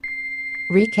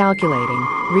Recalculating.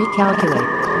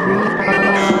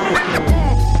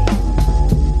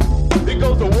 It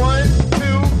goes to 1,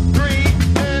 2,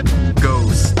 3, and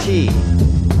Goes T.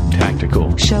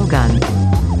 Tactical. Shogun.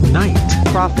 Night.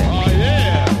 Prophet. oh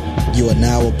yeah! You are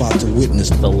now about to witness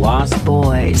The Lost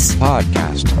Boys.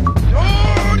 Podcast.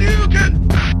 Oh, you can.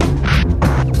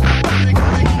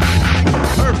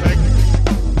 Perfect.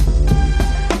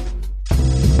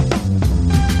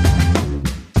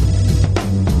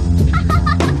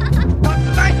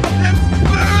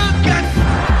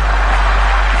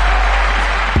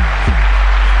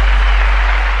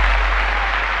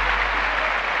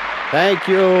 Thank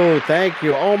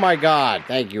you. Oh my God.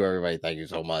 Thank you, everybody. Thank you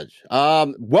so much.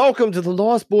 Welcome to the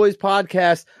Lost Boys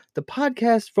podcast, the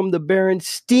podcast from the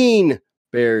Berenstein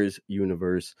Bears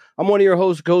universe. I'm one of your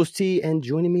hosts, Ghost T, and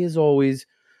joining me as always,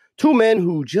 two men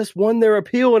who just won their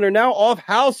appeal and are now off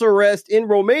house arrest in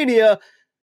Romania,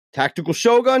 Tactical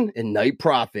Shogun and Night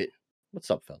Prophet. What's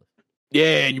up, fellas?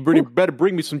 Yeah, you better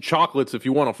bring me some chocolates if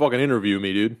you want to fucking interview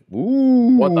me, dude.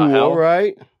 Ooh, What the hell? All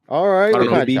right. I don't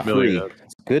know, What be kind of free.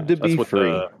 Good to be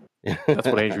free. That's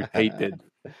what Andrew Tate did.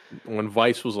 When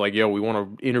Vice was like, yo, we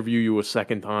want to interview you a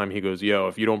second time, he goes, yo,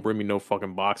 if you don't bring me no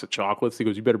fucking box of chocolates, he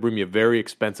goes, you better bring me a very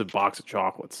expensive box of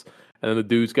chocolates. And then the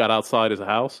dudes got outside his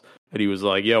house, and he was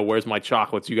like, yo, where's my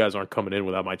chocolates? You guys aren't coming in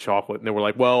without my chocolate. And they were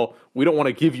like, well, we don't want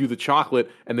to give you the chocolate,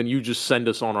 and then you just send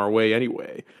us on our way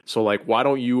anyway. So, like, why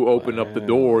don't you open up the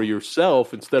door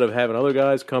yourself instead of having other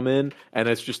guys come in? And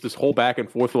it's just this whole back and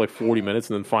forth for like 40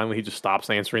 minutes, and then finally he just stops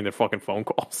answering their fucking phone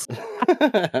calls.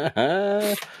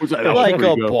 Which I thought was Like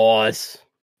pretty a dope. boss.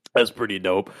 That's pretty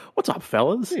dope. What's up,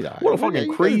 fellas? Hey, What a what fucking you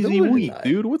guys crazy doing week, tonight?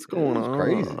 dude. What's going It's on?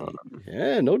 crazy.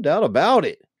 Yeah, no doubt about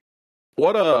it.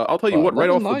 What I'll tell you what, right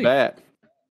off another the night. bat,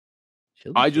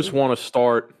 I just want to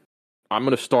start. I'm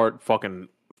going to start fucking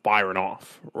firing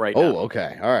off right now. Oh,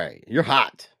 okay. All right. You're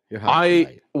hot.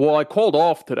 Tonight. I called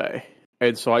off today,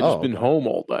 and so I just Oh, been okay. home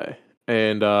all day.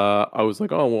 And I was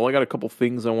like, oh, well, I got a couple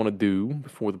things I want to do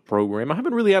before the program. I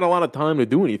haven't really had a lot of time to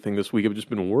do anything this week. I've just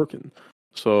been working.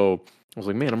 So I was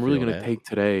like, man, I'm really Feel going to that. take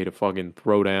today to fucking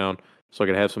throw down so I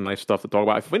could have some nice stuff to talk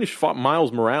about. I finished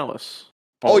Miles Morales.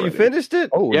 Oh, you already. finished it?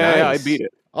 Oh, Yeah, nice. I beat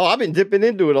it. Oh, I've been dipping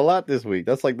into it a lot this week.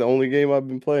 That's like the only game I've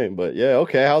been playing. But yeah,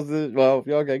 okay. How's it? Well,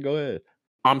 yeah, okay, go ahead.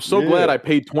 I'm so Yeah. glad I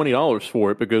paid $20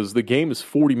 for it because the game is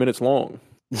 40 minutes long.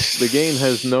 The game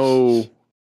has no...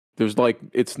 There's like...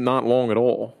 It's not long at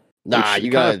all. Nah, Which you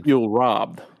kinda gotta feel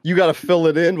robbed. fill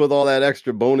it in with all that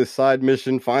extra bonus side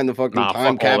mission. Find the fucking Nah,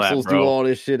 time fuck all that, capsules. Do bro. all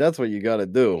this shit. That's what you gotta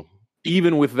do.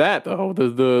 Even with that, though,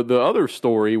 the other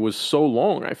story was so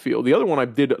long, I feel. The other one, I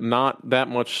did not that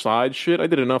much side shit. I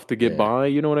did enough to get Yeah. by,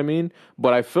 you know what I mean?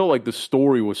 But I felt like the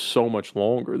story was so much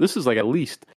longer. This is like at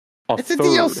least It's a third.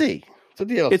 DLC. It's a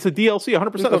DLC. It's a DLC,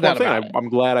 100%. There's no That's what I'm doubt saying. about it. I'm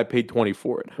glad I paid 20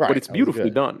 for it. Right, But it's that was beautifully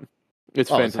good. done.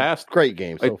 It's Oh, it's a fantastic. great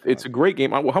game. So It's a great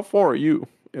game. How far are you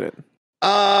in it?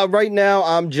 Right now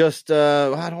I'm just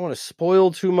I don't want to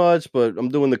spoil too much, but I'm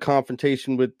doing the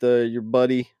confrontation with your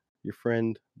buddy, your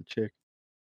friend, the chick.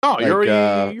 Oh, Like,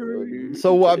 you're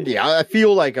So yeah, I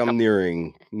feel like I'm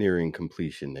nearing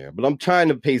completion there, but I'm trying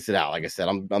to pace it out. Like I said,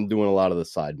 I'm doing a lot of the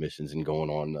side missions and going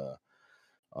on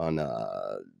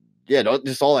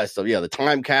just all that stuff. Yeah, the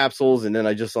time capsules, and then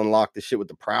I just unlocked the shit with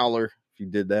the Prowler. If you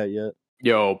did that yet,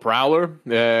 Yo, Prowler?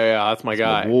 Yeah, that's my That's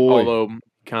my guy. boy. Although,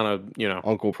 kind of,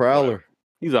 Uncle Prowler.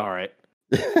 he's all right.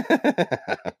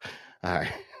 All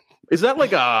right. Is that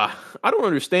like I don't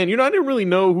understand. I didn't really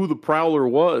know who the Prowler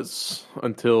was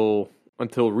until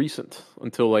recent,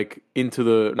 until like into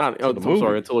the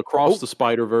movie. until Across the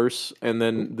Spider-Verse, and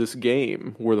then this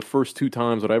game were the first two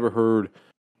times that I ever heard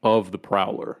of the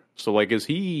Prowler. So like, does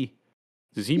he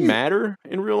matter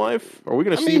in real life? Are we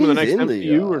going to see him in the next he's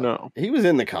MCU or no? He was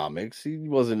in the comics. He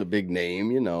wasn't a big name,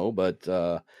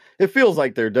 but it feels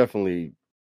like they're definitely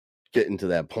getting to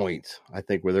that point. I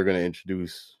think where they're going to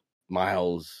introduce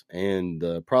Miles and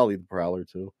probably the Prowler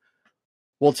too.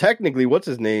 Well, technically, what's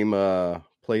his name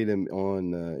played him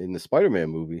on in the Spider-Man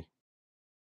movie.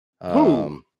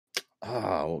 Who?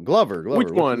 Glover. Which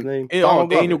What's his one? name?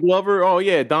 Daniel Glover. Oh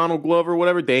yeah, Donald Glover.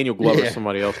 Whatever. Daniel Glover. Yeah.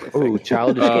 Somebody else. I think. Oh,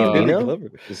 Childish Daniel Gambino?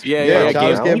 Glover. Yeah,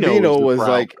 Childish Gambino Gambino is the was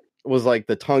Prowler. like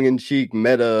the tongue-in-cheek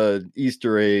meta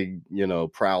Easter egg,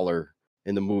 Prowler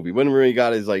in the movie. When he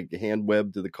got his like hand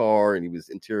webbed to the car and he was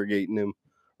interrogating him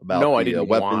about No, I the didn't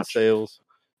weapon watch. sales.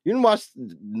 You didn't watch?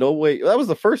 No way. That was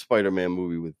the first Spider-Man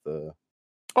movie with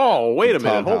Oh, wait a Tom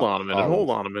minute. Hold Holland. on a minute.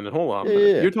 Hold on a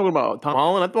minute. Yeah. You're talking about Tom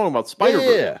Holland? I'm talking about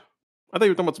Spider-Verse. Yeah. I thought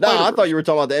you were talking about No, Spider-Verse. I thought you were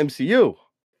talking about the MCU.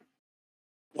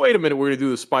 Wait a minute, we're gonna do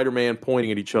the Spider-Man pointing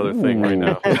at each other thing right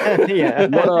now. Yeah.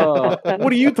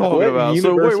 What are you talking What about?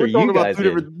 So universe we're are talking you about guys two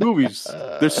different movies.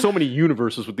 There's so many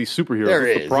universes with these superheroes. There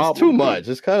That's is. the problem. It's too much.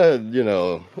 It's kind of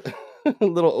a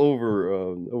little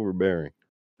overbearing.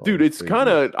 Dude. It's kind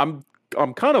of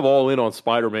I'm kind of all in on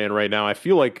Spider-Man right now. I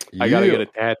feel like I gotta get a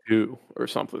tattoo or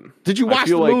something. Did you watch I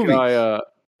feel the like movie? Did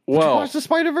you watch the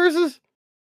Spider-Verses?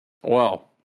 Well,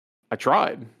 I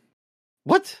tried.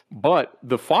 What? But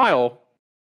the file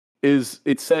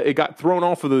it got thrown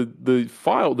off of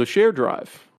the share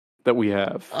drive that we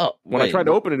have. Oh, when I tried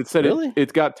to open it, it said really?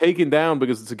 it got taken down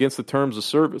because it's against the terms of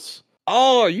service.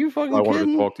 Oh, are you fucking I wanted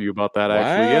kidding? to talk to you about that,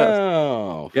 actually.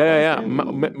 Wow. Yes.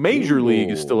 Yeah. Major League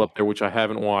is still up there, which I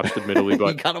haven't watched, admittedly.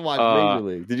 But you gotta watch Major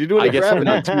League. Did you do it? I guess they're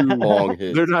not too long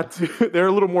hits. They're not. They're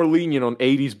a little more lenient on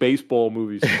 '80s baseball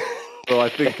movies. So I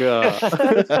think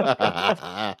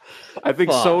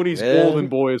Sony's Golden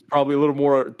Boy is probably a little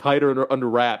more tighter under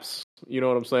wraps. You know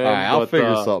what I'm saying? All right, I'll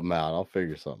figure something out. I'll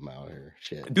figure something out here.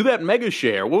 Shit. Do that mega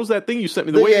share. What was that thing you sent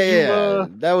me?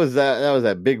 That was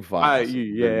that big file.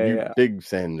 Big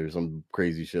send or some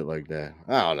crazy shit like that.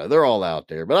 I don't know. They're all out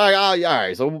there. But all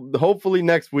right. So hopefully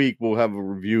next week we'll have a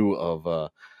review of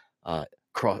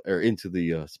Into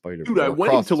the Spider. Dude, I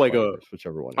went into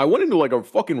whichever one. I went into like a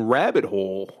fucking rabbit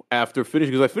hole after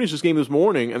finishing because I finished this game this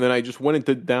morning and then I just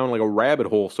went down like a rabbit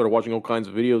hole. Started watching all kinds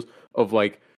of videos of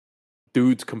like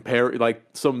dudes compare, like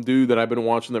some dude that I've been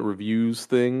watching that reviews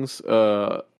things.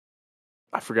 I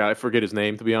forget his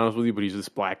name, to be honest with you, but he's this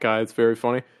black guy. It's very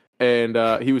funny. And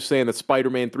he was saying that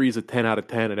Spider-Man 3 is a 10 out of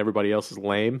 10 and everybody else is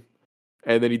lame.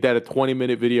 And then he did a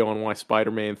 20-minute video on why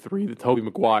Spider-Man 3, the Tobey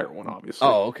Maguire one, obviously,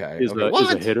 is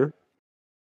a hitter.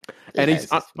 And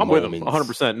I'm with him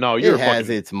 100%. No, it has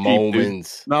its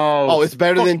moments. Dude. No, it's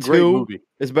better than 2.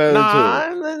 It's better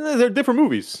than 2. They're different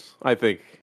movies, I think.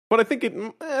 But I think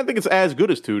it's as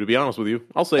good as 2, to be honest with you.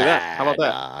 I'll say that. How about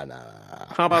that? Nah.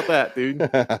 How about that, dude?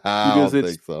 Because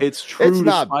it's true it's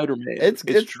to Spider-Man. It's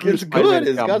good. It's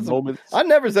got some moments. I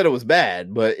never said it was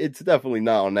bad, but it's definitely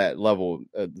not on that level.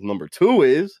 Number 2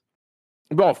 is.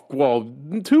 Well,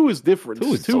 2 is different.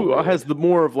 2 has the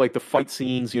more of like the fight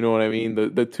scenes. You know what I mean?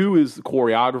 The 2 is the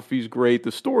choreography's great.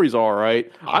 The story's all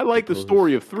right. I like the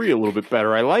story of 3 a little bit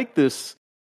better. I like this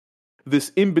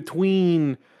in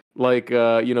between. Like,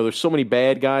 there's so many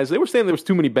bad guys. They were saying there was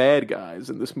too many bad guys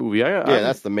in this movie.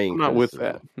 That's the main. I'm not with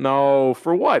that. No,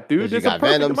 for what, dude? There's a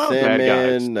Venom,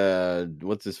 Sandman,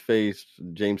 what's his face?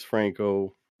 James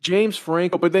Franco.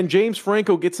 But then James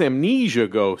Franco gets amnesia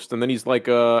ghost, and then he's like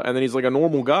a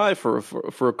normal guy for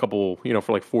a couple,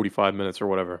 for like 45 minutes or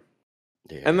whatever.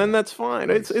 Yeah. And then that's fine.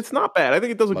 It's not bad. I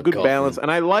think it does a good balance.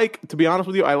 And I like, to be honest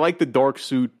with you, I like the dark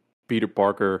suit Peter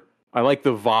Parker. I like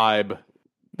the vibe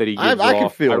that he gives I can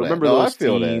feel I remember those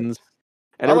scenes.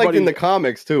 And I liked in the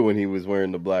comics too when he was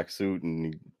wearing the black suit and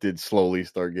he did slowly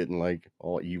start getting like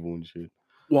all evil and shit.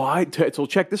 Well, so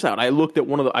check this out. I looked at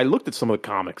some of the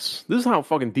comics. This is how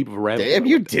fucking deep of a rabbit. Damn,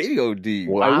 you did go deep.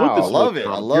 Wow, I love it.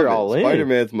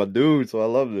 Spider-Man's my dude, so I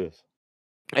love this.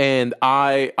 And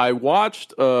I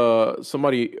watched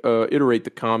somebody iterate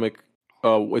the comic.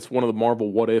 It's one of the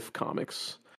Marvel What If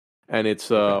comics, and it's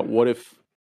what if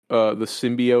the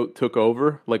symbiote took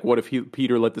over? Like, what if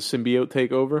Peter let the symbiote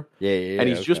take over? Yeah. And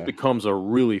he's just becomes a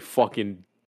really fucking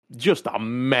just a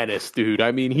menace, dude.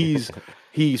 I mean, he's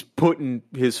putting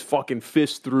his fucking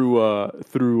fist through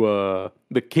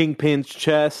the Kingpin's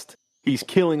chest. He's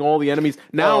killing all the enemies.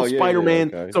 Now Spider-Man.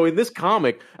 Yeah, okay. So in this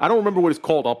comic, I don't remember what it's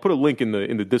called. I'll put a link in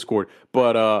the Discord.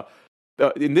 But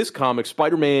in this comic,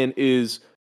 Spider-Man is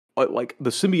like the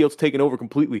symbiote's taken over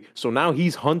completely. So now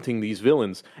he's hunting these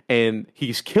villains and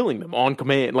he's killing them on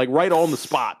command, like right on the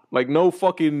spot, like no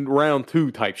fucking round 2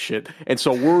 type shit. And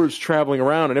so word's traveling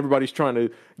around and everybody's trying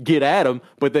to get at him,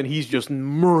 but then he's just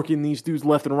murking these dudes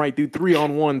left and right, dude.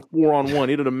 3-on-1, 4-on-1,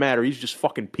 it doesn't matter. He's just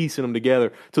fucking piecing them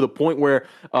together to the point where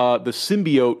the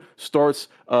symbiote starts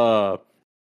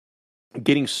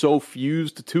getting so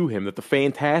fused to him that the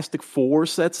Fantastic Four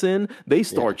sets in. They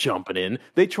start jumping in.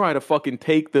 They try to fucking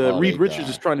take Reed Richards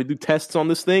is trying to do tests on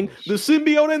this thing. The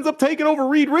symbiote ends up taking over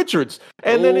Reed Richards.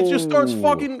 And then it just starts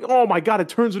fucking, oh my God, it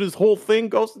turns into this whole thing.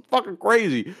 Goes fucking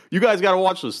crazy. You guys got to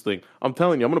watch this thing. I'm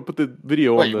telling you, I'm going to put the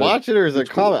video on. Watch it or is it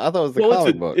a comic? I thought it was the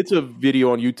comic book. It's a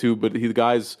video on YouTube, but the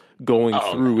guy's going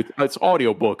through it's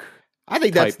audiobook. I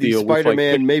think that's the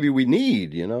Spider-Man maybe we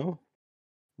need,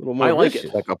 I like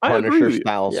it. Like a Punisher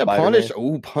style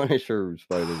Spider-Man. Punisher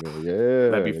Spider-Man. Yeah.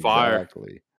 That'd be fire.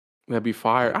 Exactly. That'd be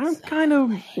fire.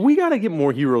 We got to get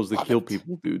more heroes that kill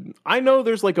people, dude. I know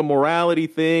there's like a morality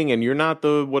thing and you're not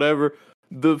the whatever.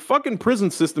 The fucking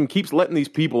prison system keeps letting these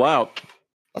people out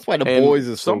That's why The And Boys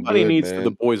is so somebody good, needs man. to.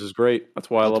 The Boys is great. That's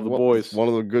why I love The Boys. One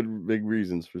of the good big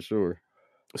reasons for sure.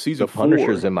 Season The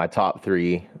Punisher's 4. in my top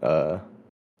 3,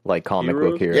 like comic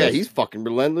Heroes? book heroes. Yeah, he's fucking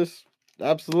relentless.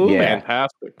 Absolutely. Yeah.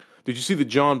 Fantastic. Did you see the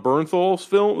John Bernthal's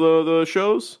film? The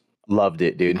shows? loved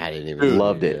it, dude. I didn't even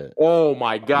Loved it. yet. Oh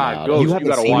my God, Nah, Ghost! You You, haven't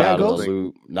gotta seen watch that, this Ghost?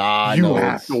 thing. Nah, You no,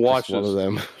 have it's to watch just one of this.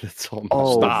 them. It's on my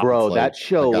Oh, Stop. bro, It's that like,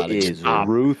 show I gotta is stop.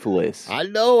 ruthless. I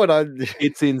know, and I.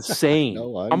 It's insane. I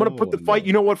know, I I'm gonna know, put the I fight. know.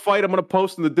 You know what fight I'm gonna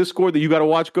post in the Discord that you gotta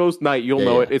watch, Ghost Night. You'll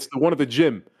know Yeah. it. It's the one at the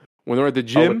gym when they're at the Oh,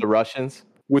 gym with the Russians?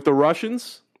 with the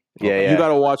Russians. Yeah, yeah. You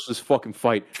gotta watch this fucking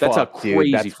fight. That's Fuck, a crazy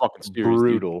dude, that's fucking series,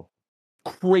 brutal.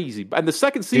 dude. Crazy. And the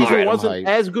second Dude, season I'm wasn't hyped.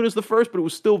 as good as the first, but it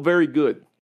was still very good.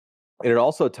 And it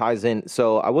also ties in.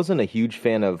 So I wasn't a huge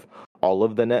fan of all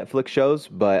of the Netflix shows,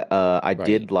 but I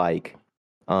did like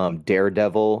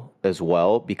Daredevil as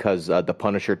well because the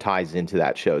Punisher ties into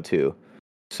that show too.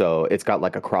 So it's got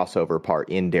like a crossover part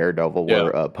in Daredevil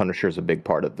where Punisher's a big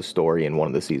part of the story in one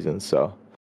of the seasons. So,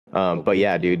 but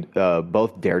yeah, dude,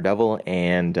 both Daredevil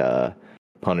and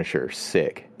Punisher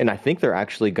sick, and I think they're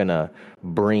actually gonna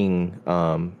bring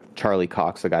Charlie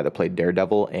Cox, the guy that played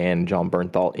Daredevil, and John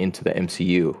Bernthal into the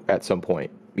MCU at some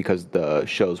point because the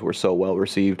shows were so well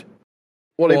received.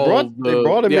 Well, they brought him in They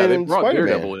brought Spider-Man.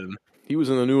 Daredevil in. He was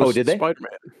in the newest did they?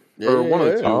 Spider-Man. Yeah, Or one of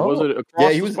the two. Oh. Was it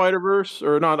Across he the was- Spider-Verse?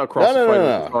 Or not Across No, the no, no,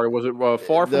 Spider-Verse? no. Sorry, was it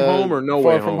Far From Home or No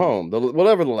Way Far From Home?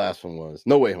 Whatever the last one was.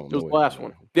 No Way Home. It was the last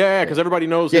one. Yeah, because everybody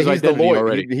knows Yeah, his he's the identity lawyer.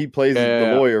 already. He plays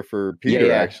Yeah. the lawyer for Peter,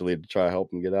 Yeah. actually, to try to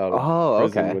help him get out of Oh,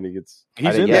 prison okay. when he gets... He's I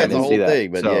in didn't- Yeah, that it's a didn't whole see that.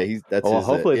 thing, but So- yeah, that's well, his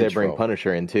hopefully they intro. bring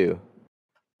Punisher in too,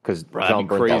 because Bro, John that'd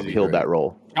be Bernthal crazy, killed bro. that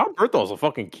role John Berthal's a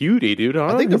fucking cutie, dude. Huh? I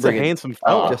think they're He's a bringing handsome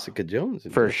fella. Jessica Jones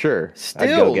in for there. sure. I'd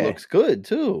Still go gay. looks good,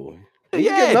 too. He's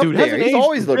Yeah, getting up dude, there. hasn't He's aged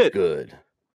always a looked bit. good.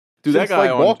 Dude, Since that guy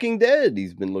like on Walking Dead,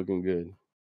 he's been looking good.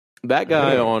 that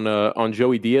guy on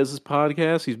Joey Diaz's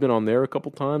podcast, he's been on there a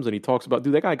couple times, and he talks about,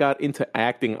 dude, that guy got into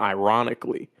acting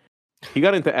ironically. He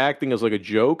got into acting as like a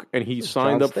joke, and he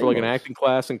signed John up for like an Stamos. acting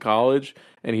class in college,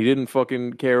 and he didn't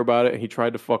fucking care about it, and he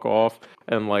tried to fuck off,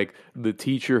 and like the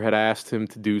teacher had asked him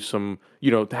to do some,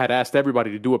 had asked everybody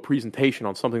to do a presentation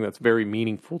on something that's very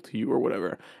meaningful to you or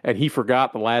whatever, and he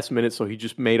forgot the last minute, so he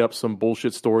just made up some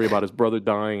bullshit story about his brother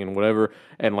dying and whatever,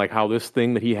 and like how this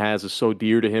thing that he has is so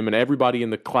dear to him, and everybody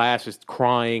in the class is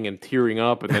crying and tearing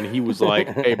up, and then he was like,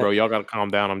 "Hey, bro, y'all gotta calm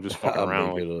down. I'm just fucking I'll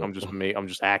around. make it Like, up." I'm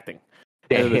just acting."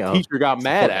 And then the Damn. teacher got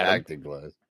mad Fucking at him. acting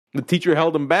class. The teacher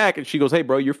held him back, and she goes, "Hey,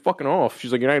 bro, you're fucking off."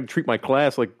 She's like, "You're not going to treat my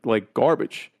class like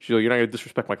garbage." She's like, "You're not going to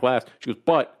disrespect my class." She goes,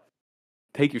 "But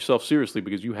take yourself seriously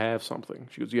because you have something."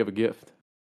 She goes, "You have a gift."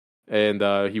 And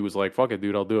he was like, "Fuck it,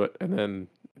 dude, I'll do it." And then,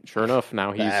 sure enough,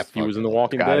 now he was in The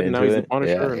Walking got Dead, and now into he's the it.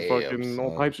 Punisher Yeah. and Damn, fucking all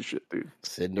son. types of shit, dude.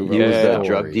 Cinderella He was Yeah. a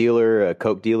drug dealer, a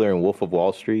coke dealer in Wolf of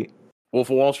Wall Street. Wolf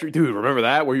of Wall Street, dude. Remember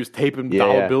that where he was taping Yeah.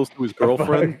 dollar bills to his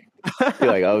girlfriend? He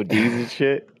like ODs and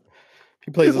shit. He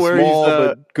plays a Where small he's,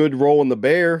 but good role in The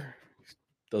Bear.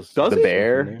 Does The he?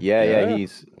 bear. Yeah,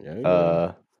 he's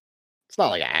Yeah. It's not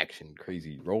like an action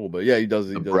crazy role, but yeah, he does.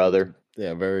 the brother.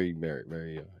 Yeah, very, very,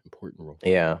 very important role.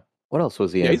 Yeah. What else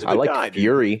was he Yeah, in? he's a I good liked guy, dude.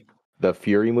 Fury, the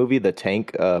Fury movie, the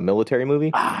tank military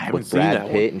movie I haven't with seen Brad that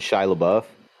Pitt one. and Shia LaBeouf.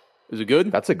 Is it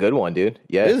good? That's a good one, dude.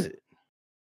 Yeah. Is it?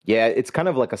 Yeah, it's kind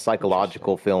of like a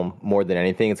psychological film more than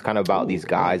anything. It's kind of about these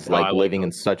guys I like like living them.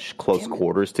 in such close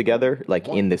quarters together, like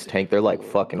in this tank. They're like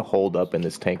fucking holed up in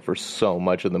this tank for so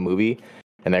much of the movie,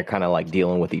 and they're kind of like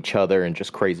dealing with each other and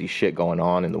just crazy shit going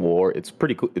on in the war. It's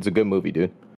pretty cool. It's a good movie,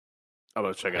 dude. I'm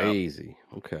gonna check it out. Crazy.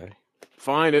 Okay.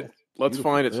 Find it. Let's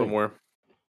Beautiful find it thing. somewhere.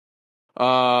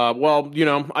 Well,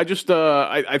 I just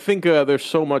I think there's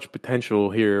so much potential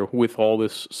here with all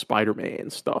this Spider-Man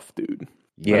stuff, dude.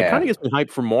 And it kind of gets me hyped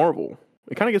for Marvel.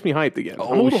 It kind of gets me hyped again. I'm a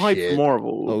Oh, little hyped shit. for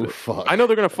Marvel. a little Oh, bit. fuck. I know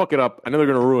they're gonna fuck it up. I know they're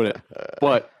gonna ruin it.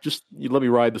 But just you let me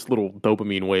ride this little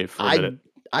dopamine wave for a minute.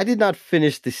 I did not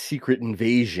finish The Secret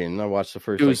Invasion. I watched the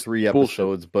first It was 3 bullshit.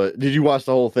 episodes, but did you watch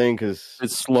the whole thing? Because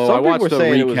It's slow. some I people watched were the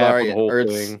saying it was recap alright, of the whole or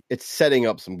thing. it's setting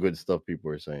up some good stuff. People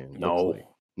were saying. No. Looks like.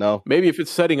 No, Maybe if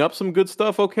it's setting up some good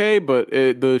stuff, okay, but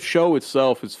the show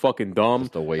itself is fucking dumb,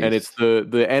 Just a waste. and it's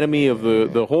the enemy of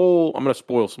the whole. I'm gonna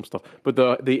spoil some stuff, but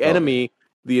the enemy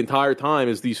the entire time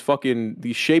is these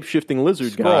shape shifting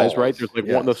lizard guys, right? There's like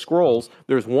one the Skrulls.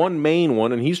 There's one main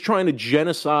one, and he's trying to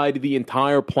genocide the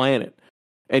entire planet,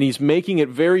 and he's making it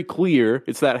very clear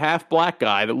it's that half black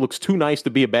guy that looks too nice to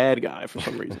be a bad guy for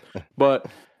some reason, but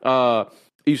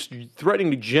he's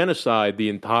threatening to genocide the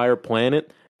entire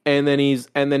planet. And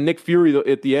then Nick Fury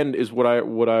at the end is what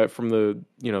I from the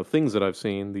things that I've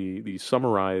seen, the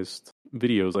summarized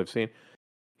videos I've seen.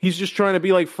 He's just trying to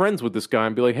be like friends with this guy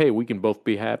and be like, hey, we can both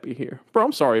be happy here. Bro,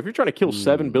 I'm sorry. If you're trying to kill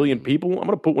 7 billion people, I'm going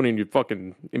to put one in your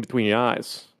fucking, in between your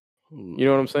eyes. You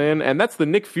know what I'm saying? And that's the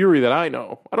Nick Fury that I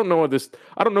know. I don't know this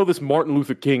Martin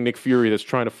Luther King Nick Fury that's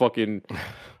trying to fucking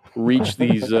reach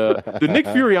these. The Nick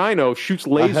Fury I know shoots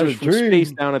lasers from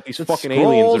space down at these fucking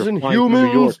aliens that are flying through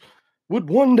New York. Would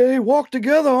one day walk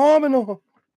together arm in arm.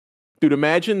 Dude,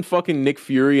 imagine fucking Nick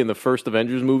Fury in the first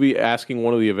Avengers movie asking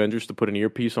one of the Avengers to put an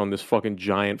earpiece on this fucking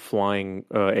giant flying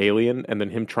alien, and then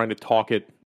him trying to talk it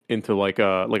into like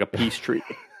a peace treaty.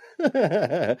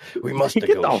 We must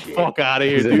get the fuck out of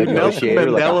here, He's a dude. Nelson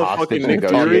negotiator, like a Mandela hostage fucking Nick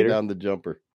negotiator. Fury. Down the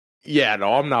jumper. Yeah,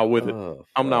 no, I'm not with it.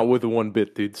 I'm not with it one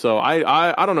bit, dude. So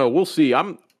I don't know. We'll see.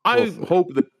 I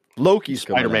hope that Loki's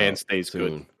Spider-Man stays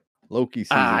soon. Good. Loki.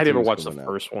 I never watched the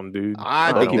first one, dude.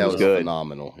 I think that was good.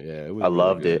 Phenomenal. Yeah, it was I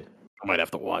loved it. I might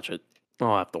have to watch it.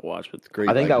 I'll have to watch it. It's great.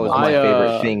 I think that was my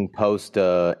favorite thing post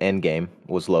Endgame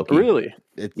was Loki. Really?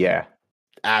 It's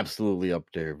absolutely up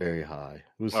there, very high.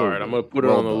 It was All right, I'm gonna put it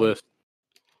on the list.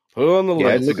 Put it on the list.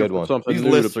 Yeah, it's a good one. These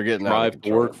lists are getting out of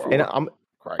work. And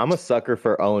I'm a sucker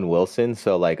for Owen Wilson.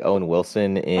 So like Owen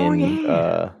Wilson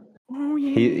in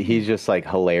he's just like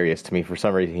hilarious to me. For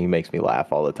some reason, he makes me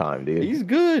laugh all the time, dude. He's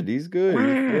good. He's good.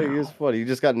 He is funny. He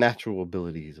just got natural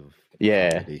abilities of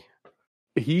comedy.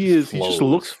 He just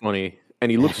looks funny,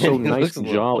 and he looks so nice and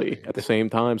jolly at the same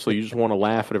time. So you just want to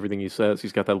laugh at everything he says.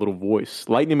 He's got that little voice.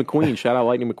 Lightning McQueen. Shout out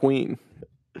Lightning McQueen.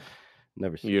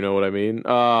 Never seen. You know what I mean?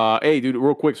 Hey, dude,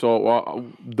 real quick.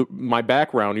 So my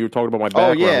background. You were talking about my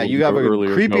background. Oh yeah, you have a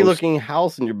creepy knows. looking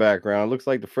house in your background. It looks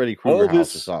like the Freddy Krueger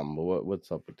house or something. But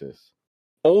what's up with this?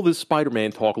 All this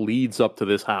Spider-Man talk leads up to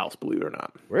this house. Believe it or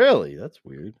not. Really? That's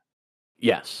weird.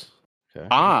 Yes.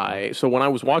 Okay. So when I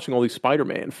was watching all these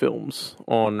Spider-Man films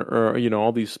on,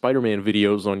 all these Spider-Man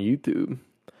videos on YouTube,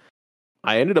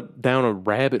 I ended up down a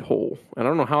rabbit hole. And I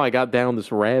don't know how I got down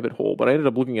this rabbit hole, but I ended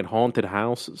up looking at haunted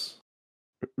houses.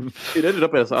 It ended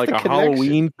up as like a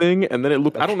Halloween thing, and then it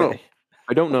looked. Okay.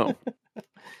 I don't know.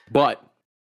 But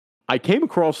I came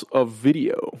across a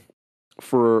video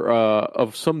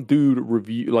of some dude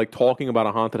talking about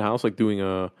a haunted house, like doing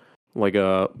a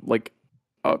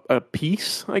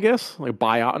piece, I guess, like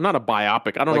not a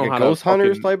biopic. I don't know like how a Ghost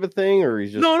Hunters fucking... type of thing, or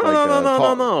he's just no,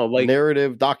 like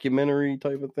narrative documentary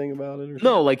type of thing about it. Or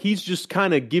no, like he's just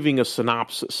kind of giving a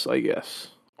synopsis, I guess,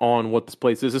 on what this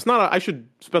place is. It's not. I should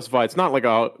specify. It's not like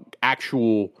a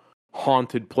actual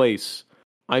haunted place.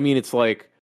 I mean, it's like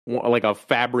a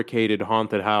fabricated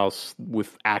haunted house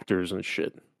with actors and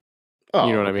shit. Oh,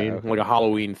 you know what I mean? Okay. Like a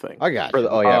Halloween thing. I got you. For the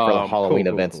Halloween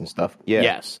events and stuff. Yeah.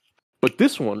 Yes. But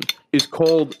this one is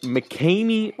called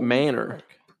McKamey Manor.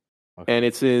 Okay. And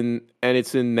it's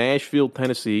in Nashville,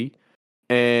 Tennessee.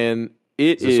 And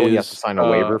is this one you have to sign a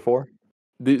waiver for?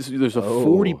 There's a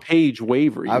 40-page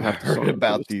waiver. I've heard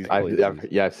about these.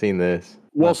 I've seen this.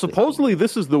 Well, supposedly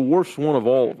this is the worst one of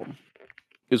all of them,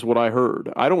 is what I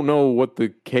heard. I don't know what the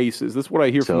case is. This is what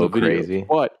I hear from the video. Crazy.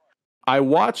 But I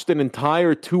watched an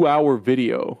entire 2-hour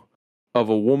video of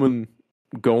a woman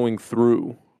going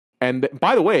through. And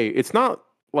by the way, it's not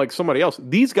like somebody else.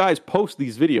 These guys post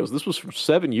these videos. This was from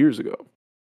 7 years ago.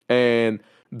 And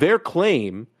their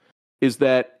claim is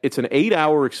that it's an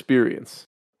 8-hour experience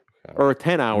or a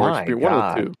 10-hour experience. God. One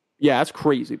of the two. Yeah, that's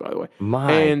crazy, by the way.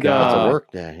 God. It's a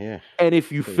work day, yeah. And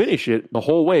if you finish it the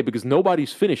whole way, because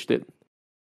nobody's finished it,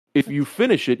 if you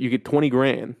finish it, you get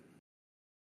 $20,000.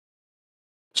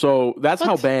 So that's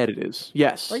how bad it is.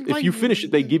 Yes. If you finish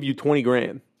it, they give you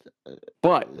 $20,000.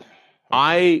 But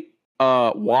I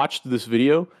watched this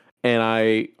video, and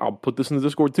I'll put this in the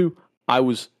Discord too. I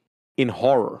was in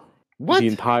horror the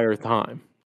entire time.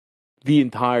 The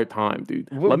entire time, dude.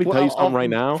 Let me tell you something right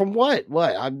now. From what?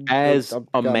 What? I'm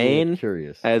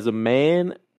curious. As a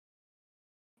man,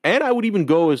 and I would even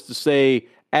go as to say,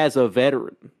 as a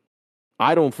veteran,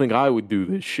 I don't think I would do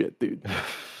this shit, dude.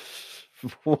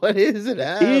 What is it?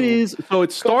 It is. So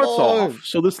it starts off.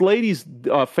 So this lady's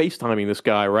FaceTiming this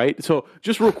guy, right? So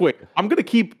just real quick, I'm going to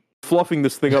keep fluffing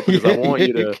this thing up because I want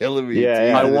you to. You're killing me.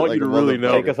 Yeah, I want you to really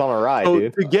know. Take us on a ride,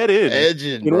 dude. To get in,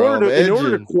 in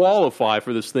order to qualify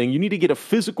for this thing, you need to get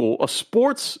a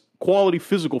sports quality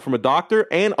physical from a doctor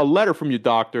and a letter from your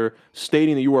doctor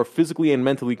stating that you are physically and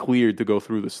mentally cleared to go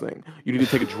through this thing. You need to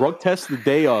take a drug test the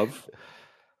day of,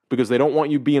 because they don't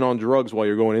want you being on drugs while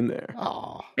you're going in there.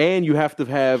 Aww. And you have to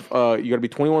have, you got to be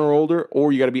 21 or older,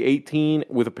 or you got to be 18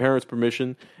 with a parent's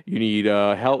permission. You need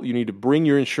help. You need to bring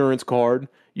your insurance card.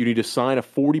 You need to sign a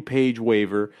 40-page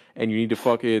waiver, and you need to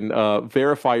fucking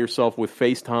verify yourself with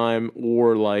FaceTime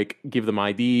or like give them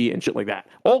ID and shit like that.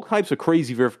 All types of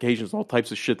crazy verifications, all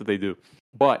types of shit that they do.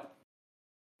 But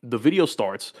The video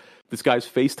starts. This guy's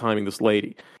FaceTiming this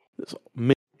lady.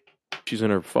 She's in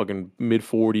her fucking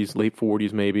mid-40s, late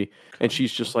 40s maybe. And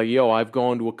she's just like, yo, I've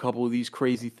gone to a couple of these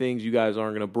crazy things. You guys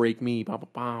aren't going to break me, blah, blah,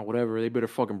 blah, whatever. They better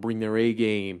fucking bring their A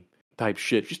game type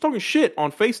shit. She's talking shit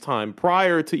on FaceTime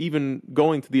prior to even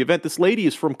going to the event. This lady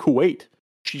is from Kuwait.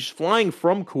 She's flying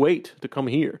from Kuwait to come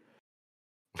here.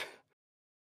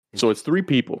 So it's 3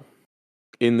 people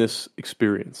in this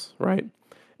experience, right?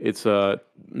 It's none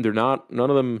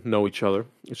of them know each other.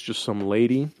 It's just some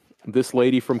lady. This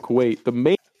lady from Kuwait. The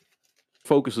main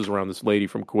focuses around this lady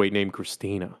from Kuwait named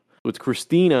Christina. So it's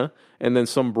Christina and then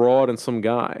some broad and some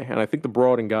guy. And I think the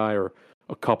broad and guy are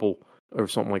a couple or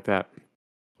something like that.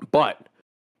 But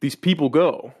these people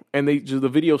go and the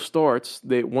video starts.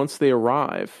 Once they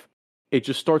arrive, it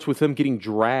just starts with them getting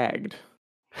dragged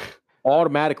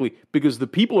automatically because the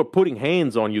people are putting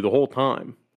hands on you the whole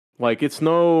time. Like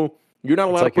you're not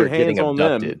allowed to put hands on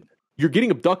them. You're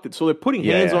getting abducted. So they're putting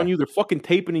hands on you. They're fucking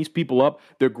taping these people up.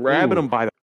 They're grabbing them by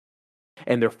the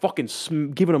and they're fucking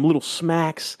giving them little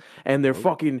smacks, and they're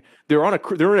in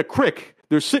a crick.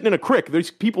 They're sitting in a crick. These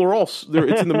people are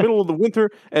it's in the middle of the winter,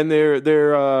 and they're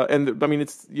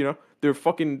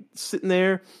fucking sitting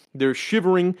there. They're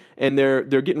shivering, and they're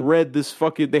getting read this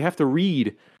fucking. They have to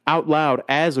read out loud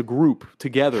as a group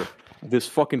together this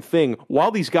fucking thing while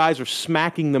these guys are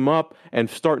smacking them up and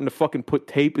starting to fucking put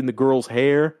tape in the girl's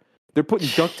hair. They're putting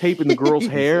duct tape in the girl's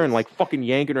hair and like fucking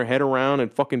yanking her head around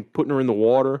and fucking putting her in the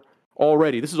water.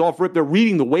 Already, this is off rip. They're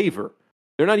reading the waiver.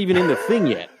 They're not even in the thing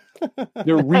yet.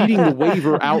 They're reading the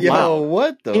waiver out loud.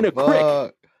 What the in a fuck?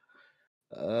 crick.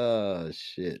 Oh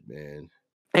shit, man!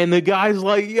 And the guy's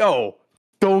like, "Yo,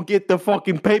 don't get the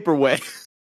fucking paper wet."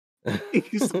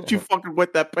 He's like, "You fucking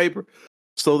wet that paper."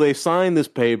 So they sign this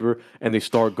paper and they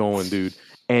start going, dude.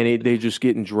 And they just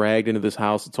getting dragged into this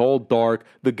house. It's all dark.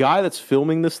 The guy that's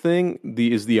filming this thing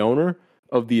is the owner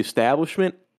of the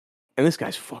establishment, and this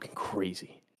guy's fucking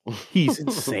crazy. He's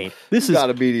insane. This is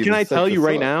gotta be. Can I tell you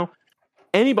right now?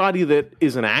 Anybody that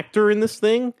is an actor in this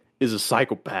thing is a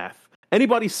psychopath.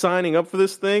 Anybody signing up for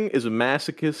this thing is a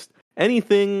masochist.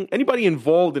 Anybody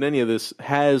involved in any of this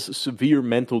has severe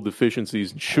mental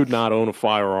deficiencies and should not own a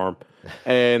firearm.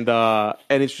 And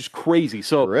it's just crazy.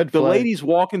 So the ladies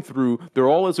walking through, they're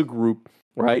all as a group,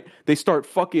 right? They start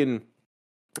fucking.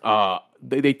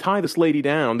 They tie this lady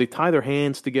down. They tie their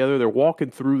hands together. They're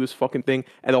walking through this fucking thing.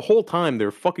 And the whole time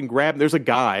they're fucking grabbing. There's a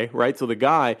guy, right? So the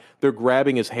guy, they're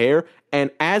grabbing his hair.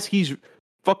 And as he's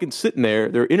fucking sitting there,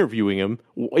 they're interviewing him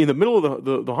in the middle of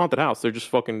the haunted house. They're just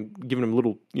fucking giving him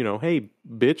little, hey,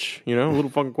 bitch,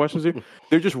 little fucking questions here.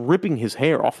 They're just ripping his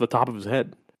hair off the top of his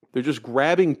head. They're just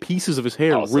grabbing pieces of his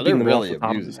hair, ripping them off the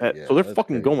top of his head. Yeah, so they're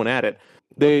fucking going at it.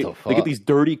 They get these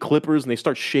dirty clippers and they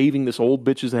start shaving this old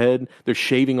bitch's head. They're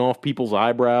shaving off people's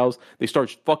eyebrows. They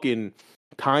start fucking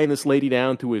tying this lady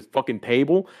down to his fucking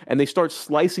table and they start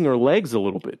slicing her legs a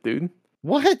little bit, dude.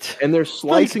 What? And they're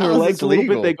slicing her legs a little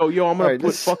bit. They go, yo, I'm going to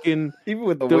put fucking... Even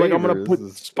with the they're like, I'm going to put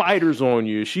spiders on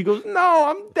you. She goes, no,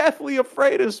 I'm deathly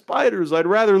afraid of spiders. I'd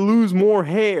rather lose more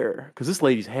hair. Because this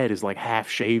lady's head is like half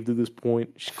shaved at this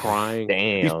point. She's crying.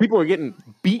 Damn. These people are getting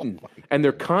beaten. And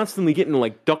they're constantly getting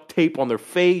like duct tape on their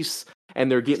face.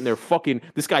 And they're getting their fucking...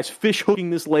 This guy's fish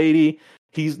hooking this lady.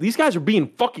 These guys are being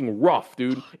fucking rough,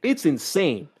 dude. It's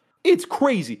insane. It's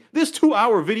crazy. This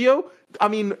 2-hour video... I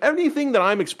mean, anything that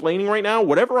I'm explaining right now,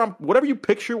 whatever you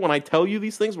picture when I tell you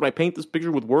these things, when I paint this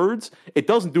picture with words, it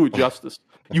doesn't do it justice.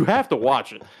 You have to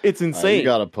watch it. It's insane. You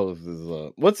gotta post this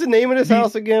up. What's the name of this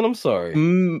house again? I'm sorry.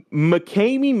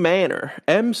 McKamey Manor.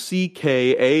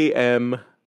 McKamey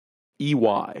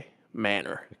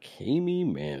Manor.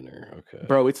 McKamey Manor. Okay.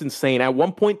 Bro, it's insane. At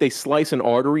one point, they slice an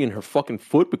artery in her fucking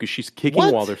foot because she's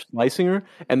kicking while they're slicing her,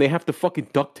 and they have to fucking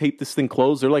duct tape this thing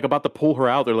closed. They're like about to pull her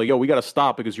out. They're like, yo, we got to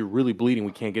stop because you're really bleeding.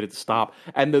 We can't get it to stop.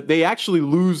 And they actually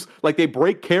lose, like they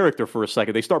break character for a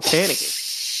second. They start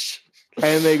panicking.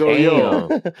 And they go,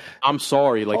 yo, I'm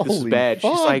sorry. Like, this is bad.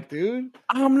 She's like, dude,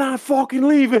 I'm not fucking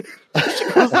leaving. She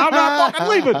goes, I'm not fucking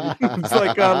leaving. It's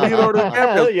like Leonardo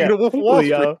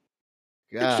DiCaprio.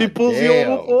 God she pulls the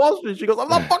old Wall Street. She goes, I'm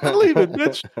not fucking leaving,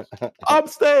 bitch. I'm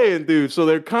staying, dude. So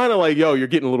they're kind of like, yo, you're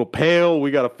getting a little pale.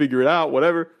 We got to figure it out,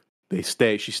 whatever. They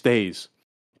stay. She stays.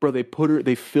 Bro,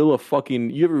 they fill a fucking,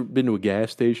 you ever been to a gas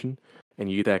station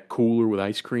and you get that cooler with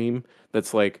ice cream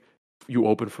that's like, you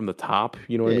open from the top,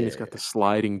 you know what I mean? It's got the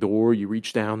sliding door. You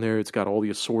reach down there. It's got all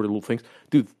the assorted little things.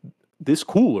 Dude, this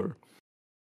cooler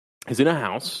is in a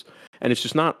house and it's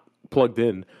just not plugged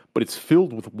in, but it's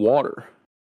filled with water.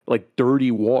 Like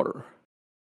dirty water.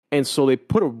 And so they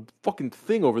put a fucking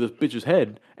thing over this bitch's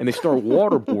head, and they start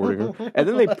waterboarding her. And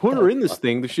then they put her in this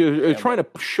thing. They're trying to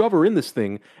shove her in this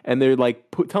thing, and they're like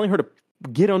telling her to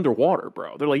get underwater,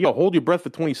 bro. They're like, yo, hold your breath for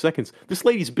 20 seconds. This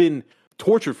lady's been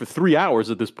tortured for 3 hours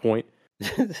at this point.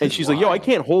 And she's like, yo, I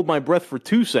can't hold my breath for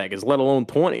 2 seconds, let alone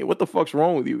 20. What the fuck's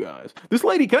wrong with you guys? This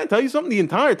lady, can I tell you something? The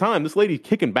entire time, this lady's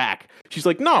kicking back. She's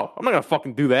like, no, I'm not going to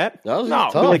fucking do that. No,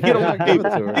 like, get on the table.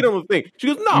 Get on the thing. She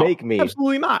goes, no, Make me.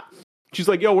 Absolutely not. She's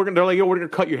like, yo, we're gonna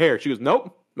cut your hair. She goes,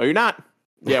 nope, no, you're not.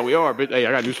 Yeah, we are. But hey,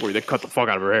 I got news for you. They cut the fuck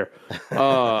out of her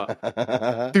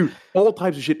hair. Dude, all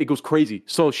types of shit. It goes crazy.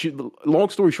 So long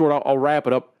story short, I'll wrap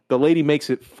it up. The lady makes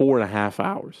it 4.5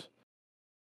 hours.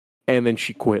 And then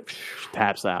she quits. She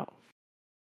taps out.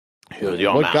 She goes,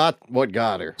 yo, what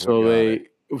got her? So they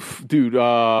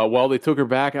took her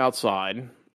back outside.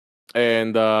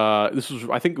 And this was,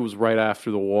 I think it was right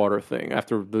after the water thing,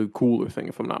 after the cooler thing,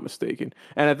 if I'm not mistaken.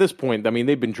 And at this point, I mean,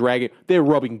 they're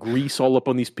rubbing grease all up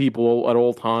on these people at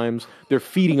all times. They're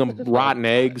feeding them rotten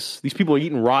eggs. These people are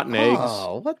eating rotten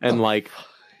eggs and like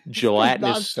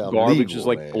gelatinous garbage, is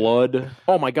like blood.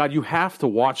 Oh my God, you have to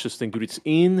watch this thing, dude. It's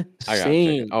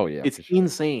insane. Oh yeah, it's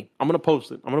insane. I'm gonna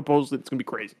post it. It's gonna be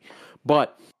crazy.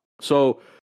 But so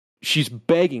she's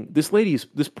begging. This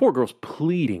poor girl's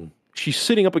pleading. She's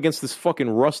sitting up against this fucking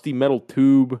rusty metal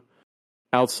tube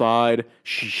outside.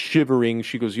 She's shivering.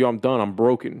 She goes, yo, I'm done. I'm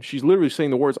broken. She's literally saying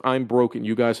the words, I'm broken.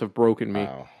 You guys have broken me.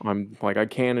 Wow. I'm like, I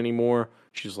can't anymore.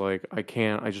 She's like, I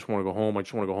can't. I just want to go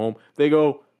home. They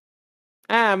go,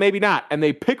 maybe not. And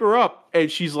they pick her up, and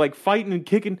she's like fighting and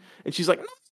kicking, and she's like,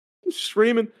 no,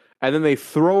 screaming. And then they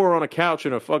throw her on a couch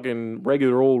in a fucking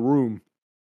regular old room.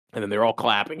 And then they're all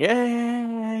clapping.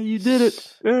 Yeah, you did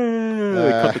it. Yeah.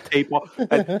 They cut the tape off.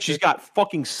 And she's got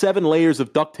fucking 7 layers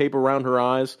of duct tape around her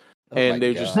eyes. And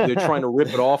they're trying to rip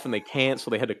it off, and they can't, so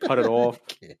they had to cut it off.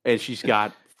 And she's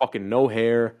got fucking no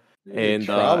hair. And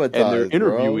they're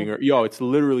interviewing her. Yo, it's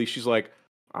literally, she's like,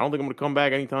 I don't think I'm going to come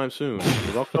back anytime soon.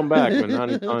 Because I'll come back, but not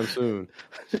anytime soon.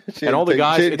 And all the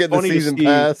guys, it's funny to see.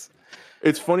 Pass.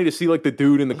 It's funny to see like the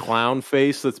dude in the clown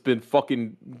face that's been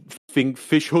fucking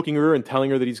fish hooking her and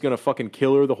telling her that he's gonna fucking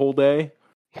kill her the whole day,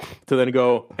 to then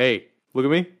go, hey, look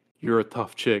at me, you're a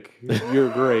tough chick, you're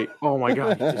great. Oh my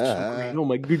God, you're just so great. Oh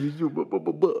my goodness,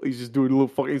 he's just doing a little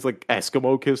fucking, he's like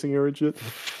Eskimo kissing her and shit.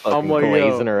 I'm like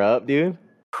blazing her up, dude.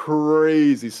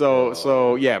 Crazy.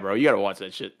 So yeah, bro, you gotta watch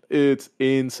that shit. It's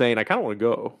insane. I kind of want to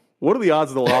go. What are the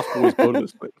odds of the Lost Boys go to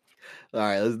this thing? All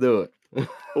right, let's do it.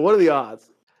 What are the odds?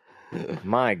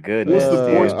 My goodness.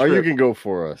 You can go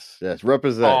for us. Yes,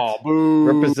 represent. Oh, boo,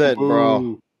 represent, boo, bro.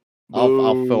 Boo.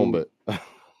 I'll film it.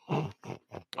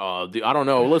 I don't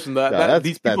know. Listen,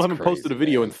 these people haven't posted a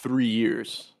video in 3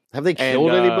 years. Have they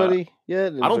killed anybody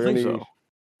yet? I don't think so.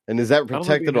 And is that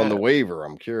protected on the waiver?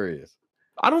 I'm curious.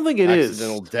 I don't think it is.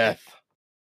 Accidental death.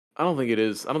 I don't think it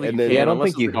is. I don't think I don't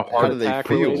think you. How do they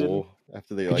feel?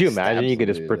 After they, could you imagine you could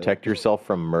just protect yourself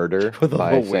from murder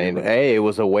by saying, hey, it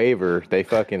was a waiver. They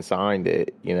fucking signed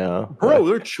it, you know? Bro,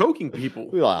 they're choking people.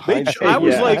 I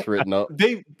was like,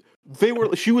 they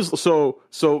were, she was,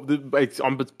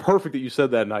 it's perfect that you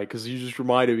said that night, because you just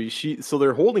reminded me, so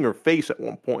they're holding her face at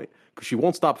one point, because she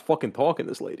won't stop fucking talking,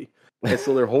 this lady. And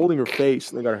so they're holding her face,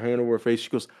 and they got her hand over her face. She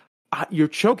goes, you're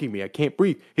choking me. I can't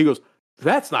breathe. He goes,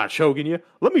 that's not choking you.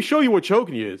 Let me show you what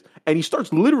choking you is. And he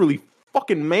starts literally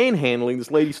fucking manhandling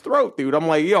this lady's throat, dude. I'm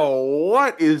like, yo,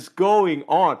 what is going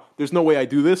on? There's no way I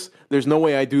do this. There's no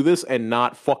way I do this and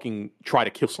not fucking try to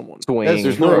kill someone.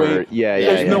 There's no way.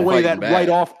 There's no way that right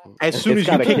off, as soon as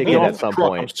you kick me off the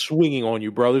truck, I'm swinging on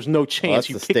you, bro. There's no chance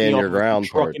you kick me off the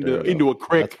truck into a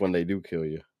creek. That's when they do kill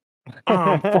you.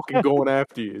 I'm fucking going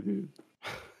after you, dude.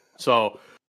 So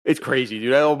it's crazy,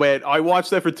 dude. Oh man, I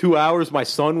watched that for 2 hours. My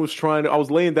son was I was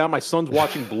laying down. My son's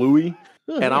watching Bluey.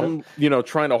 And I'm,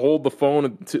 trying to hold the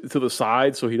phone to the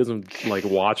side so he doesn't like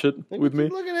watch it with me.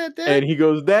 Looking at that? And he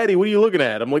goes, "Daddy, what are you looking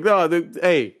at?" I'm like, "No,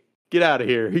 hey, get out of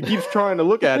here." He keeps trying to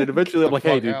look at it. Eventually, I'm like,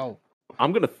 "Hey, dude,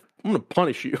 I'm gonna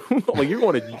punish you." I'm like, "You're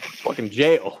going to fucking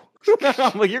jail."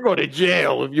 I'm like, "You're going to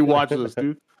jail if you watch this,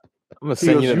 dude." I'm gonna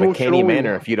send you to McKamey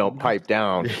Manor if you don't pipe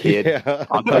down, kid. Yeah.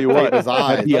 I'll tell you what,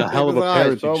 that'd be a hell of a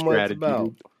parenting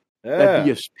strategy. Yeah. That'd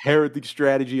be a parenting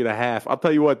strategy and a half. I'll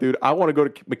tell you what, dude. I want to go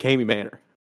to McKamey Manor.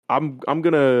 I'm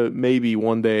gonna maybe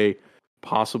one day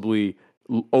possibly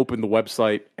open the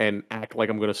website and act like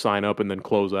I'm gonna sign up and then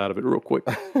close out of it real quick.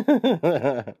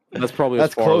 That's probably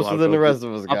that's closer than the rest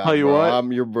of us. I'll tell you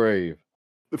what. You're brave.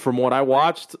 From what I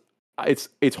watched,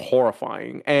 it's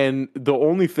horrifying. And the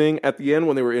only thing at the end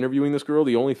when they were interviewing this girl,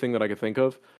 the only thing that I could think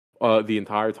of the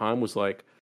entire time was like,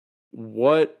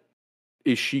 what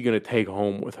is she gonna take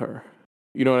home with her?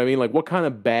 You know what I mean? Like, what kind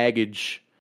of baggage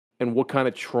and what kind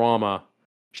of trauma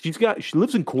she's got? She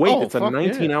lives in Kuwait. Oh, It's a fuck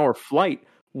 19-hour flight.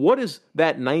 What is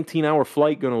that 19-hour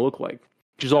flight going to look like?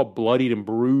 She's all bloodied and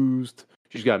bruised.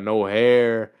 She's got no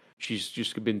hair. She's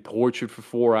just been tortured for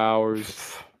 4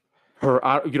 hours.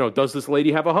 Does this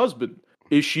lady have a husband?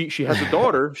 Is she has a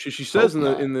daughter? She says in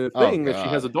the thing that she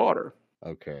has a daughter.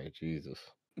 Okay, Jesus.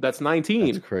 That's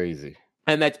 19. That's crazy.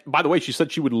 And that, by the way, she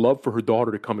said she would love for her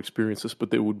daughter to come experience this,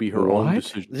 but it would be her own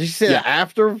decision. Did she say that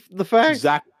after the fact?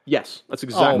 Exactly. Yes, that's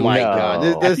exactly. Oh my God,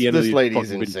 this the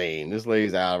lady's insane. This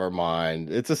lady's out of her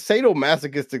mind. It's a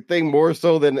sadomasochistic thing more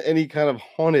so than any kind of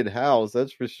haunted house,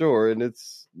 that's for sure. And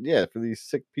it's for these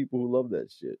sick people who love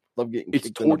that shit, love getting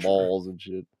kicked in the balls and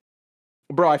shit.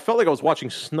 Bro, I felt like I was watching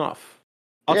Snuff.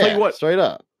 I'll tell you what, straight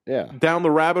up, down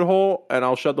the rabbit hole, and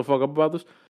I'll shut the fuck up about this.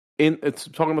 It's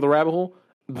talking about the rabbit hole.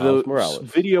 The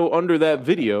video under that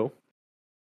video,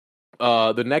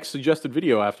 the next suggested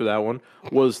video after that one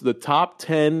was the top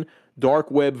 10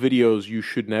 dark web videos you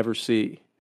should never see.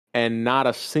 And not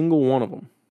a single one of them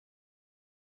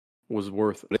was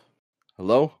worth it.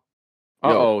 Hello?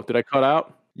 Uh-oh, did I cut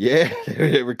out? Yeah,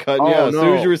 they were cutting you out as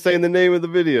soon as you were saying the name of the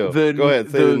video. Go ahead.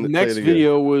 The next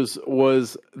video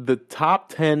was the top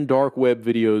 10 dark web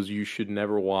videos you should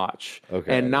never watch.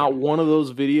 Okay. And not one of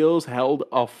those videos held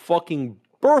a fucking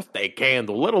birthday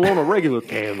candle, let alone a regular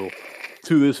candle,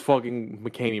 to this fucking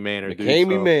McKamey Manor.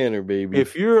 McKamey Manor, baby.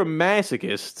 If you're a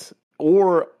masochist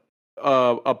or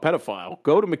a pedophile,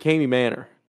 go to McKamey Manor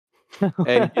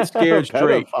and get scared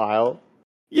straight. Pedophile?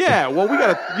 Yeah, well, we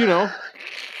gotta,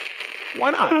 why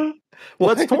not?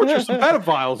 Let's torture some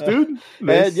pedophiles, dude.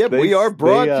 We are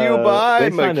brought to you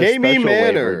by McKamey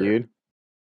Manor, waiver, dude.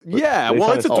 Yeah,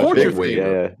 it's a torture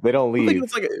waiver. Yeah, they don't leave.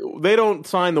 It's like they don't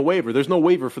sign the waiver. There's no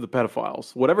waiver for the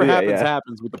pedophiles. Whatever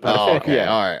happens with the pedophiles. Oh, okay.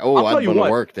 Yeah. All right. Oh, I'm going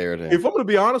to work there then. If I'm going to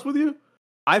be honest with you,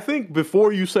 I think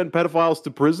before you send pedophiles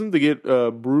to prison to get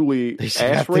brutally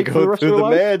ass raped for the rest of their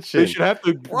life, they should have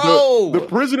to. Bro, the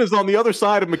prison is on the other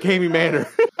side of McKamey Manor.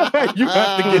 You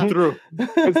have to get through.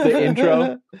 It's the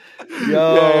intro.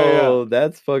 Yo,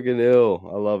 that's fucking ill.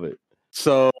 I love it.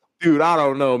 So, dude, I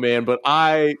don't know, man, but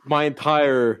my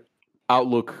entire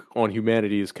outlook on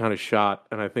humanity is kind of shot,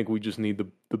 and I think we just need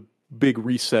the big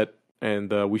reset,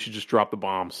 and we should just drop the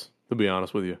bombs. To be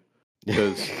honest with you,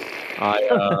 because. I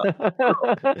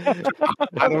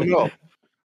don't know.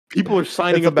 People are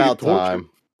signing up. About time.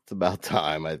 It's about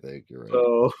time. I think you're right.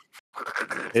 So,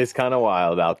 it's kind of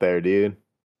wild out there, dude.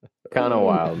 Kind of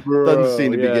wild. Doesn't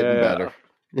seem to be getting better.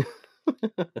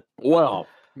 Well,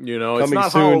 it's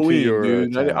not Halloween,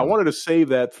 dude. I wanted to save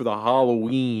that for the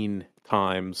Halloween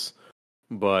times,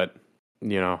 but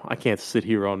I can't sit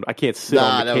here on. I can't sit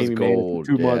on the McKamey Manor for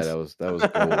 2 months. That was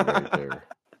gold right there.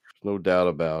 No doubt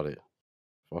about it.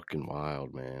 Fucking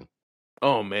wild, man.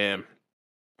 Oh man.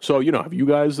 So have you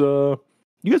guys ever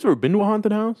been to a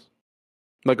haunted house?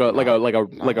 Like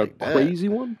a crazy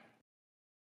one?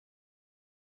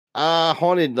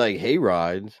 Haunted like hay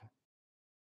rides.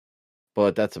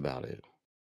 But that's about it.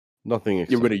 Nothing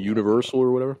exciting. You ever been to Universal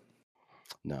or whatever?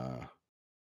 Nah.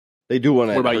 They do one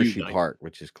at Hershey Park,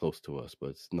 which is close to us, but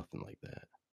it's nothing like that.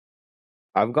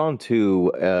 I've gone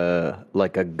to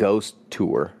like a ghost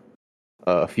tour.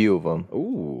 A few of them.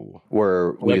 Ooh.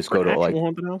 Where we just go to like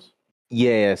haunted house?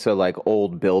 Yeah, so like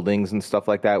old buildings and stuff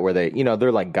like that where they,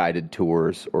 they're like guided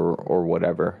tours or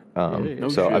whatever.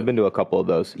 So I've been to a couple of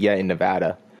those. Yeah, in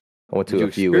Nevada. I went to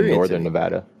a few in northern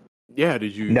Nevada. Yeah,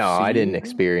 did you? No, I didn't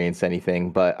experience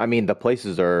anything, but I mean the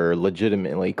places are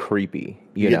legitimately creepy.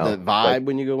 You know, get the vibe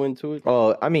when you go into it.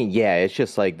 Oh, I mean, yeah, it's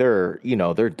just like they're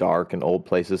dark and old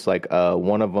places. Like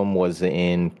one of them was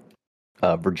in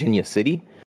Virginia City,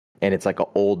 and it's like an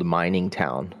old mining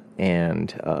town, and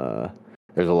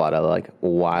there's a lot of like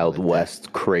Wild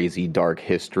West crazy dark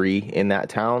history in that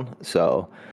town. So,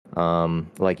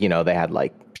 like they had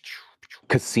like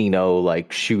casino like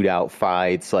shootout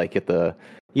fights, like at the.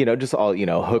 Just all,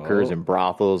 hookers and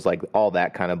brothels, like all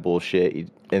that kind of bullshit.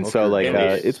 And so like,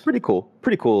 it's pretty cool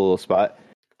little spot.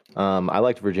 I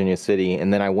liked Virginia City.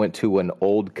 And then I went to an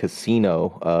old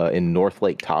casino, in North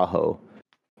Lake Tahoe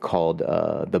called,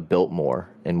 the Biltmore.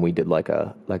 And we did like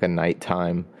a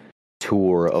nighttime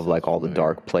tour of like all the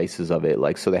dark places of it.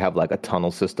 Like, so they have like a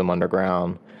tunnel system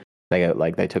underground.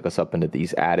 They took us up into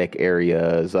these attic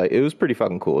areas. Like, it was pretty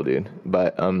fucking cool, dude.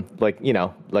 But like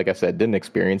I said, didn't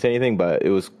experience anything, but it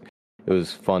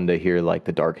was fun to hear like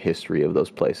the dark history of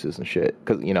those places and shit.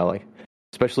 Because like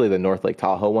especially the North Lake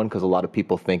Tahoe one, because a lot of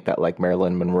people think that like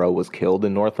Marilyn Monroe was killed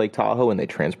in North Lake Tahoe and they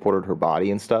transported her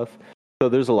body and stuff. So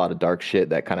there's a lot of dark shit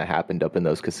that kind of happened up in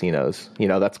those casinos.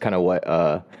 That's kind of what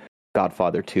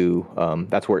Godfather 2.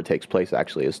 That's where it takes place.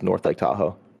 Actually, is North Lake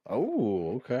Tahoe.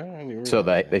 Oh, okay. I didn't So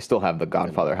realize they still have the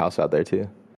Godfather house out there too.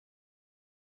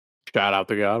 Shout out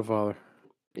to Godfather.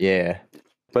 Yeah,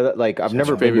 but like I've What's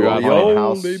never your been to favorite a Godfather? haunted Yo,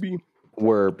 house baby.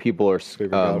 where people are like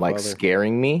Godfather?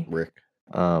 scaring me. Rick.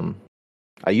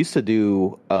 I used to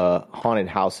do haunted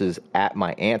houses at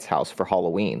my aunt's house for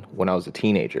Halloween when I was a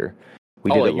teenager. We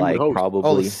Oh, did like it you would like host. probably.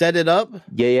 Oh, set it up?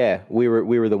 Yeah. We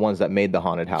were the ones that made the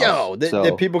haunted house. Yo, that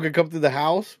so, people could come through the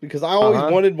house? Because I always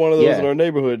wanted one of those in our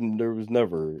neighborhood, and there was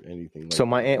never anything like so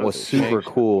my aunt was That's super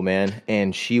cool, man,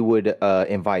 and she would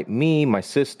invite me, my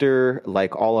sister,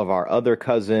 like all of our other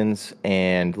cousins,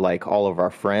 and like all of our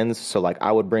friends. So like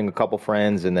I would bring a couple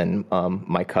friends, and then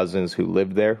my cousins who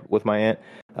lived there with my aunt,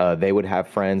 they would have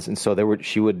friends, and so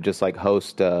she would just like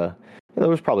host. There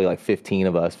was probably like 15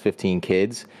 of us, 15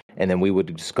 kids. And then we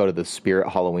would just go to the Spirit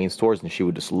Halloween stores and she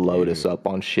would just load us up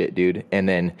on shit, dude. And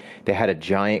then they had a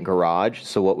giant garage.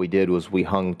 So what we did was we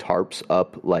hung tarps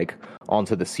up like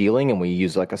onto the ceiling and we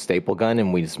used like a staple gun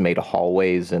and we just made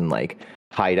hallways and like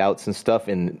hideouts and stuff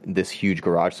in this huge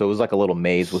garage. So it was like a little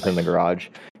maze within the garage.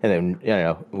 And then,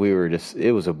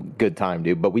 it was a good time,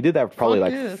 dude. But we did that for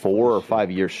probably 4 or 5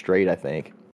 years straight, I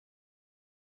think.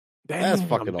 Damn, That's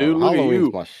fucking dude, awesome. look at Halloween's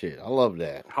you. my shit. I love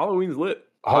that. Halloween's lit.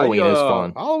 Halloween is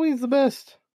fun. Halloween's the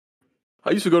best. I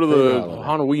used to go to the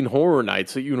Halloween horror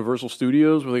nights at Universal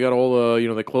Studios where they got all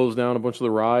the, they close down a bunch of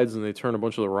the rides and they turn a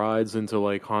bunch of the rides into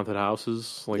like haunted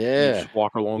houses. Like, you just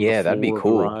walk along. Yeah, that'd be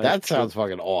cool. That sounds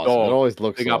fucking awesome. It always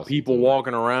looks. They got people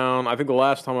walking around. I think the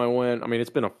last time I went, I mean,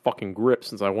 it's been a fucking grip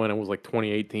since I went. It was like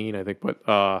 2018, I think. But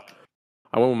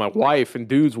I went with my wife, and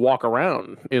dudes walk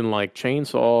around in like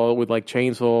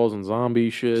chainsaws and zombie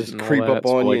shit. Just and all creep that. up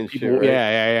on you and shit. Right?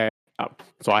 Yeah.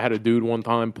 So I had a dude one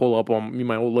time pull up on me and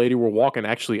my old lady. We're walking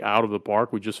actually out of the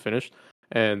park. We just finished.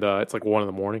 And it's like 1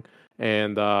 a.m.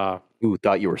 And Ooh,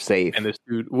 thought you were safe. and this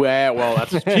dude, well,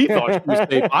 that's she thought she was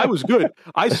safe. I was good.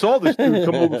 I saw this dude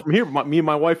come over from here. Me and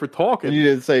my wife were talking. You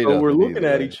didn't say so nothing. we're looking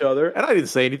at each other, and I didn't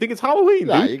say anything. It's Halloween,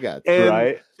 Nah, dude. you got and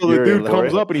right. So the You're dude ignoring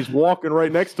comes it. up and he's walking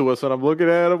right next to us, and I'm looking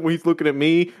at him. He's looking at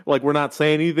me like we're not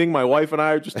saying anything. My wife and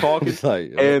I are just talking, It's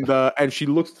like, and she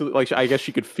looks to I guess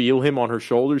she could feel him on her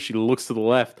shoulder. She looks to the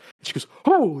left. She goes,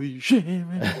 "Holy shit,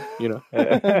 man!"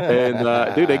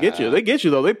 And dude, they get you. They get you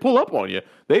though. They pull up on you.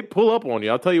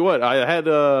 I'll tell you what. I had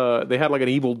they had like an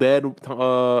Evil Dead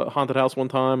haunted house one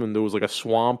time, and there was like a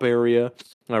swamp area.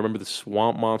 And I remember the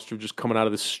swamp monster just coming out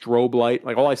of this strobe light.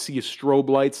 Like all I see is strobe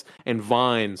lights and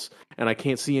vines, and I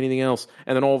can't see anything else.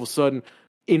 And then all of a sudden,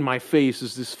 in my face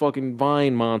is this fucking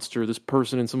vine monster, this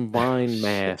person in some vine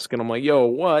mask, and I'm like, "Yo,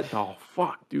 what? Oh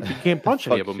fuck, dude! You can't punch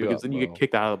any of them because then you get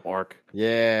kicked out of the park."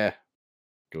 Yeah.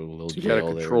 Go to a little So you gotta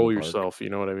jail control there in the yourself. You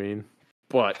know what I mean?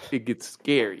 But it gets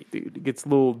scary, dude. It gets a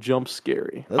little jump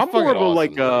scary. That's I'm more of a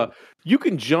fucking awesome, you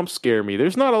can jump scare me.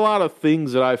 There's not a lot of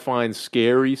things that I find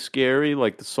scary,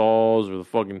 like the saws or the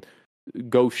fucking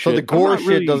ghost So shit. the gore shit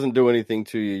shit doesn't do anything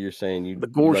to you. You're saying The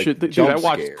gore like shit, dude. jump I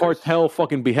watched scares. cartel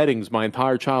fucking beheadings my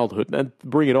entire childhood. And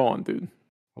bring it on, dude.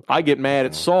 I get mad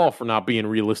at Saw for not being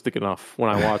realistic enough when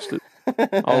I watched it.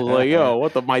 I was like, yo,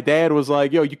 what the? My dad was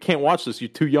like, yo, you can't watch this. You're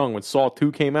too young. When Saw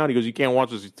 2 came out, he goes, you can't watch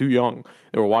this. You're too young.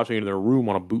 They were watching it in their room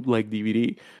on a bootleg DVD.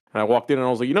 And I walked in and I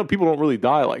was like, people don't really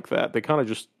die like that. They kind of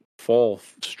just fall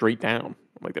straight down.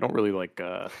 Like, they don't really like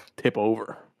tip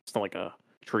over. It's not like a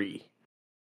tree.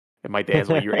 And my dad's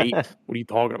like, you're 8. What are you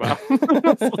talking about?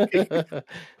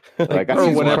 Like, I Or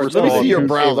see whenever let me see your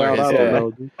browser. I don't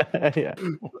know, dude. yeah.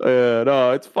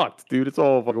 No, it's fucked, dude. It's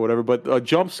all fucking whatever. But a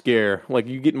jump scare, like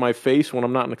you get in my face when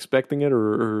I'm not expecting it,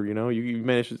 or you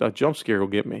manage a jump scare will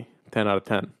get me 10 out of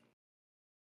 10.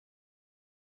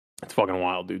 It's fucking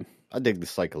wild, dude. I dig the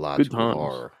psychological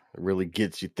horror. It really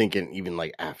gets you thinking, even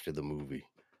like after the movie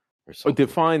or It something.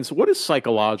 defines what is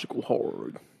psychological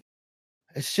horror.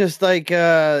 It's just like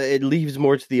it leaves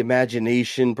more to the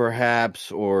imagination,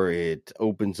 perhaps, or it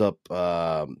opens up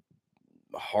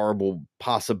horrible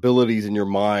possibilities in your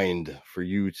mind for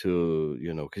you to,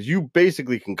 because you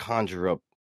basically can conjure up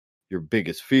your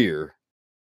biggest fear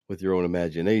with your own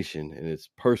imagination, and it's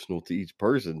personal to each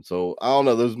person. So I don't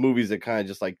know, those movies that kind of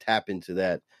just like tap into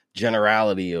that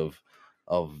generality of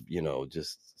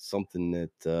just something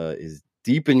that is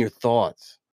deep in your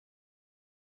thoughts.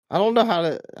 I don't know how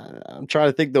to. I'm trying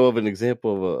to think though of an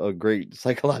example of a great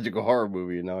psychological horror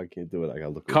movie, and now I can't do it. I gotta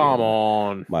look. Come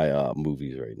on, my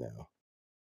movies right now.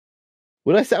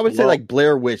 When I would say like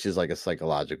Blair Witch is like a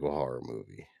psychological horror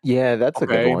movie. Yeah, that's a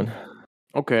good one.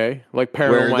 Okay, like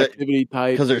Paranormal Activity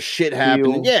type, because there's shit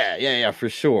happening. Yeah, for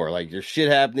sure. Like there's shit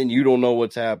happening. You don't know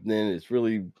what's happening. It's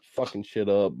really fucking shit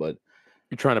up, but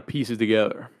you're trying to piece it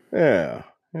together. Yeah.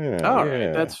 Yeah, All yeah.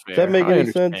 right, that's fair. Does that make I any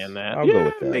understand sense? that. I'll yeah, go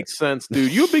with that. It makes sense,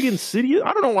 dude. You a big Insidious?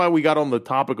 I don't know why we got on the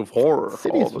topic of horror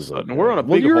all of a was sudden. okay. We're on a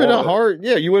well, big you're horror. in a hard.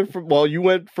 Yeah, you went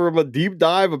from a deep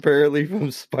dive apparently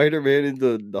from Spider-Man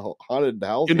into the haunted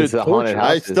house. Into It's the haunted torture.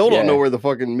 I houses, still don't know yeah. where the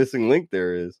fucking missing link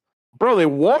there is. Bro, they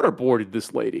waterboarded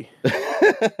this lady.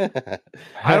 I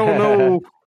I don't know.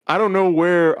 I don't know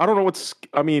where. I don't know what's.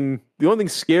 I mean, the only thing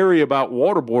scary about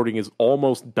waterboarding is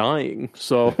almost dying.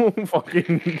 So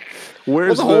fucking.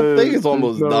 Where's the whole thing is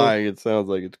almost no- dying. It sounds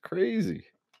like it's crazy.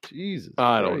 Jesus,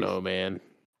 I don't Christ. know, man.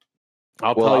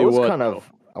 I'll Well, tell I you was what.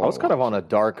 kind of on a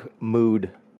dark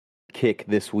mood kick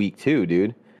this week too,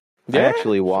 dude. I Yeah?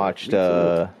 actually watched me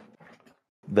too.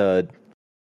 the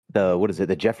what is it?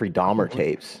 The Jeffrey Dahmer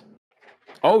tapes.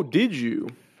 Oh, did you?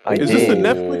 I Is this the did.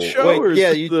 Netflix show, Wait, or is yeah,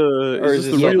 this you- the? or Is is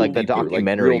this this the real? like the deeper,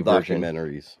 documentary real version?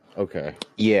 documentaries? Okay.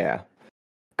 Yeah,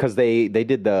 because they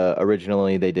did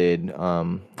originally they did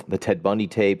the Ted Bundy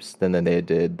tapes, then they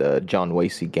did the John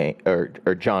Wayne gang or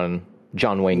John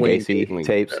Wayne Gacy Gacy.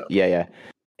 tapes. Yeah.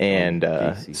 And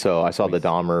Gacy. so I saw the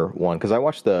Dahmer one because I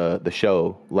watched the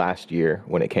show last year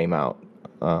when it came out.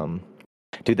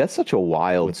 Dude, that's such a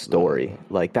wild story.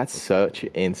 Like that's such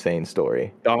an insane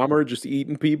story. Dahmer just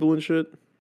eating people and shit.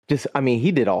 Just, I mean,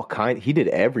 he did he did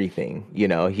everything, you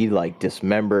know, he like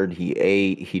dismembered, he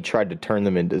ate, he tried to turn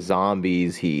them into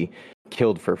zombies, he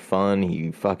killed for fun,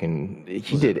 he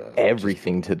did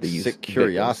everything to these sick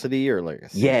curiosity or like a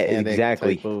satanic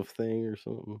exactly type of thing or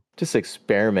something. Just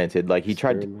experimented. Like he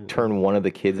tried to turn one of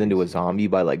the kids into a zombie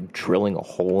by like drilling a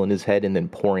hole in his head and then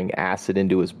pouring acid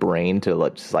into his brain to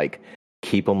just like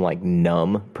keep him like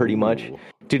numb pretty much.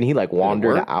 Dude, he like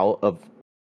wandered out of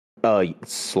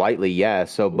slightly, yeah.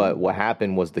 So, but what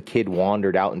happened was the kid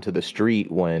wandered out into the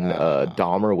street when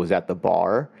Dahmer was at the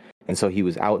bar, and so he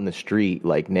was out in the street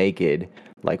like naked,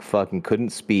 like fucking couldn't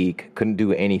speak, couldn't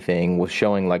do anything, was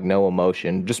showing like no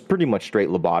emotion, just pretty much straight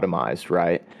lobotomized,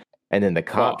 right? And then the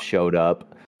cops showed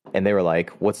up, and they were like,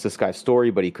 "What's this guy's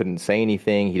story?" But he couldn't say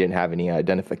anything. He didn't have any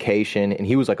identification, and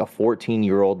he was like a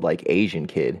 14-year-old like Asian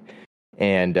kid,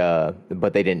 and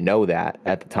but they didn't know that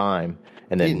at the time.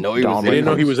 And then They didn't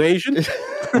know he was Asian?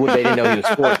 Well, they didn't know he was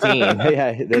 14.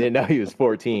 Yeah, they didn't know he was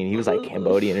 14. He was like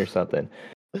Cambodian or something.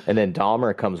 And then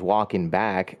Dahmer comes walking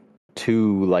back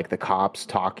to like the cops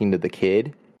talking to the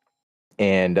kid.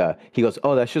 And he goes,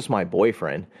 "Oh, that's just my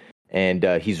boyfriend." And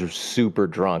he's super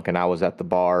drunk. And I was at the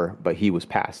bar, but he was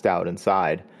passed out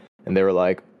inside. And they were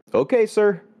like, "Okay,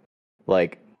 sir.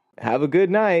 Like, have a good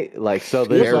night." Like, so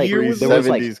there's like, there was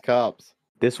 70s cops.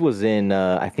 This was in,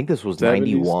 I think this was 70s?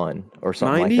 91 or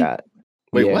something 90? like that.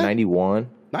 Wait, yeah, what? 91.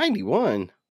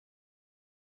 91.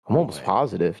 I'm almost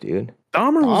positive, dude.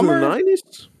 Dahmer was in the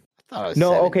 90s? I thought it was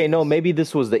No, 70s. okay, no, maybe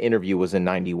this was the interview was in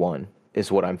 91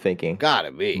 is what I'm thinking.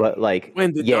 Gotta be. But like,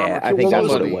 When did yeah, Dahmer I kill think that's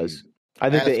what somebody? it was. I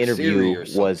think the Ask interview Siri or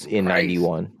was something. in Christ.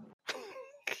 91.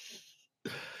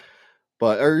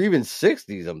 Or even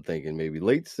 60s, I'm thinking maybe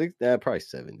late 60s, probably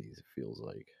 70s. It feels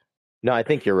like No, I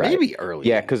think you're right. maybe early.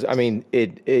 Yeah, because I mean,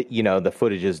 it you know, the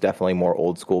footage is definitely more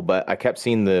old school, but I kept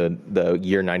seeing the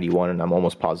year 91, and I'm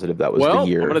almost positive that was Well,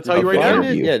 the year. I'm gonna tell you of right the now.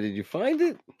 interview. Yeah, did you find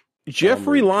it?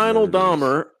 Jeffrey Dahmer Lionel murders.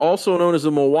 Dahmer, also known as the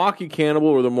Milwaukee Cannibal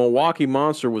or the Milwaukee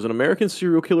Monster, was an American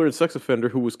serial killer and sex offender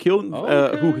who was killed,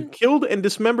 who killed and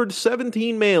dismembered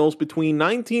 17 males between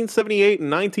 1978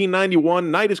 and 1991.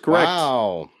 Night is correct.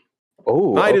 Wow.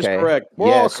 Oh, Night is okay. correct. We're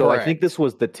Yeah, all so I correct. think this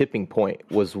was the tipping point.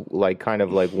 Was like kind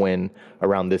of like when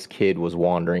around this kid was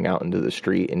wandering out into the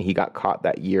street, and he got caught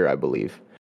that year, I believe.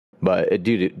 But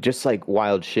dude, just like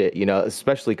wild shit, you know.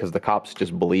 Especially because the cops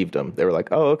just believed him. They were like,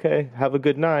 "Oh, okay, have a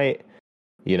good night,"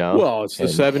 you know. Well, it's the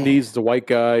 70s. It's a white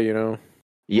guy, you know.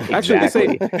 Yeah, Actually,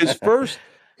 exactly. they say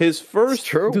his first,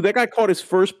 true. dude, that guy caught his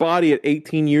first body at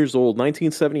 18 years old.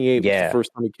 1978 was Yeah. the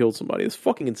first time he killed somebody. It's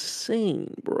fucking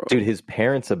insane, bro. Dude, his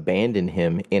parents abandoned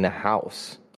him in a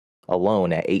house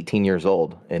alone at 18 years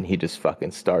old, and he just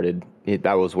fucking started.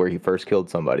 That was where he first killed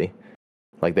somebody.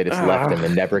 Like they just left him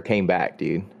and never came back,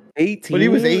 dude. 18. But he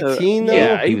was 18 though?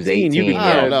 Yeah, he was 18. You can,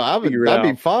 I don't know. figure it I'd be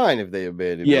out. fine if they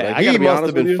abandoned Yeah, him. I Like, gotta he be must honest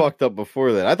have been with you. fucked up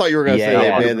before that. I thought you were going to say Yeah, they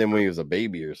yeah. abandoned him when he was a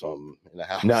baby or something in the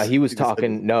house. No, he was just said-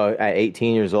 talking. No, at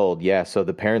 18 years old. Yeah. So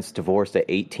the parents divorced at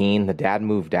 18. The dad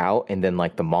moved out, and then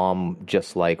like the mom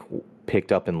just like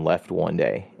picked up and left one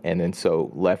day, and then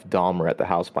so left Dahmer at the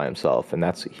house by himself. And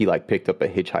he like picked up a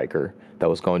hitchhiker that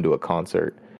was going to a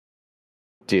concert.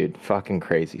 Dude, fucking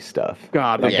crazy stuff.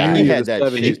 God, Like, the yeah, beginning he of had the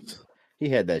that 70s. shit. He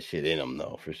had that shit in him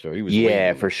though, for sure. He was Yeah,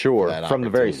 waiting for sure. that From the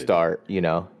very opportunity. start, you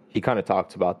know, he kind of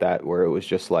talked about that where it was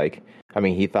just like, I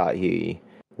mean, he thought he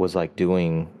was like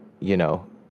doing, you know,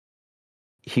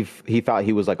 he thought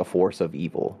he was like a force of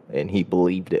evil, and he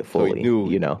believed it fully. So he knew,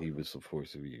 you know, he was a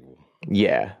force of evil.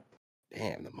 Yeah.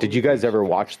 Damn. Did you guys ever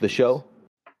watch the show?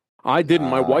 I didn't.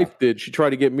 My wife did. She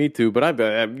tried to get me to, but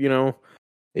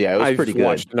Yeah, it was pretty good. I've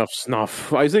watched enough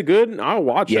snuff. Is it good? I'll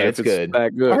watch it. Yeah, if it's good.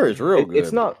 That good. I heard it's real good.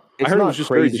 It's not. It's I heard it not was just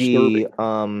very crazy.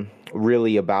 disturbing.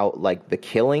 Really about like the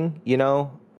killing, you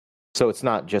know. So it's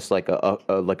not just like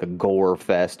a gore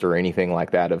fest or anything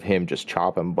like that of him just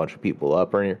chopping a bunch of people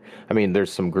up. I mean,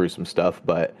 there's some gruesome stuff,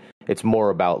 but it's more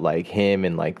about like him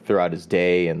and like throughout his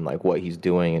day and like what he's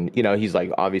doing. And you know, he's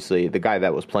like obviously the guy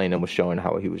that was playing him was showing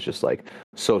how he was just like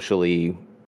socially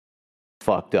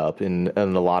fucked up in a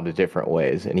lot of different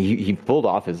ways, and he pulled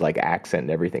off his like accent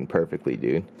and everything perfectly,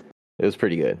 dude. It was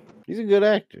pretty good. He's a good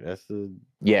actor. That's He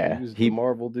the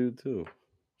Marvel dude too.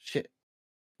 Shit.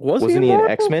 Wasn't he in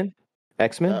X-Men?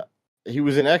 X-Men? He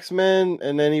was in X-Men,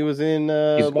 and then he was in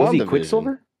was he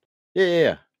Quicksilver?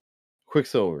 Yeah.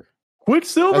 Quicksilver.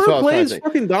 Quicksilver plays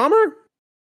fucking Dahmer?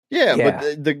 Yeah,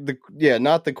 but the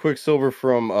not the Quicksilver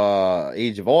from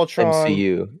Age of Ultron.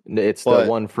 MCU. It's the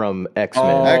one from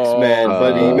X-Men. X-Men,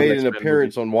 but he made an X-Men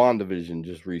appearance on WandaVision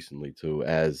just recently too.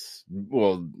 As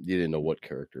well, you didn't know what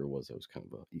character it was. That was kind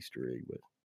of an Easter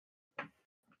egg,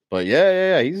 but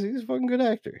yeah. He's a fucking good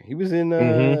actor. He was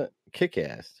in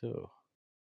Kick-Ass too.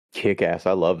 Kick-Ass,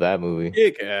 I love that movie.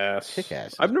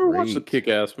 Kick-Ass. I've never watched the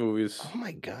Kick-Ass movies. Oh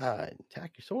my god,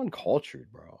 Tack, you're so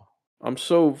uncultured, bro. I'm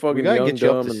so fucking we gotta young, get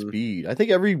you up dumb, to speed. I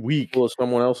think every week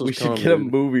someone else's we should get a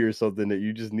movie or something that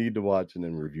you just need to watch and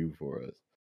then review for us.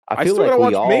 I feel like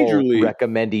we all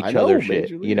recommend each other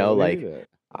shit. You know, like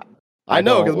I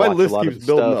know because my list keeps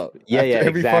building up. Yeah,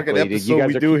 every exactly. fucking episode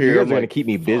we do here, you guys are gonna keep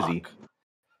me busy.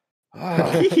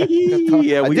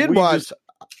 Yeah, I did watch.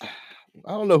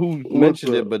 I don't know who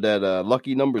mentioned it, but that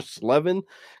Lucky Number 11,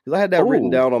 because I had that written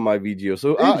down on my VGO.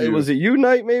 So was it you,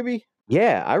 Knight? Maybe.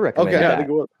 Yeah, I recommend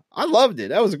that. I loved it.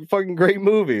 That was a fucking great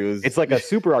movie. It's like a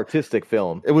super artistic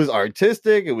film. It was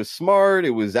artistic. It was smart. It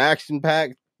was action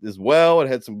packed as well. It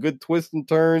had some good twists and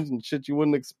turns and shit you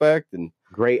wouldn't expect. And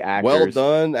great actors. Well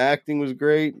done. Acting was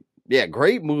great. Yeah,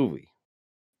 great movie.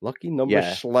 Lucky Number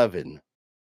 11.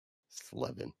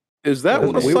 11. Is that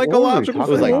what a psychological? It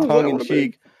was like tongue in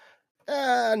cheek.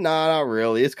 No, not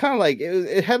really. It's kind of like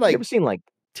it had like. You ever seen like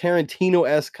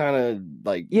Tarantino-esque kind of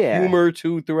like humor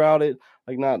too throughout it?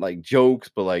 Like not like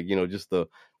jokes, but like, you know, just the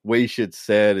way shit's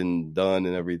said and done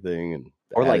and everything, and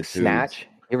or like Snatch.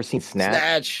 You ever seen Snatch?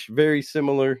 Snatch, very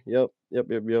similar. Yep,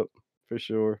 for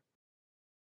sure.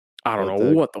 I don't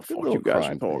know what the fuck you guys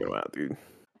are talking about, dude.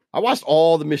 I watched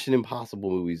all the Mission Impossible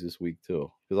movies this week too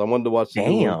because I wanted to watch.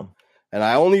 Damn. And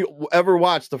I only ever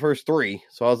watched the first 3,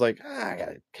 so I was like, I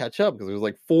gotta catch up because there was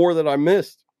like 4 that I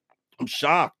missed. I'm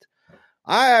shocked.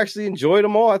 I actually enjoyed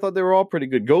them all. I thought they were all pretty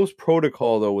good. Ghost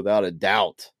Protocol, though, without a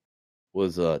doubt,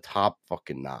 was a top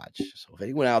fucking notch. So if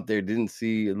anyone out there didn't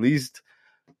see at least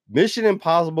Mission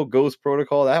Impossible Ghost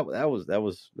Protocol, that was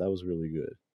really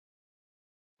good.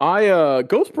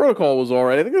 Ghost Protocol was all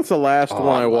right. I think that's the last one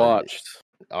I watched.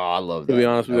 Oh, I love that. To be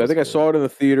honest with you, I think I saw it in the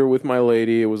theater with my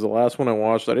lady. It was the last one I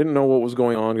watched. I didn't know what was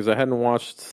going on because I hadn't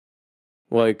watched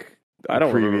I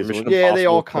don't remember. Yeah, they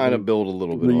all kind of build a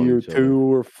little bit on each other.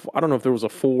 2 or I don't know if there was a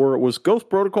 4. Was Ghost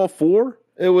Protocol 4?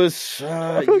 It was.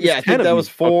 I think that was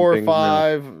 4 or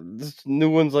 5. This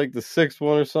new one's like the 6th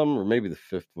one or something, or maybe the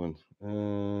 5th one.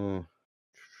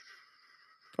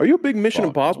 Are you a big Mission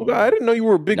Impossible guy? I didn't know you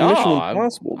were a big Mission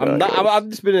Impossible guy. I've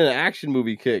just been in an action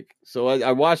movie kick. So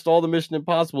I watched all the Mission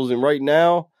Impossibles, and right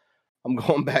now I'm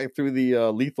going back through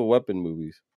the Lethal Weapon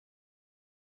movies.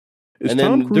 And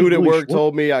then dude at work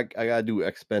told me I gotta do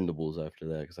Expendables after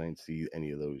that because I didn't see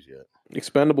any of those yet.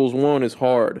 Expendables 1 is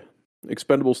hard.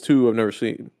 Expendables 2 I've never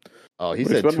seen. Oh, he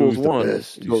said Expendables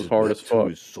 1 goes hard as fuck.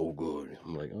 2 is so good.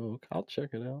 I'm like, oh, I'll check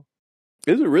it out.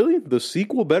 Is it really? The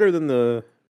sequel better than the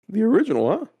original,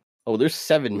 huh? Oh, there's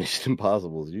 7 Mission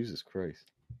Impossibles. Jesus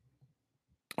Christ.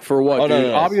 For what?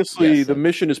 No. Obviously, the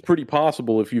mission is pretty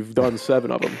possible if you've done 7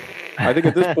 of them. I think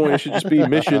at this point it should just be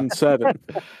Mission 7.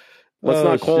 Let's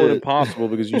not call it impossible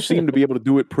because you seem to be able to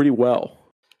do it pretty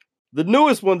well. The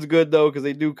newest one's good though because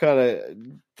they do kind of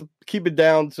keep it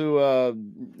down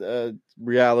to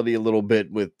reality a little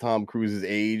bit with Tom Cruise's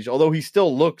age. Although he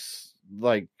still looks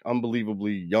like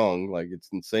unbelievably young, like it's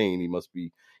insane. He must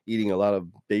be eating a lot of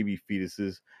baby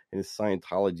fetuses in his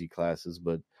Scientology classes.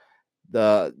 But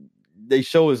they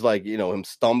show is like, you know, him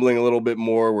stumbling a little bit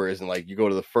more, whereas in like you go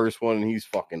to the first one and he's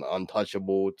fucking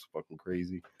untouchable. It's fucking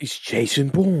crazy. He's Jason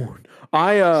Bourne.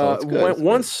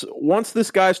 Once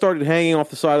this guy started hanging off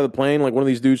the side of the plane, like one of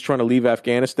these dudes trying to leave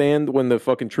Afghanistan when the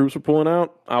fucking troops were pulling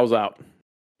out, I was out.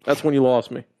 That's when you lost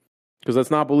me. because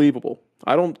that's not believable.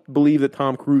 I don't believe that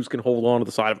Tom Cruise can hold on to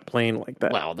the side of a plane like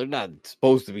that. Well, they're not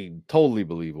supposed to be totally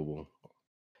believable.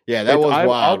 Yeah, that was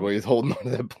wild where he's holding on to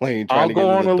that plane trying to get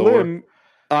into the door. I'll go on a limb.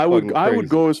 I would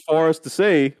go as far as to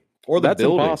say that's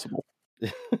impossible.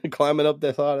 Climbing up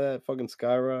that side of that fucking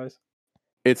skyrise.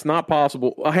 It's not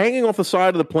possible. Hanging off the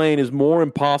side of the plane is more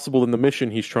impossible than the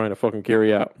mission he's trying to fucking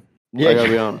carry out. Yeah, I gotta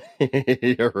be honest.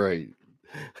 You're right.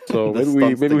 So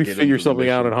maybe we figure something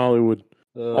out in Hollywood.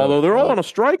 Although they're all on a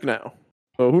strike now,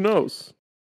 so who knows?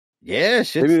 Yeah,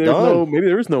 shit's done. Maybe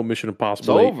there is no Mission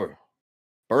Impossible. It's over.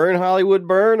 Burn Hollywood,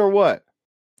 burn, or what?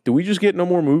 Do we just get no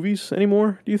more movies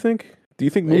anymore? Do you think? Do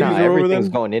you think movies are over then? Everything's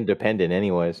going independent,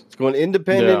 anyways. It's going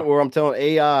independent, or I'm telling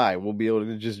AI will be able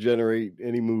to just generate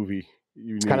any movie.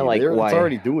 It's kind of like it's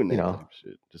already doing that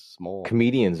shit. Just small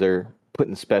comedians are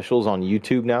putting specials on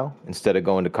YouTube now instead of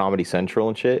going to Comedy Central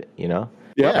and shit. Yeah,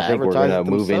 I think we're gonna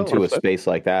move into a space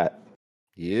like that.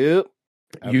 Yep.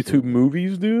 Absolutely. YouTube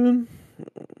movies, dude.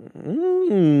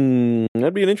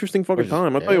 That'd be an interesting fucking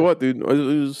time. I'll tell you what, dude.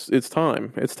 It's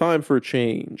time. It's time for a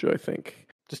change. I think.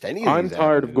 Just any. I'm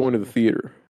tired of going to the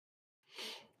theater.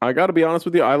 I got to be honest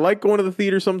with you. I like going to the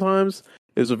theater sometimes.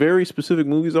 There's a very specific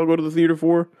movies I'll go to the theater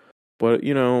for. But,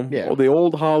 the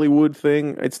old Hollywood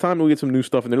thing, it's time to get some new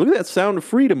stuff in there. Look at that Sound of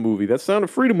Freedom movie. That Sound of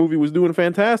Freedom movie was doing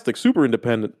fantastic. Super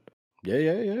independent. Yeah.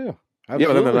 Absolutely. Yeah,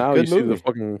 but then now you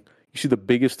see the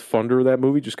biggest funder of that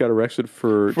movie just got arrested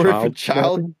for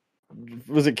child.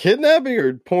 Was it kidnapping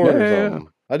or porn or something?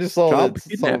 I just saw that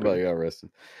somebody got arrested.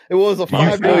 It was a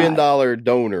 $5 million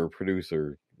donor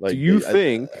producer. Like, do you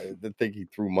think? I think he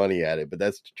threw money at it, but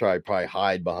that's to probably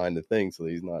hide behind the thing so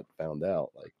he's not found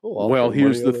out. Like, well,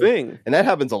 here's the thing, and that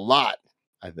happens a lot,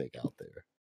 I think, out there.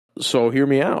 So hear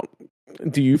me out.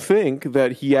 Do you think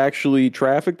that he actually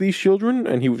trafficked these children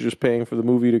and he was just paying for the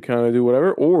movie to kind of do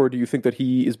whatever, or do you think that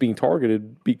he is being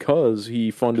targeted because he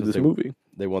funded this movie?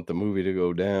 They want the movie to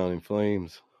go down in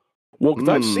flames. Well, because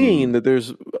I've seen that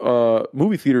there's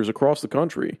movie theaters across the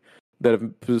country that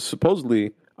have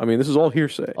supposedly. I mean, this is all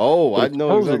hearsay. Oh, I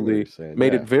know exactly what you're saying.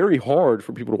 Made it very hard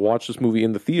for people to watch this movie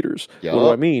in the theaters. Yep. What do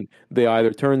I mean? They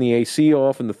either turn the AC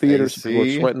off in the theaters, so people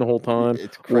are sweating the whole time,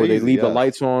 or they leave the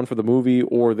lights on for the movie,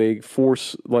 or they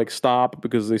force stop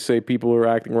because they say people are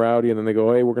acting rowdy, and then they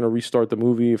go, "Hey, we're going to restart the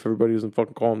movie if everybody doesn't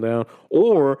fucking calm down."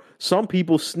 Or some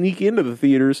people sneak into the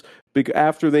theaters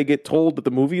after they get told that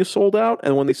the movie is sold out,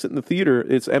 and when they sit in the theater,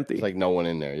 it's empty. It's like no one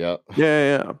in there. Yep.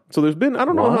 Yeah. So there's been, I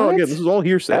don't know how, again, this is all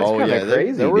hearsay. That's kind of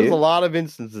crazy. There was a lot of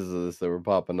instances of this that were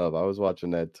popping up. I was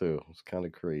watching that too. It was kind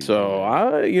of crazy.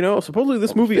 So supposedly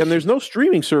this movie, and there's no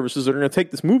streaming services that are going to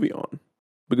take this movie on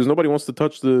because nobody wants to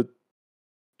touch the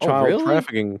child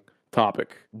trafficking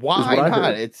topic. Why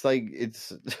not? It's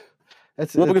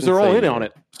because they're all in on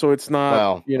it. So it's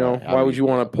not, why would you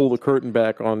want to pull the curtain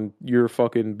back on your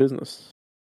fucking business?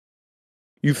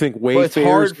 You think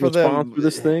Wayfair is going to sponsor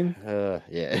this thing?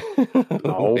 Yeah.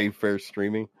 Wayfair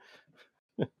streaming.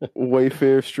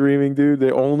 Wayfair streaming, dude.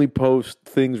 They only post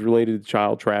things related to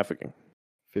child trafficking.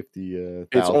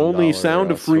 It's only Sound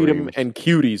of Freedom and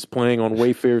Cuties playing on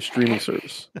Wayfair streaming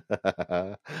service.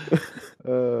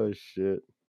 Oh, shit.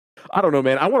 I don't know,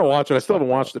 man. I want to watch it. I still haven't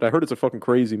watched it. I heard it's a fucking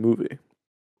crazy movie.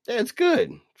 Yeah, it's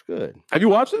good. It's good. Have you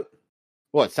watched it?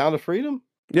 What, Sound of Freedom?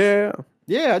 Yeah.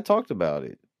 Yeah, I talked about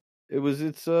it.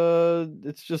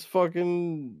 It's just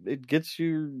fucking, it gets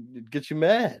you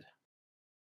mad.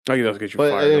 Oh, it does get you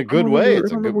but fired in a good way.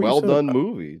 It's a good, well done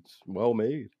movie. It's well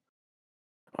made.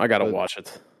 I gotta watch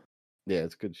it. Yeah,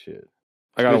 it's good shit.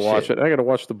 I gotta watch it. I gotta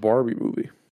watch the Barbie movie.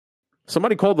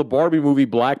 Somebody called the Barbie movie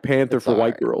Black Panther for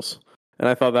white girls, and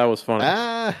I thought that was funny.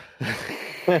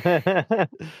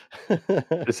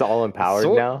 It's all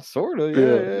empowered now. Sort of.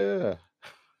 Yeah.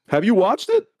 Have you watched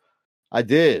it? I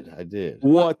did.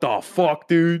 What the fuck,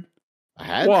 dude? I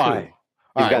had Why? to.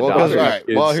 All right.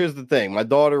 Well, here's the thing. My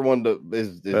daughter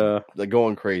is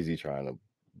going crazy trying to.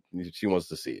 She wants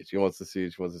to see it. She wants to see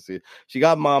it. She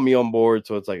got mommy on board,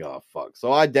 so it's like, oh fuck.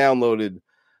 So I downloaded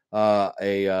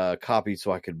a copy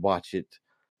so I could watch it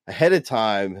ahead of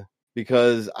time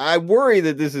because I worry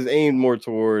that this is aimed more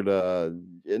toward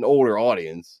an older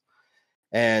audience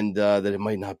and that it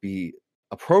might not be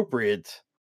appropriate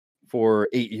for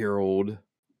 8-year-old.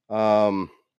 And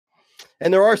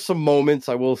there are some moments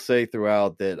I will say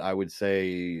throughout that I would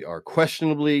say are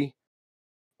questionably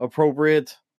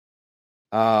appropriate.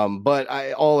 But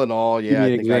all in all, yeah,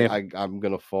 I think I'm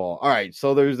gonna fall. All right,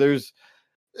 so there's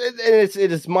it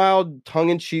is mild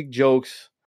tongue-in-cheek jokes,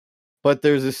 but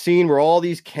there's a scene where all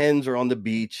these Kens are on the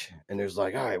beach, and there's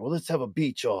like, all right, well, let's have a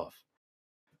beach off.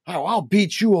 Oh, I'll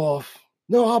beat you off.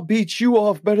 no, I'll beat you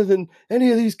off better than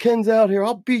any of these Kens out here.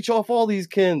 I'll beat you off all these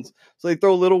Kens. So they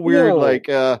throw a little weird,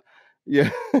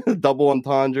 double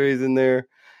entendres in there.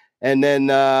 And then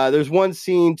there's one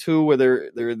scene too where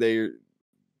they're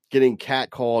getting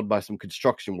catcalled by some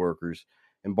construction workers,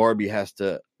 and Barbie has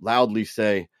to loudly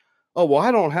say, "Oh, well,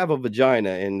 I don't have a vagina,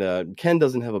 and Ken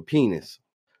doesn't have a penis."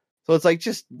 So it's like,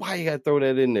 just why you gotta throw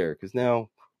that in there? Because now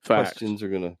questions are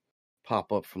gonna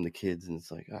pop up from the kids, and it's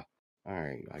like, oh, all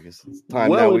right, I guess it's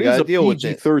time now we gotta deal with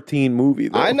this. PG-13 movie,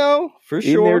 though. I know, for in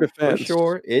sure, their defense. for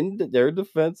sure, in their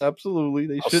defense, absolutely,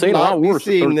 they should not be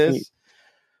seeing this.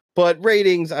 But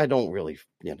ratings, I don't really,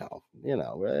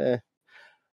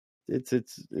 it's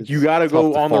you got to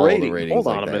go on the ratings. Hold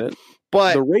on a minute,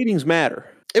 but the ratings matter.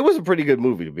 It was a pretty good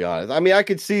movie, to be honest. I mean, I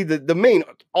could see that the main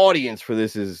audience for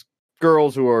this is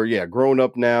girls who are grown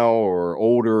up now or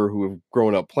older who have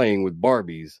grown up playing with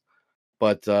Barbies.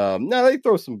 But no, they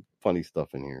throw some funny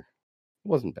stuff in here. It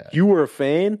wasn't bad. You were a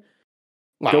fan?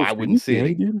 No, I wouldn't see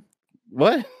it. Dude?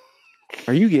 What?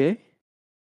 Are you gay?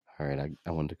 All right, I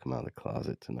wanted to come out of the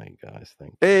closet tonight, guys.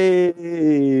 Thank you.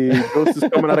 Hey, Ghost is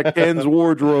coming out of Ken's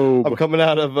wardrobe. I'm coming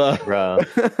out of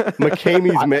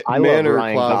McKamey's I Manor love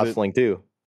Ryan closet. Gosling too.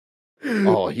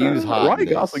 Oh, he was hot. Ryan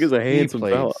Gosling is a handsome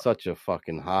fella. Such a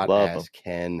fucking hot Love ass him.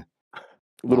 Ken.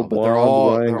 Little but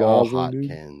blonde they're all hot dude.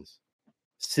 Kens.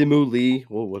 Simu Lee.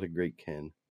 Whoa, what a great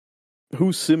Ken.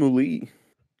 Who's Simu Lee?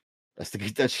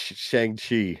 That's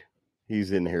Shang-Chi.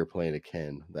 He's in here playing a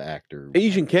Ken, the actor.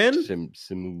 Asian Ken?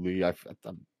 Simu Lee. I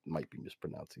might be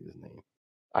mispronouncing his name.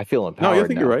 I feel empowered. No, I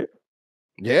think you're right.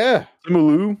 Yeah.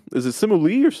 Simu. Is it Simu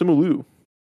Lee or Simu Lu?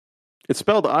 It's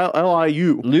spelled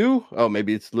L-I-U. Lou? Oh,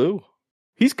 maybe it's Lou.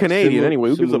 He's Canadian anyway.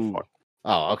 Who gives a fuck?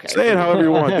 Oh, okay. Say it however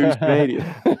you want, dude. He's Canadian.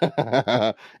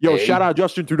 Yo, shout out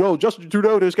Justin Trudeau. Justin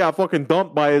Trudeau just got fucking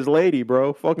dumped by his lady,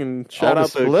 bro. Fucking shout out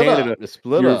to Canada. The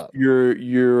split up. Your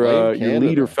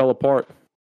leader fell apart.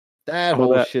 That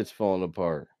whole shit's falling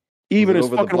apart. Even his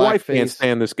fucking wife can't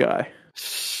stand this guy.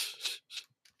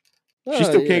 She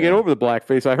still can't get over the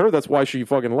blackface. I heard that's why she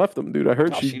fucking left him, dude. I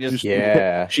heard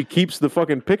she keeps the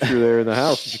fucking picture there in the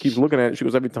house. She keeps looking at it. She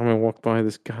goes, every time I walk by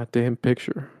this goddamn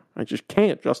picture, I just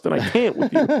can't, Justin. I can't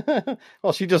with you.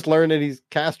 Well, she just learned that he's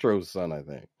Castro's son, I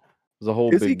think. There's a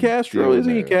whole Is he Castro?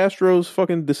 Isn't he Castro's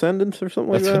fucking descendants or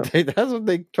something like that? That's what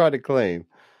they try to claim.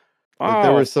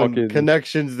 There were some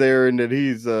connections there, and that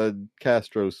he's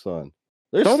Castro's son.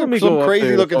 There's some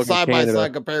crazy looking side by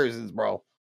side comparisons, bro.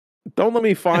 Don't let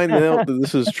me find out that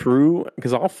this is true,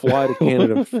 because I'll fly to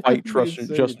Canada and fight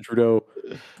Justin Trudeau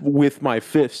with my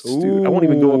fists, dude. I won't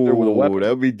even go up there with a weapon.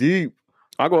 That'd be deep.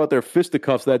 I'll go out there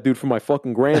fisticuffs that dude for my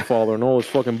fucking grandfather and all his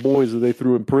fucking boys that they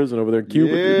threw in prison over there in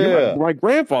Cuba. Yeah. Dude, my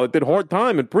grandfather did hard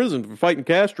time in prison for fighting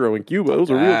Castro in Cuba. It was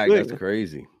a real thing. That's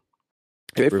crazy.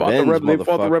 They fought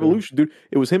the revolution, dude.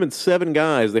 It was him and 7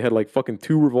 guys. They had like fucking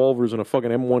 2 revolvers and a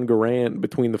fucking M1 Garand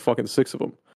between the fucking 6 of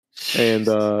them. And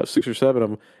 6 or 7 of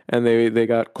them, and they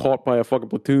got caught by a fucking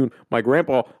platoon. My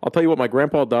grandpa, I'll tell you what, my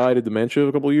grandpa died of dementia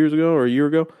a couple of years ago or a year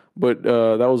ago, but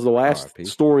that was the last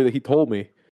story that he told me,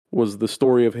 was the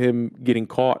story of him getting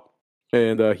caught,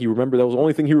 and he remembered, that was the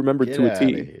only thing he remembered to a T.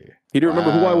 He didn't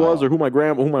remember who I was or who my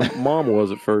mom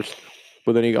was at first,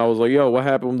 but then I was like, yo, what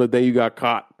happened the day you got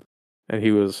caught? And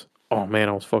he was, oh man,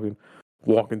 I was fucking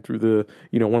walking through the,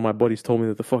 one of my buddies told me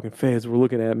that the fucking feds were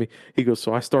looking at me. He goes,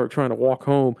 so I start trying to walk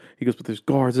home. He goes, but there's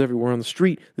guards everywhere on the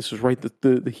street. This was right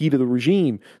the heat of the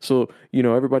regime. So,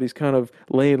 everybody's kind of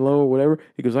laying low or whatever.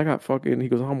 He goes, he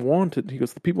goes, I'm wanted. He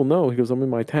goes, the people know. He goes, I'm in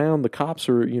my town. The cops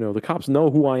are, the cops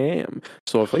know who I am.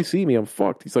 So if they see me, I'm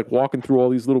fucked. He's like walking through all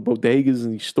these little bodegas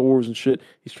and these stores and shit.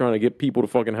 He's trying to get people to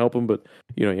fucking help him, but,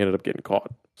 he ended up getting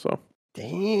caught. So.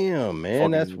 Damn,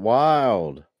 man, that's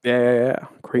wild. Yeah,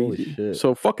 crazy. Shit.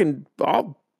 So fucking,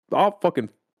 I'll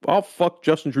fuck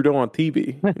Justin Trudeau on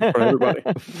TV in front of everybody.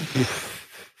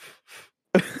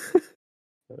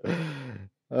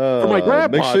 For my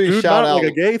grandpa, make sure you dude, shout not out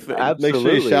like a gay thing. Absolutely. Make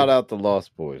sure you shout out the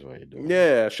Lost Boys while you're doing it.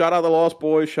 Yeah, shout out the Lost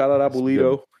Boys. Shout out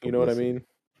Abuelito. You know what I mean?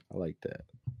 I like that.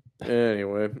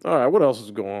 Anyway, all right. What else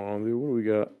is going on, dude? What do we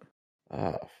got?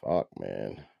 Ah, fuck,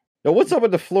 man. Now, what's up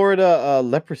with the Florida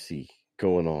leprosy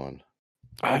going on?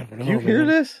 I don't know. Do you hear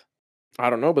this?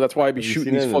 I don't know, but that's why I'd be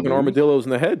shooting these fucking armadillos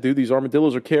in the head, dude. These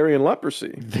armadillos are carrying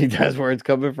leprosy. Think that's where it's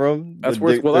coming from? That's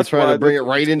where. That's trying to bring it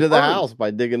right into the house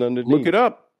by digging underneath. Look it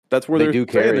up. That's where they're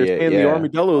carrying it. The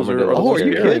armadillos are. Oh, are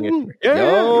you kidding?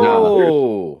 Yeah.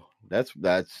 Yo, that's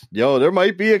there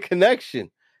might be a connection.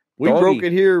 We broke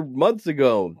it here months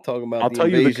ago, talking about the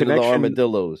invasion of the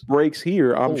armadillos. Breaks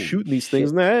here. I'm shooting these things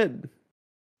in the head.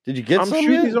 Did you get some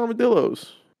shooting yet? these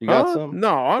armadillos. You got some?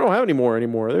 No, I don't have any more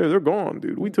anymore. They're gone,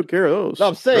 dude. We took care of those. No,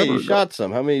 I'm saying you Forever shot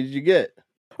some. How many did you get?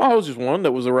 Oh, it was just one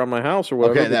that was around my house or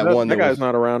whatever. Okay, that one That that guy's was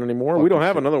not around anymore. We don't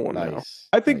have another one now. Nice.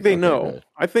 I think they Okay, know.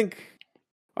 good.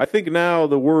 I think now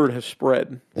the word has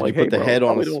spread. Did you put the head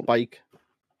on a spike?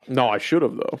 No, I should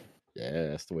have though. Yeah,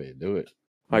 that's the way to do it.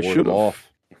 I should have.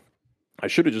 I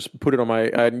should have just put it on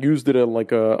my. I used it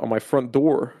on my front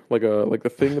door, like the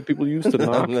thing that people use to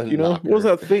knock. You know, what was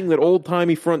that thing that old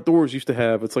timey front doors used to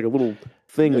have? It's like a little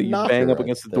thing that you bang up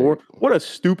against the door. What a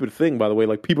stupid thing, by the way.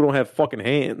 Like people don't have fucking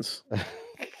hands. That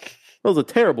was a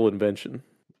terrible invention.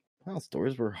 Well,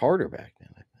 doors were harder back then.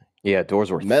 I think. Yeah,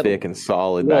 doors were thick and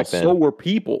solid back then. So were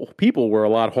people. People were a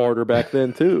lot harder back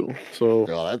then too. So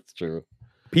that's true.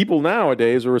 People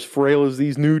nowadays are as frail as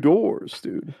these new doors,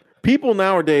 dude. People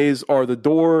nowadays are the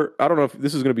door. I don't know if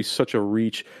this is going to be such a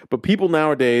reach, but people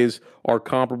nowadays are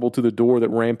comparable to the door that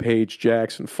Rampage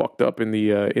Jackson fucked up in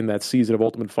that season of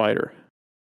Ultimate Fighter.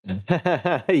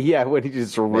 Yeah, when he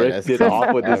just ripped it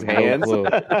off with his hands.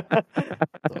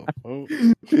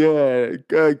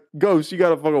 Yeah, Ghost, you got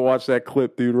to fucking watch that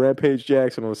clip, dude. Rampage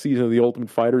Jackson on a season of the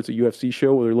Ultimate Fighter. It's a UFC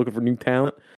show where they're looking for new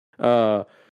talent.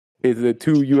 The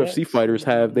two UFC fighters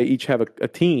they each have a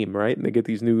team, right? And they get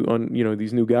these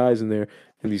new guys in there,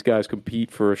 and these guys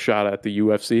compete for a shot at the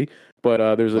UFC.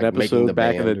 But there's an episode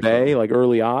back in the day, like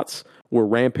early aughts, where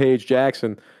Rampage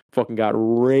Jackson fucking got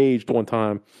raged one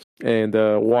time and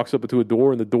walks up into a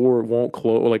door, and the door won't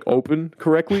open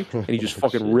correctly, and he just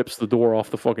fucking rips the door off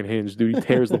the fucking hinge, dude. He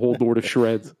tears the whole door to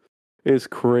shreds. It's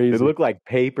crazy. It looked like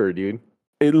paper, dude.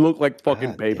 It looked like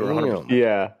fucking paper. 100%.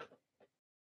 Yeah.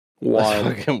 Wild.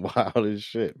 That's fucking wild as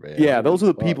shit, man. Yeah, those are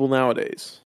the people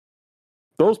nowadays.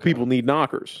 Those people need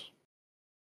knockers.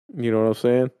 You know what I'm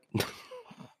saying?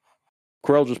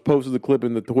 Krell just posted the clip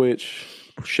in the Twitch.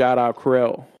 Shout out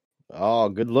Krell. Oh,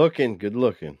 good looking.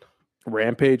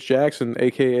 Rampage Jackson,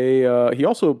 a.k.a. He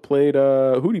also played,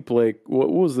 who'd he play?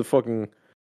 What was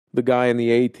the guy in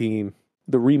the A-Team?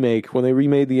 The remake, when they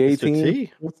remade the A-Team? Mr.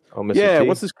 T? Mr. Yeah, T?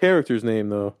 what's his character's name,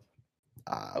 though?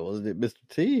 Wasn't it Mr.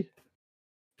 T?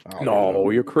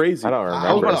 No, you're crazy. I don't remember.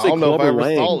 I was about to say Clubber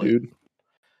Lang, dude.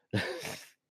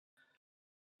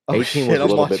 Oh shit,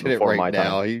 I'm watching it right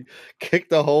now. He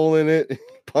kicked a hole in it,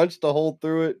 punched a hole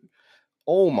through it.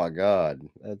 Oh my god,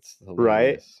 that's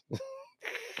hilarious.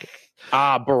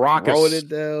 Right. Baracus. Throwing it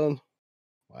down.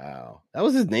 Wow. That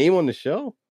was his name on the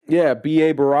show? Yeah,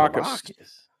 B.A. Baracus.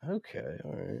 Okay,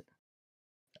 all right.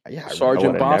 Yeah,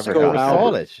 Sergeant Bosco Albert. I saw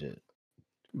that shit.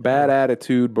 Bad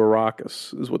Attitude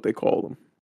Baracus is what they call him.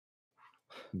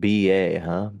 B.A.,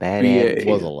 huh? Bad B.A.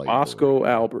 Attitude. Like Bosco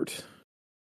Albert.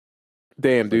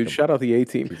 Damn, dude. Shout out the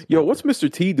A-Team. Yo, what's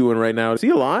Mr. T doing right now? Is he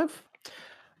alive?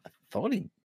 I thought he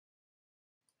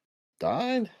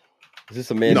died. Is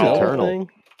this a man eternal thing?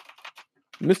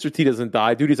 Mr. T doesn't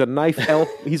die, dude. He's a knife elf.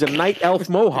 He's a night elf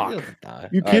mohawk.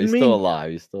 You kidding me?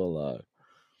 He's still alive.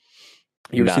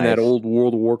 You ever seen that old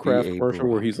World of Warcraft commercial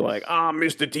where he's like, "I'm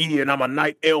Mr. T and I'm a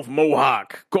night elf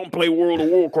mohawk. Come play World of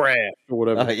Warcraft or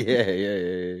whatever."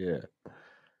 Yeah.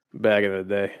 Back in the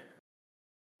day.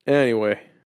 Anyway,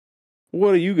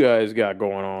 what do you guys got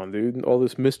going on, dude? All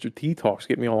this Mr. T talk's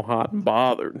getting me all hot and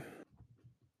bothered.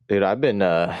 Dude, I've been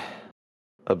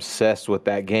obsessed with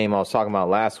that game I was talking about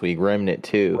last week, Remnant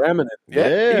 2. Remnant.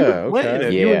 Yeah,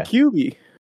 okay. You and QB.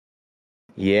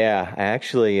 Yeah, I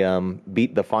actually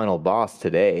beat the final boss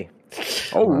today.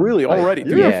 Oh, really? Already?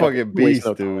 You're a fucking beast,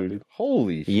 dude.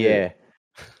 Holy shit. Yeah.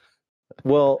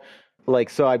 Well,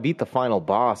 so I beat the final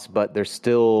boss, but there's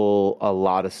still a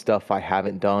lot of stuff I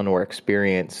haven't done or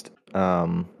experienced.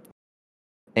 And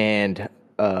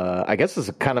I guess it's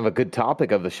kind of a good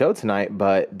topic of the show tonight,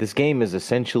 but this game is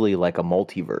essentially like a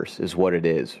multiverse is what it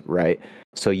is, right?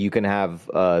 So you can have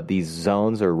these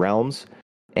zones or realms,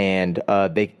 and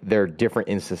they're different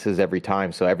instances every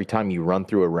time. So every time you run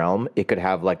through a realm, it could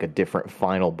have like a different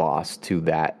final boss to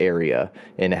that area,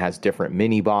 and it has different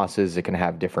mini bosses. It can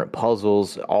have different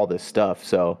puzzles, all this stuff.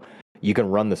 So you can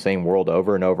run the same world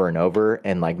over and over and over,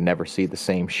 and like never see the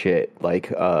same shit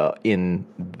in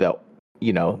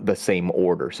the same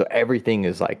order. So everything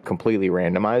is like completely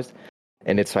randomized,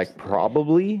 and it's like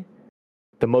probably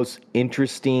the most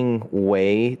interesting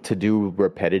way to do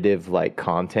repetitive like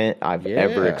content I've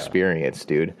ever experienced,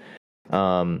 dude.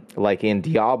 Like in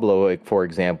Diablo, for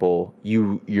example,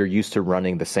 you're used to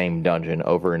running the same dungeon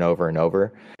over and over and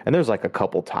over, and there's like a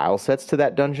couple tile sets to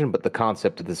that dungeon, but the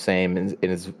concept is the same, and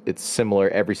it's similar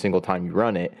every single time you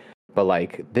run it. But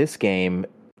like this game,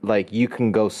 like you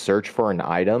can go search for an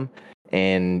item,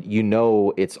 and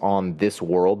it's on this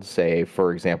world. Say,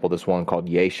 for example, this one called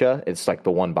Yesha. It's like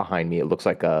the one behind me. It looks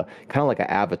like kind of like an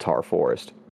avatar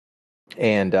forest.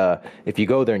 And if you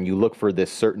go there and you look for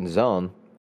this certain zone,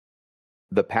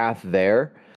 the path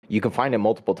there, you can find it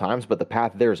multiple times, but the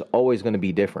path there is always going to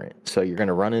be different. So you're going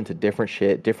to run into different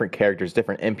shit, different characters,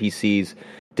 different NPCs,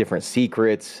 different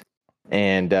secrets.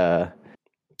 And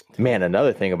man,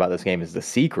 another thing about this game is the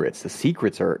secrets. The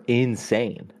secrets are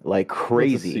insane, like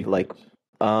crazy. Like,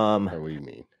 what do you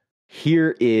mean?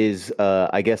 Here is,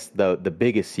 I guess, the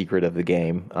biggest secret of the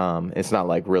game. It's not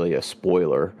like really a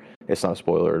spoiler. It's not a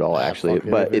spoiler at all, actually,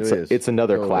 but it's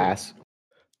another class.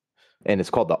 And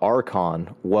it's called the Archon.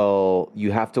 Well,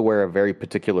 you have to wear a very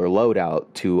particular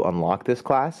loadout to unlock this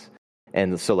class.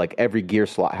 And so, like, every gear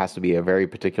slot has to be a very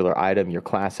particular item. Your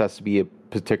class has to be a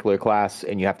particular class,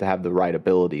 and you have to have the right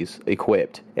abilities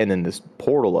equipped. And then this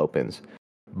portal opens.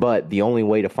 But the only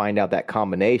way to find out that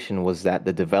combination was that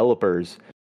the developers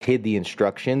hid the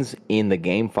instructions in the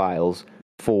game files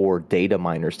for data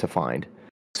miners to find.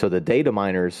 So the data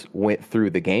miners went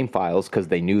through the game files because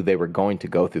they knew they were going to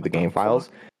go through the game files.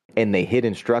 And they hid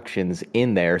instructions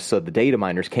in there, so the data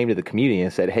miners came to the community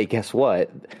and said, hey, guess what?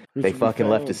 They fucking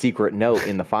left a secret note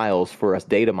in the files for us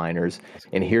data miners,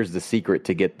 and here's the secret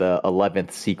to get the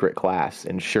 11th secret class.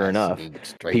 And sure enough,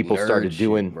 people started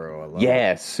doing...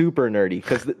 super nerdy,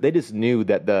 because they just knew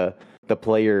that the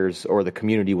players or the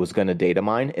community was going to data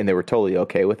mine, and they were totally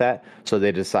okay with that, so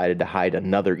they decided to hide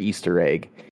another Easter egg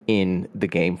in the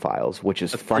game files, which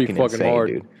is fucking insane, hard.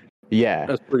 Dude. Yeah.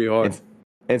 That's pretty hard.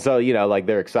 And so, you know, like,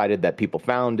 they're excited that people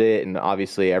found it, and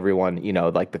obviously everyone, you know,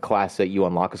 like, the class that you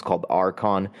unlock is called the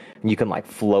Archon, and you can, like,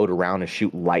 float around and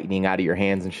shoot lightning out of your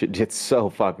hands and shit. It's so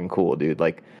fucking cool, dude.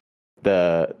 Like,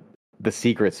 the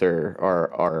secrets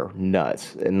are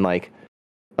nuts. And, like,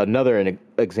 another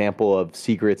example of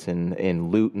secrets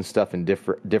and loot and stuff and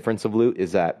difference of loot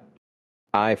is that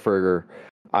I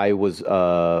was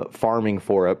farming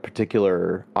for a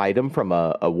particular item from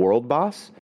a world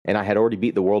boss. And I had already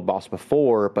beat the world boss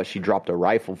before, but she dropped a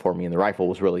rifle for me, and the rifle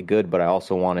was really good, but I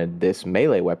also wanted this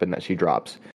melee weapon that she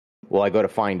drops. Well, I go to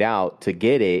find out, to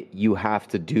get it, you have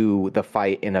to do the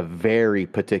fight in a very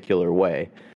particular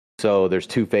way. So there's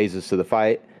 2 phases to the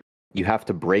fight. You have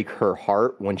to break her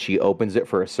heart when she opens it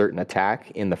for a certain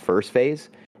attack in the first phase.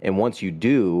 And once you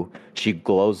do, she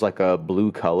glows like a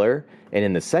blue color. And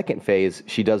in the second phase,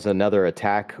 she does another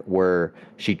attack where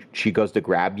she goes to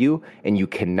grab you, and you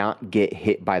cannot get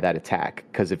hit by that attack.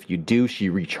 Because if you do, she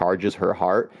recharges her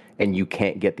heart, and you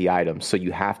can't get the item. So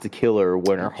you have to kill her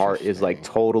when her heart is, like,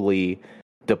 totally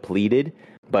depleted.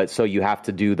 But so you have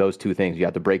to do those 2 things. You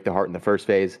have to break the heart in the first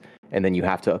phase, and then you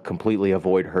have to completely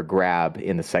avoid her grab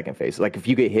in the second phase. Like, if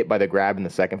you get hit by the grab in the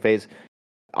second phase,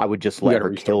 I would just let her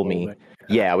kill me.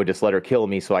 Yeah, I would just let her kill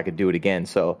me so I could do it again.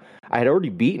 So I had already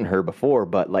beaten her before,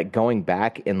 but, like, going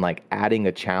back and, like, adding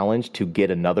a challenge to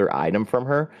get another item from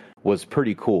her was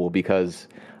pretty cool, because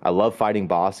I love fighting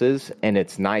bosses, and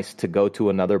it's nice to go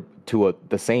to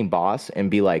the same boss and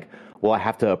be like, well, I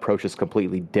have to approach this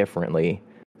completely differently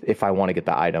if I want to get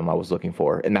the item I was looking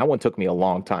for. And that one took me a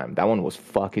long time. That one was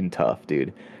fucking tough,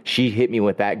 dude. She hit me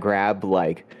with that grab,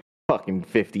 like, fucking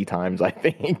 50 times, I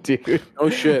think, dude. Oh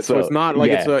shit. So it's not like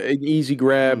it's an easy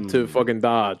grab to fucking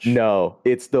dodge. No,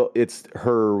 it's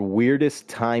her weirdest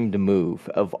timed move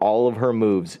of all of her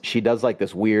moves. She does, like,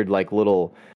 this weird, like,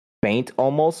 little feint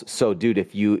almost. So, dude,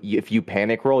 if you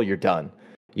panic roll, you're done.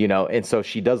 You know, and so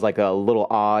she does, like, a little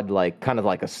odd, like, kind of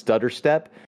like a stutter step.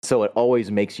 So it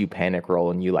always makes you panic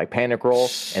roll, and you, like, panic roll,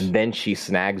 and then she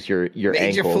snags your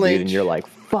ankle, dude, and you're like,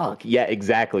 fuck. Yeah,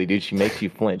 exactly, dude. She makes you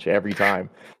flinch every time.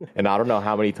 And I don't know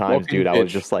how many times, dude, I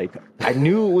was just like, I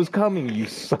knew it was coming, you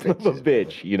son of a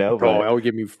bitch, you know? But, that would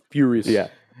get me furious. Yeah.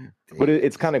 But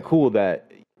it's kind of cool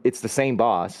that it's the same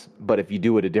boss, but if you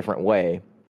do it a different way,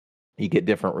 you get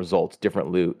different results, different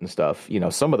loot and stuff. You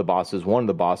know, one of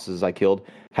the bosses I killed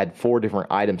had 4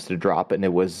 different items to drop, and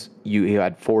it was, you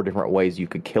had 4 different ways you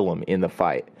could kill him in the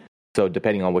fight. So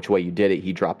depending on which way you did it,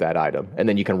 he dropped that item. And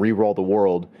then you can re-roll the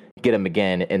world, get him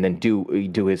again, and then do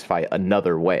his fight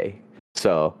another way.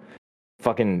 So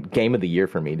fucking game of the year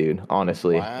for me, dude.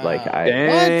 Honestly. Wow. Like,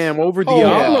 over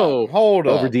Diablo. Hold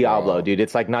up. Over Diablo, bro. Dude.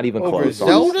 It's like not even Over close.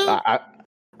 Zelda?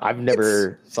 I've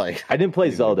never. It's like, I didn't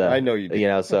play Zelda. I know you did. You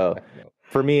know, so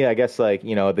for me, I guess, like,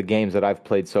 you know, the games that I've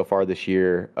played so far this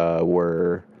year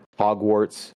were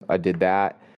Hogwarts. I did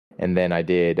that. And then I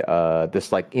did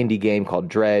this, like, indie game called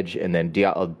Dredge, and then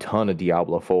a ton of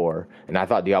Diablo 4. And I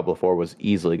thought Diablo 4 was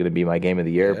easily going to be my game of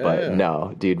the year, but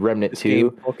no, dude, Remnant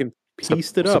 2 fucking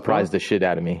pieced it up. Surprised the shit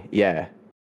out of me. Yeah.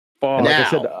 And like I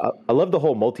said, I love the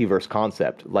whole multiverse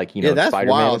concept. Like, you know, that's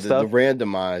Spider-Man wild. and stuff. The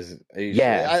randomized.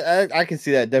 Yeah. I can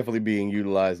see that definitely being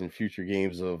utilized in future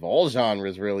games of all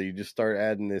genres, really. You just start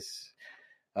adding this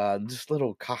this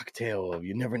little cocktail of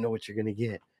you never know what you're gonna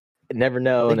get. Never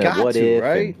know. They And got what to, if,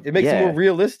 right? and- It makes it yeah, more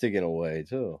realistic in a way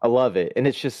too. I love it, and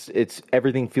it's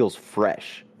everything feels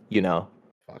fresh. You know.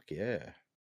 Fuck yeah!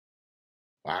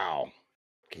 Wow,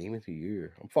 game of the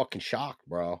year. I'm fucking shocked,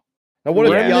 bro. Now, what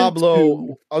if Yeah.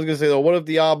 Diablo? I was gonna say though, what if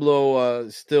Diablo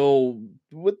still?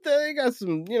 They got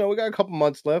some. You know, we got a couple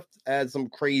months left. Add some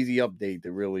crazy update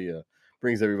that really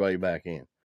brings everybody back in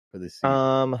for this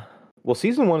season. Well,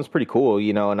 season 1 is pretty cool,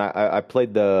 you know, and I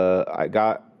played I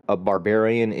got a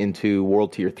barbarian into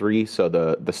World Tier 3, so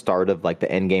the start of like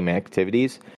the end game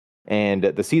activities, and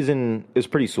the season is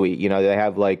pretty sweet. You know, they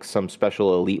have like some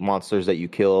special elite monsters that you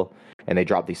kill, and they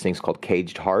drop these things called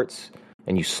caged hearts,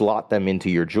 and you slot them into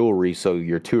your jewelry, so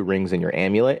your 2 rings and your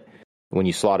amulet. When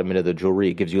you slot them into the jewelry,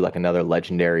 it gives you like another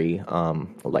legendary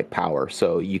like power,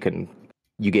 so you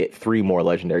get 3 more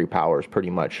legendary powers pretty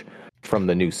much from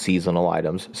the new seasonal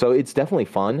items. So it's definitely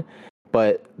fun.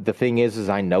 But the thing is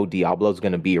I know Diablo's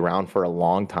going to be around for a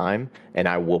long time, and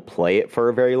I will play it for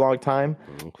a very long time.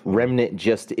 Remnant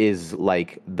just is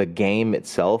like the game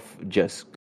itself. Just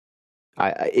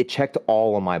it checked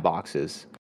all of my boxes.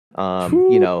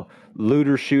 You know,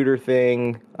 looter shooter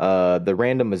thing, the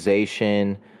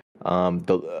randomization,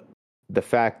 the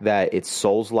fact that it's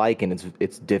Souls-like and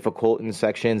it's difficult in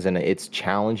sections and it's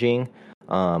challenging.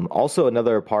 Also,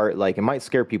 another part, like, it might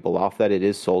scare people off that it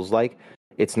is Souls-like.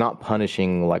 It's not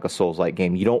punishing like a Souls-like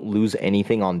game. You don't lose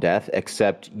anything on death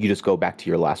except you just go back to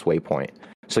your last waypoint.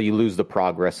 So you lose the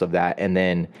progress of that, and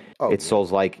then it's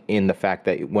Souls-like in the fact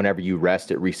that whenever you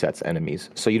rest, it resets enemies.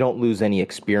 So you don't lose any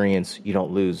experience, you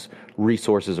don't lose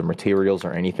resources or materials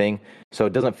or anything. So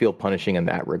it doesn't feel punishing in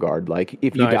that regard. Like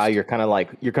if you die, you're kind of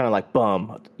like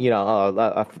bum, you know,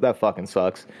 oh, that fucking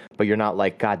sucks. But you're not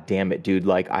like, God damn it, dude.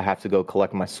 Like I have to go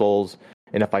collect my souls.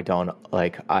 And if I don't,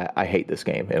 like, I hate this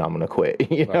game and I'm gonna quit.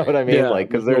 You know what I mean? Yeah, like,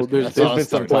 because there's been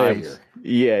some times.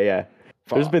 Yeah.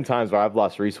 There's been times where I've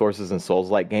lost resources in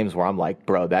Souls-like games where I'm like,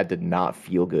 bro, that did not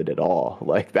feel good at all.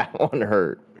 Like, that one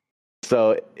hurt.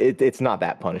 So it's not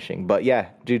that punishing. But yeah,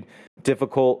 dude,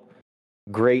 difficult,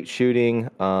 great shooting.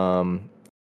 The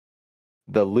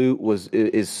loot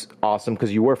is awesome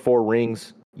because you wear 4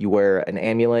 rings, you wear an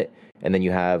amulet, and then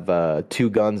you have 2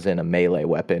 guns and a melee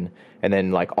weapon. And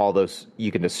then, like, all those,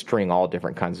 you can just string all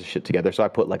different kinds of shit together. So I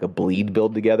put, like, a bleed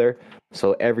build together.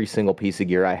 So every single piece of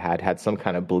gear I had some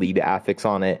kind of bleed affix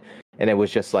on it. And it was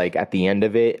just, like, at the end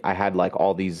of it, I had, like,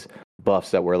 all these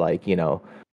buffs that were, like, you know,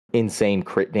 insane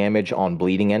crit damage on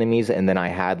bleeding enemies. And then I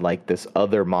had, like, this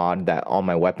other mod that on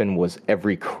my weapon was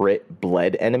every crit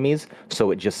bled enemies. So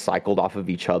it just cycled off of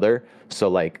each other. So,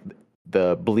 like,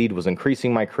 the bleed was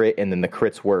increasing my crit, and then the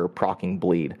crits were proccing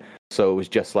bleed. So it was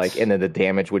just like, and then the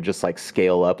damage would just like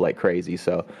scale up like crazy.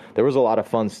 So there was a lot of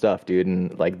fun stuff, dude.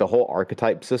 And like the whole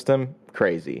archetype system,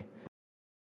 crazy.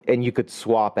 And you could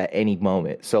swap at any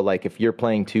moment. So like if you're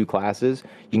playing 2 classes,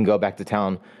 you can go back to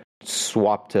town,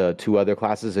 swap to 2 other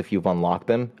classes if you've unlocked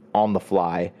them on the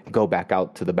fly, go back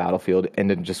out to the battlefield, and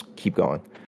then just keep going.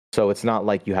 So it's not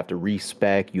like you have to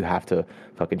respec, you have to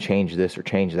fucking change this or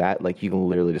change that. Like you can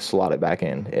literally just slot it back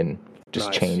in and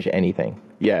just change anything.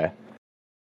 Yeah.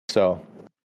 So,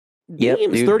 yeah,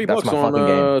 it's dude, $30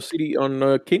 on CD on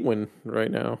Kingwin right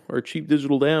now, or cheap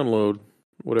digital download,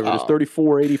 whatever it is,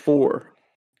 $34.84.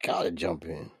 Gotta jump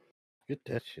in, get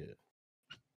that shit.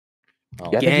 Yeah,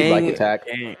 I think you'd like Attack.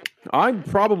 I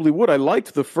probably would. I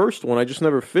liked the first one. I just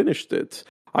never finished it.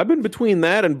 I've been between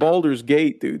that and Baldur's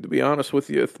Gate, dude, to be honest with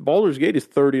you. Baldur's Gate is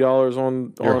 $30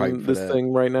 on this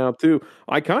thing right now, too.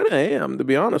 I kind of am, to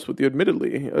be honest with you,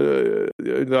 admittedly.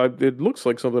 It looks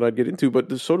like something I'd get into,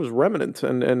 but so does Remnant,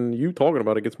 and you talking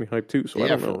about it gets me hyped, too, so I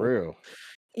don't know. For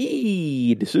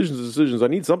real. Decisions. I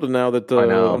need something now that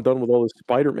I'm done with all this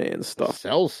Spider-Man stuff.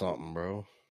 Sell something, bro.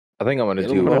 I think I'm going to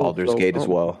do Baldur's Gate as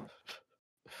well.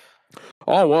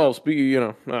 Oh, well,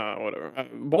 whatever.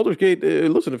 Baldur's Gate,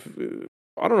 listen, if...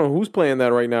 I don't know who's playing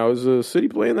that right now. Is City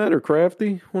playing that or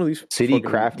Crafty? One of these. City,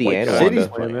 Crafty, and City's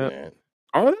Wanda playing that.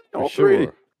 Are they? All three?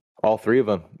 All 3 of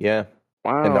them, yeah.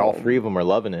 Wow. And all 3 of them are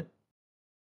loving it.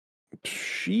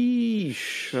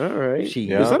 Sheesh. All right.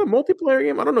 Yeah. Is that a multiplayer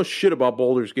game? I don't know shit about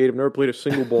Baldur's Gate. I've never played a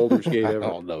single Baldur's Gate ever. I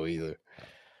don't know either.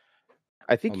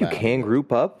 I think you can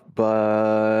group up,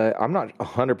 but I'm not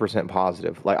 100%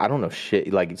 positive. Like, I don't know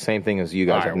shit. Like, same thing as you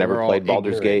guys. I've never played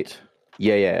Baldur's Gate.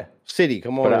 Yeah. City,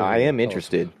 come on. But I am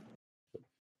interested.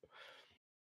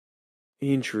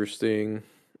 Interesting.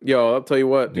 Yo, I'll tell you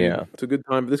what, dude. Yeah. It's a good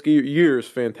time. This year is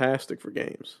fantastic for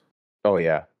games. Oh,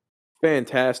 yeah.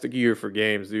 Fantastic year for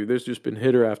games, dude. There's just been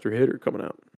hitter after hitter coming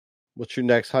out. What's your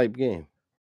next hype game?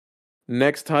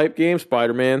 Next hype game,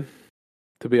 Spider-Man.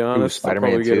 To be honest, I'll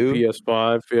Spider-Man probably get 2? a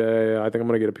PS5. Yeah, I think I'm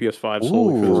gonna get a PS5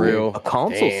 solely Ooh, for this for game. real? a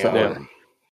console Damn. seller.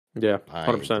 Yeah, I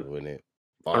 100%. ain't doing it.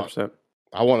 100%.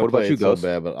 I want to What about play you, it so Ghost?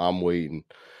 bad, but I'm waiting.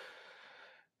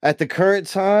 At the current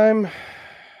time,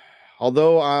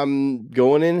 although I'm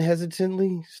going in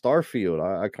hesitantly, Starfield.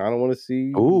 I kind of want to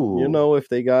see, Ooh. if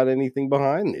they got anything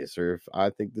behind this, or if I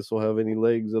think this will have any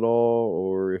legs at all,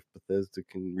 or if Bethesda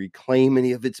can reclaim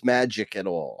any of its magic at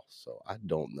all. So I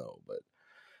don't know, but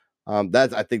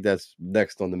I think that's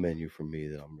next on the menu for me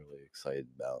that I'm really excited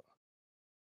about.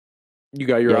 You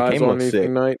got your Yeah, eyes game on looks anything,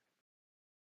 sick. Knight?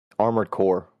 Armored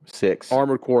Core 6.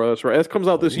 Armored Core, that's right. That comes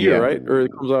out this year, Yeah. right? Or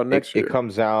it comes out next year? It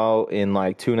comes out in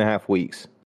like 2.5 weeks.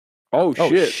 Oh, Oh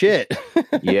shit. shit!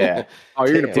 Yeah. Oh,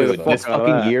 you're going to play the Dude, fuck this out of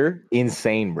fucking that. year,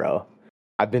 insane, bro.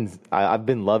 I've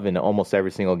been loving almost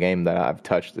every single game that I've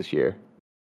touched this year.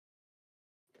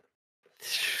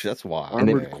 That's wild.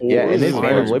 Armored man. Core. Yeah, and then Fire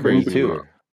Phantom Liberty Group. too.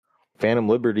 Phantom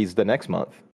Liberty's the next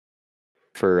month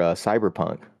for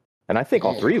Cyberpunk, and I think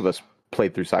all three of us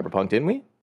played through Cyberpunk, didn't we?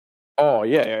 Oh,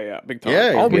 yeah. Big time.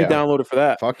 Yeah, I'll yeah. re-download it for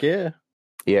that. Fuck yeah!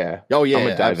 Yeah. Oh yeah, I'm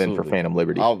gonna dive absolutely. in for Phantom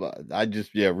Liberty. I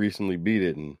just recently beat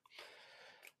it, and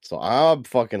so I'm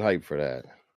fucking hyped for that.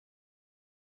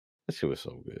 That shit was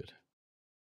so good.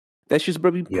 That's just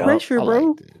probably Yup. pressure, I bro.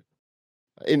 liked it.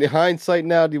 In hindsight,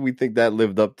 now, do we think that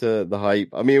lived up to the hype?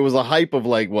 I mean, it was a hype of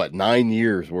 9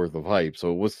 years worth of hype,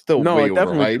 so it was still No, way it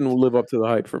definitely overhyped. didn't live up to the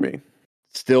hype for me.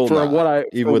 Still For not, what I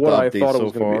even with the I updates thought it so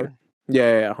was going to far. be.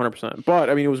 Yeah, 100%. But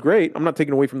I mean, it was great. I'm not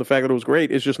taking away from the fact that it was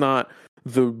great. It's just not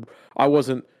I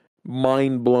wasn't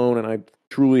mind blown, and I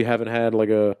truly haven't had like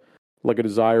a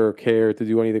desire or care to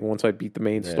do anything once I beat the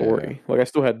main story. Like I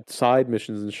still had side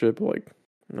missions and shit, but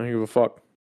I don't give a fuck.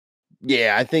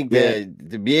 Yeah, I think that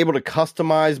to be able to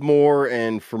customize more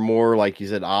and for more, like you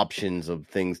said, options of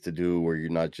things to do where you're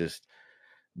not just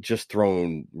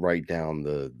thrown right down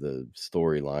the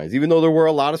storylines. Even though there were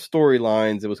a lot of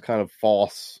storylines, it was kind of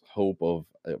false hope of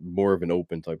more of an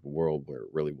open type of world where it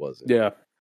really wasn't. Yeah.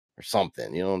 Or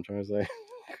something, you know what I'm trying to say?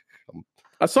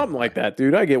 Something like that,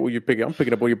 dude. I get what you're picking. I'm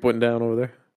picking up what you're putting down over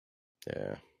there.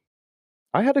 Yeah.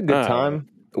 I had a good time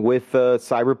with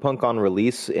Cyberpunk on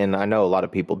release, and I know a lot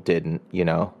of people didn't.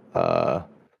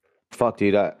 Fuck,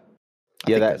 dude.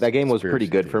 That game was pretty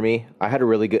good for me. I had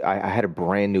a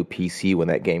brand new PC when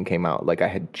that game came out. Like I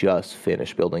had just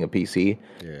finished building a PC,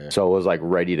 so I was like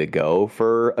ready to go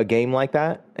for a game like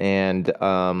that. And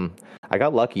I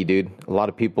got lucky, dude. A lot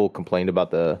of people complained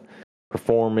about the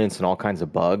performance and all kinds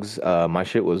of bugs. My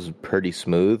shit was pretty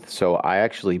smooth, so I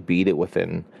actually beat it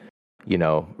within,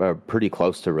 pretty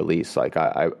close to release. Like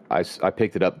I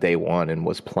picked it up day one and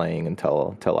was playing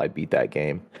until I beat that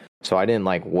game. So I didn't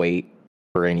wait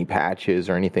for any patches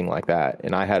or anything like that.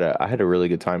 And I had a really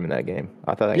good time in that game.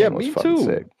 I thought that game was fucking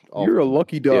sick. You're a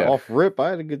lucky dog. Off rip,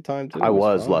 I had a good time too. I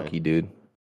was lucky, dude.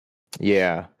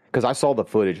 Yeah, because I saw the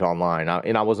footage online,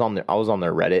 and I was on their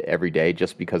Reddit every day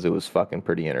just because it was fucking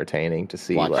pretty entertaining to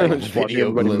see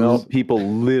people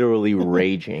literally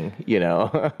raging.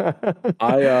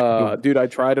 I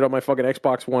tried it on my fucking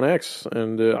Xbox One X,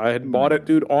 and I had bought it,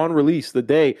 dude, on release the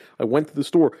day I went to the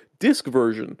store, disc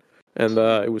version, and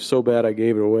it was so bad I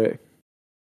gave it away.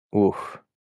 Oof.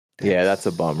 Yeah, that's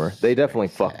a bummer. They definitely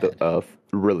fucked the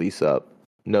release up.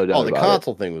 No doubt. Oh, the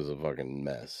console thing was a fucking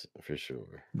mess for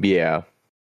sure. Yeah.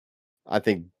 I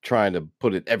think trying to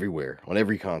put it everywhere on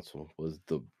every console was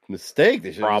the mistake.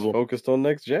 They should have just focused on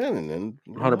next gen and then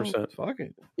 100%. Fuck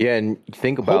it. Yeah, and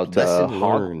think about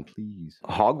please.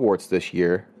 Hogwarts this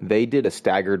year. They did a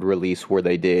staggered release where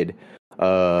they did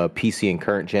PC and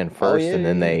current gen first, and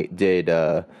then they did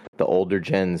the older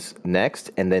gens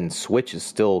next, and then Switch is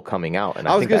still coming out. And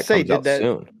I was going to say, did that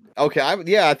soon? Okay, I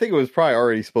think it was probably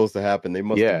already supposed to happen. They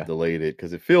must have delayed it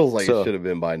because it feels like it should have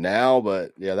been by now.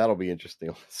 But yeah, that'll be interesting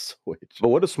on the Switch. But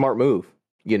what a smart move,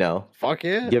 Fuck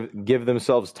yeah! Give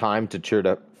themselves time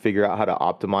to figure out how to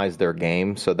optimize their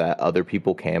game so that other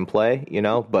people can play,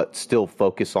 but still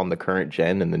focus on the current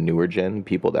gen and the newer gen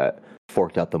people that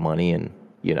forked out the money and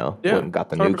went and got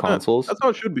the 100%. New consoles. That's how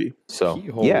it should be. So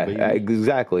Keyhole,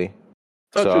 exactly.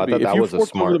 So I thought that was a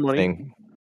smart thing.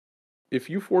 If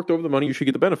you forked over the money, you should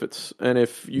get the benefits. And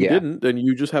if you didn't, then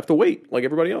you just have to wait like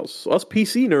everybody else. Us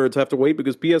PC nerds have to wait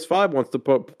because PS5 wants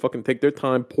to fucking take their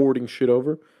time porting shit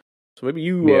over. So maybe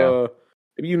you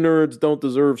nerds don't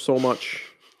deserve so much.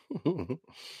 You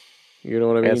know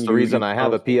what I mean? That's the reason I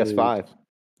have a PS5.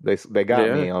 They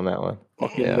got me on that one.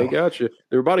 They got you.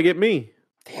 They're about to get me.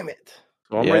 Damn it.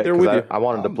 So I'm right there with you. I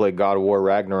wanted to play God of War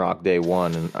Ragnarok day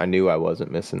one, and I knew I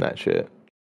wasn't missing that shit.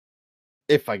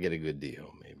 If I get a good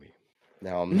deal, maybe.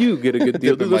 Now You get a good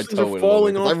deal. dipping Dude, my those things toe are in a little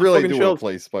falling bit, 'cause off I really the do fucking want shelves. to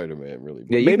play Spider-Man. Really.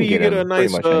 Yeah, you Maybe can you get them a pretty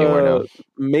nice, much anywhere now.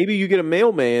 maybe you get a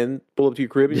mailman pull up to your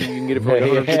crib and you can get it for like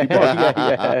 $150.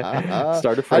 yeah.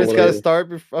 Start a I just got to friendship.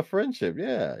 start a friendship.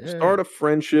 Yeah. Start a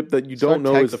friendship that you Start don't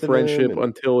know is a texting friendship him and-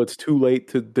 until it's too late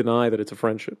to deny that it's a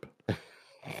friendship.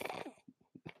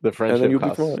 The And then friendship you'll be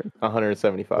costs fine.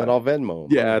 $175. Then I'll Venmo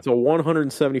him. Yeah, it's a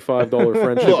 $175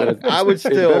 friendship. and Look, I would it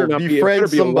better still not be- it befriend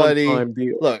better be a somebody. one-time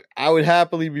deal. Look, I would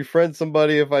happily befriend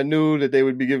somebody if I knew that they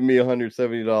would be giving me a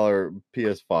 $170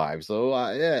 PS5. So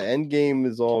yeah, Endgame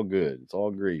is all good. It's all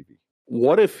gravy.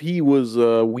 What if he was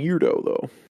a weirdo though?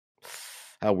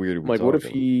 How weird are we Like, talking? what if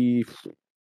he? Does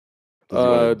he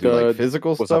want to do like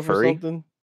physical was a stuff or furry? something?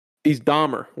 He's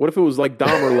Dahmer. What if it was like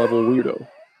Dahmer level weirdo?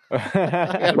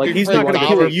 Like he's not Befriend going to Dahmer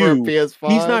kill for a you. PS5?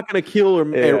 He's not going to kill or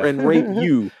Yeah. and rape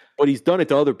you, but he's done it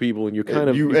to other people, and you kind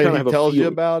of and kind of he have a tells you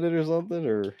feeling. about it or something,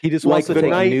 or He just Like wants to the take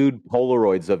night- nude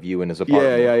Polaroids of you in his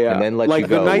apartment. Yeah. And then let like you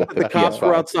the go night with that the the cops were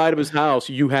PS5. outside of his house,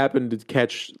 you happened to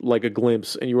catch like a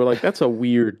glimpse, and you were like, "That's a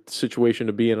weird situation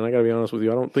to be in." And I got to be honest with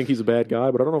you, I don't think he's a bad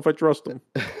guy, but I don't know if I trust him.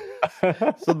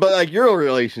 so. But like your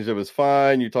relationship is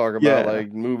fine. You talk about Yeah.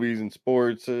 like movies and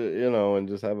sports, and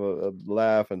just have a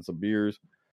laugh and some beers.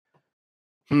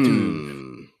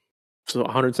 So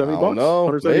 170 I don't bucks. know.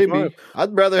 175. Maybe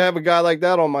I'd rather have a guy like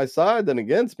that on my side than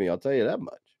against me. I'll tell you that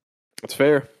much. That's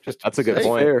fair. That's a good That's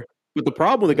point. fair. But the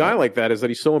problem with a guy like that is that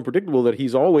he's so unpredictable that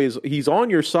he's on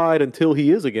your side until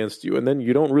he is against you, and then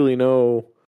you don't really know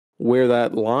where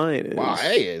that line is. Wow,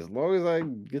 hey, as long as I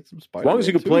get some Spider-Man, As long as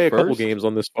you can 2 play a couple first. games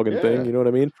on this fucking Yeah. thing, you know what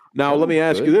I mean? Now, let me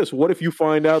ask you good. this. What if you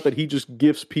find out that he just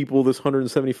gifts people this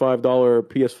 $175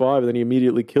 PS5 and then he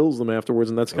immediately kills them afterwards,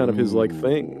 and that's kind of his like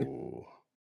thing? Ooh.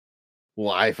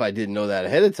 Well, if I didn't know that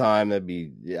ahead of time, that'd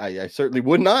be. I certainly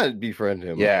would not befriend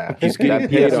him. Yeah, He's getting that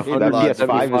paid PS5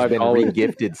 has been $175.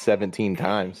 re-gifted 17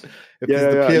 times. If Yeah,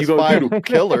 it's the yeah. You go, PS5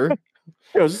 killer,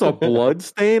 Yo, is this a blood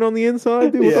stain on the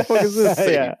inside, dude? What the fuck is this?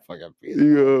 Yeah. fucking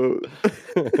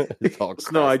Yeah.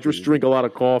 talks. No, I just drink a lot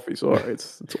of coffee, so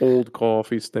it's old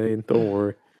coffee stain. Don't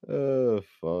worry. Oh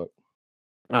fuck!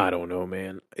 I don't know,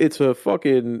 man. It's a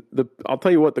fucking I'll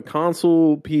tell you what, the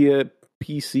console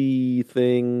PC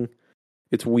thing,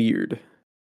 it's weird.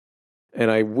 And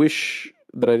I wish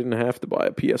that I didn't have to buy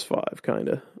a PS5, kind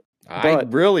of. I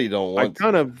But really don't want. I'm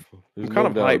kind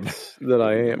of doubt. hyped that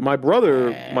I am. My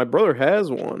brother has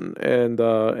one, and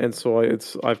so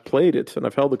I've played it, and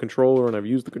I've held the controller, and I've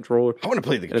used the controller. I want to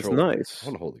play the And it's controller. nice. I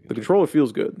want to hold The controller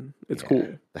feels good. It's cool.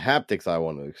 The haptics I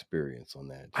want to experience on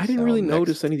that. I didn't really sound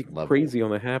notice next anything level. crazy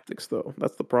on the haptics, though.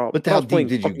 That's the problem. But I how was playing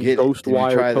deep did you fucking get? Did you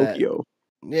Ghostwire try that? Tokyo.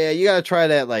 Yeah, you gotta try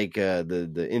that, like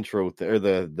the intro or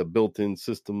the built-in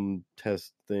system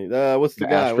test thing. What's the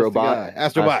guy? What's the guy? Astrobot.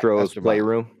 Astro's Astrobot.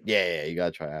 Playroom. Yeah, you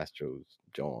gotta try Astro's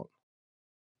John.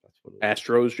 That's what it is.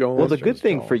 Astros, Jones. Well, the Astro's good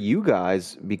thing John. for you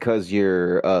guys, because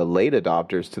you're late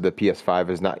adopters to the PS5,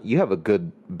 is not you have a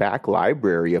good back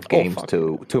library of games fuck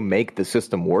to make the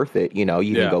system worth it. You know,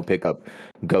 you can go pick up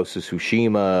Ghost of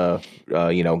Tsushima,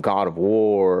 God of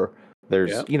War.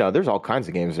 There's there's all kinds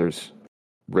of games. There's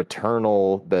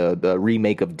Returnal, the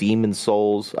remake of Demon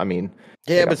Souls. I mean,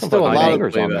 Yeah, but still a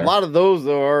a lot of those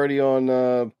are already on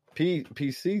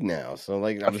PC now. So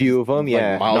like A few of them, like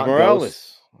yeah. Miles Not Morales.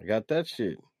 Ghost. I got that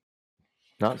shit.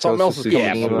 Not Something else Ghost of is coming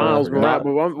Yeah, soon. but Tsushima, Miles not-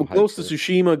 Morales, Ghost of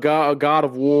Tsushima, God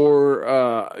of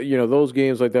War, those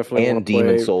games I definitely and want to play.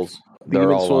 Demon Souls. They're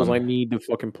Demon all Souls, on. I need to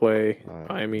fucking play.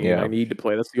 I mean, Yeah. I need to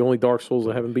play. That's the only Dark Souls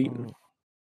I haven't beaten.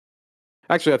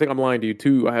 Actually, I think I'm lying to you.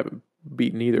 2, I haven't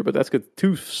beaten either, but that's good.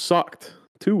 2 sucked.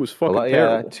 2 was fucking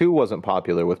terrible. 2 wasn't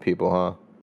popular with people, huh?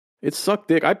 It sucked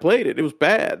dick. I played it. It was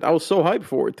bad. I was so hyped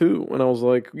for it, too. And I was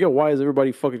like, yo, why is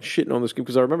everybody fucking shitting on this game?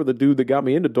 Because I remember the dude that got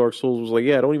me into Dark Souls was like,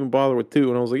 yeah, don't even bother with 2.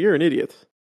 And I was like, you're an idiot.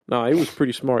 Nah, it was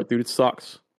pretty smart, dude. It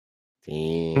sucks.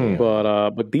 Damn.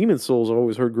 But Demon Souls, I've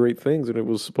always heard great things. And it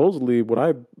was supposedly, what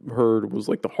I heard was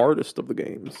like the hardest of the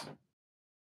games.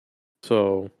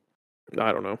 So,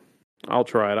 I don't know. I'll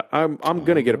try it. I'm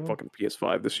going to get a fucking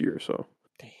PS5 this year, so.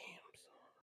 Damn.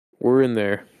 We're in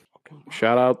there.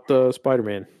 Shout out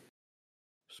Spider-Man.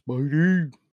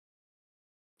 Spidey.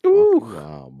 Ooh.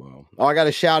 Wow, bro. Oh, I got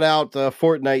to shout out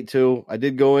Fortnite too. I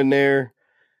did go in there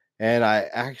and I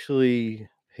actually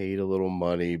paid a little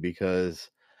money because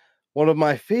one of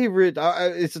my favorite,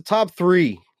 it's a top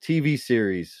 3 TV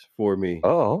series for me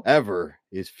ever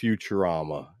is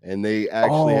Futurama. And they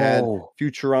actually had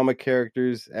Futurama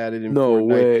characters added in No Fortnite.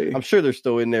 way. I'm sure they're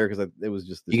still in there because it was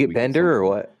just this You get week Bender or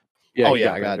what? Yeah, you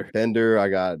I got Bender, I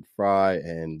got Fry,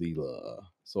 and Leela.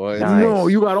 So Nice. No,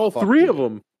 you got all Fuck 3 yeah. of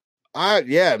them.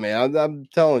 Yeah, man, I'm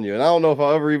telling you, and I don't know if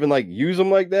I'll ever even like use them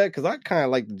like that because I kind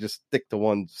of like to just stick to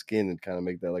one skin and kind of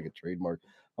make that like a trademark.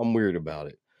 I'm weird about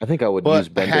it. I think I would But use I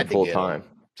Bender had to full get time. 'em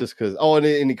just because. Oh, and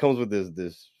he comes with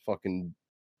this fucking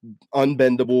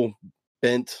unbendable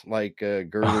bent like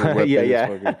girdle weapon. Yeah.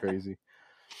 It's fucking crazy.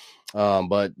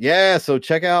 But yeah, so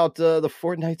check out the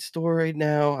Fortnite store right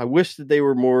now. I wish that they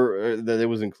were more that it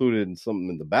was included in something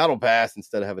in the battle pass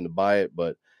instead of having to buy it,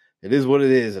 but it is what it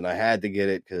is, and I had to get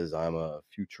it because I'm a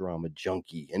Futurama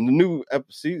junkie. And the new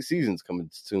season's coming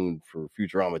soon for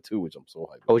Futurama 2, which I'm so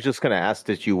hyped. I was just gonna ask,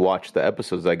 did you watch the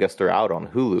episodes? I guess they're out on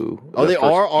Hulu. Oh, they first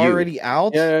are few. already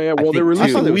out? Yeah. Well, they're think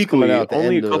I thought releasing they was coming weekly. out the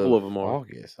Only a end couple of them are.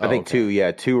 August. I think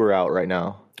okay. 2 are out right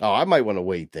now. Oh, I might want to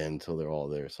wait then until they're all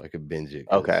there so I could binge it.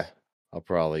 Okay. I'll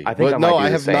probably. I think but I might no, do I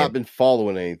the have same. not been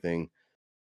following anything.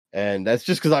 And that's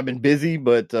just because I've been busy,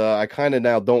 but I kind of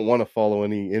now don't want to follow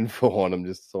any info on them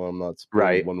just so I'm not spoiled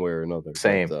Right. one way or another.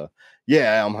 Same. But,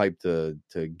 yeah, I'm hyped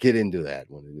to get into that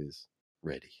when it is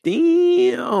ready.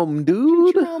 Damn,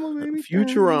 dude. Futurama, baby.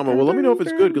 Futurama. Well, let me know if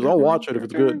it's good because I'll watch it if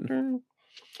it's good.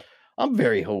 I'm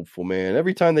very hopeful, man.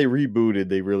 Every time they rebooted,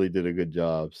 they really did a good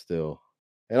job still.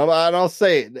 And I'll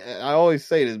say it. I always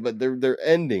say this, but their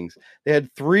endings. They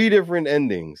had 3 different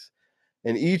endings.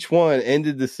 And each one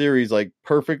ended the series like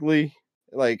perfectly.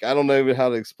 Like, I don't know even how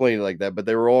to explain it like that, but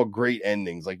they were all great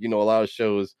endings. Like, a lot of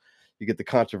shows, you get the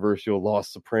controversial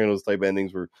Lost Sopranos type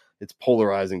endings where it's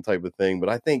polarizing type of thing. But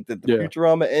I think that the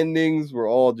Futurama endings were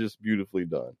all just beautifully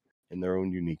done in their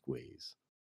own unique ways.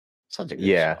 Such a good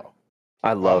show.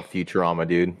 I love Futurama,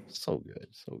 dude. So good.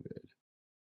 So good.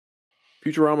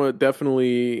 Futurama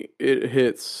definitely it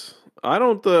hits. I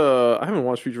haven't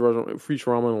watched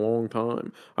Futurama in a long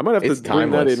time. I might have to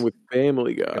bring that in with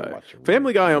Family Guy.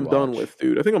 Family Guy, I'm done with,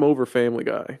 dude. I think I'm over Family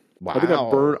Guy. Wow. I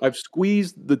think I've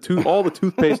squeezed all the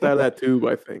toothpaste out of that tube,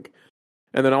 I think.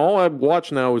 And then all I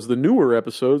watch now is the newer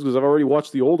episodes because I've already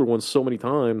watched the older ones so many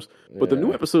times. But the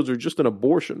new episodes are just an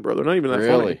abortion, bro. They're not even that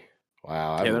funny.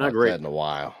 Wow. Yeah, they're not great. That in a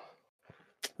while.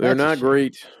 They're not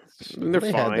great. They're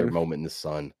fine. Had their moment in the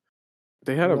sun.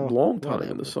 They had a long time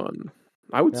in the sun.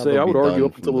 I would say, I would argue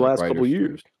up until the last couple of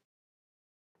years.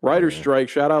 Writer's strike.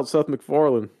 Shout out Seth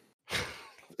MacFarlane.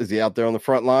 Is he out there on the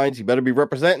front lines? He better be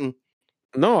representing.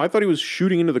 No, I thought he was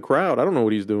shooting into the crowd. I don't know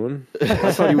what he's doing.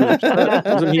 I thought he was upset.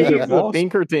 Wasn't he their boss?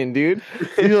 Pinkerton, dude.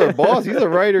 He's their boss. He's a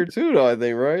writer too, though. I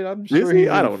think, right? I'm sure he's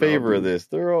in favor of this.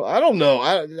 I don't know.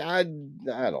 I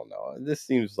don't know. This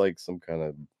seems like some kind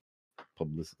of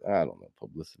publicity. I don't know,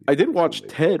 publicity. I did watch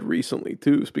Ted recently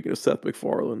too. Speaking of Seth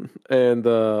MacFarlane, and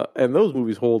those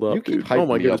movies hold up. You keep dude. Oh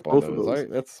my goodness, both of those.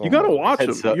 You gotta watch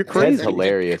them. You're crazy. Ted's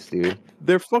hilarious, dude.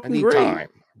 They're fucking great.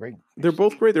 They're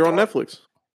both great. They're on Netflix.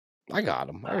 I got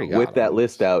them. I already got Whip that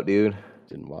list out, dude.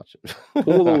 Didn't watch it.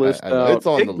 Pull the list out. It's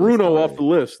on Take the list. Bruno off the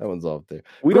list. That one's off there.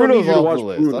 We Bruno's don't need you to off watch the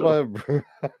list. Bruno. I don't have Bruno.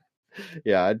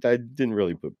 Yeah, I didn't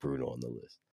really put Bruno on the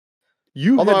list.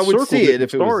 Although I would see it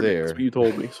if it was there. That's what you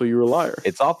told me, so you're a liar.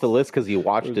 It's off the list because you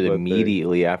watched it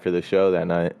immediately after the show that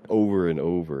night. Over and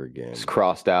over again. It's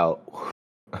crossed out.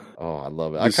 Oh, I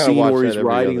love it. The scene where he's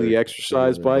riding the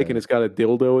exercise bike and it's got a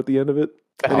dildo at the end of it.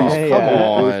 And he's come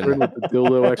on. With the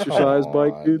dildo exercise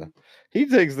bike, dude. He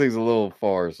takes things a little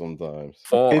far sometimes.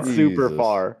 It's super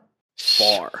far.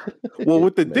 Well,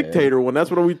 with the Dictator one,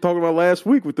 that's what we talking about last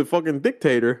week with the fucking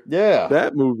Dictator. Yeah.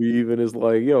 That movie even is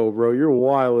like, yo, bro, you're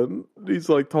wildin'. He's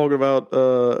like talking about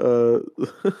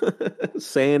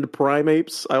sand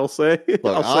primates, I'll say. Look,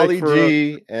 I'll Ollie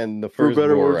say G and the first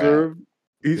better Borat. reserve.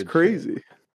 He's Good crazy. shit.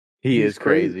 He is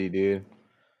crazy, dude.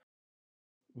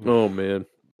 Oh man.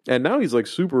 And now he's like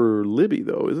super libby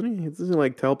though, isn't he? Doesn't he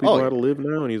like tell people how to live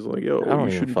now? And he's like, yo,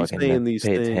 you shouldn't be saying these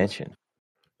things. Attention.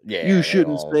 Yeah, you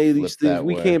shouldn't say these things.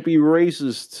 We can't be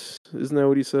racist. Isn't that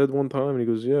what he said one time? And he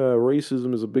goes, yeah,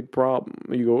 racism is a big problem.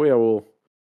 And you go, yeah, well,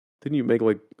 didn't you make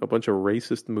like a bunch of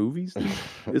racist movies?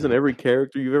 Isn't every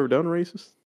character you've ever done racist?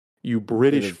 You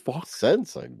British fuck.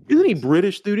 Sense, isn't he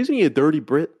British, dude? Isn't he a dirty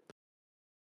Brit?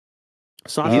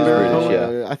 He's British,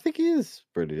 yeah. I think he is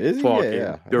British. Is he? Fucking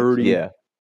Yeah. dirty,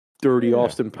 dirty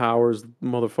Austin Powers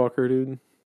motherfucker, dude.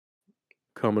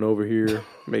 Coming over here,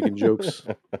 making jokes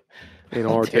in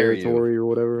our territory or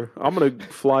whatever. I'm going to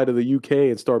fly to the UK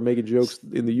and start making jokes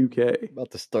in the UK.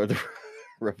 About to start the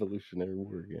Revolutionary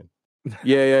War again.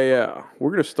 Yeah. We're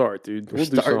going to start, dude. We'll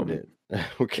do something.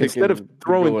 Instead of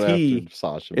throwing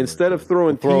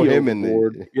tea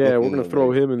overboard, we're going to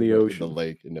throw him in the ocean. The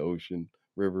lake, in the ocean,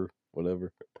 river,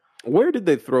 whatever. Where did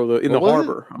they throw in the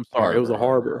harbor? I'm sorry, it was a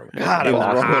harbor. God, I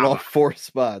was running off 4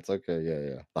 spots. Okay,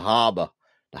 yeah. The harbor.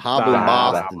 The harbor in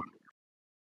Boston.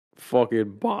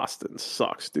 Fucking Boston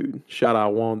sucks, dude. Shout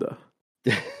out Wanda.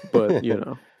 But,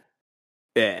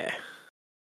 Yeah.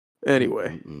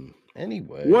 Anyway.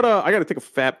 Anyway. What I gotta take a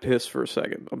fat piss for a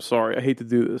second. I'm sorry. I hate to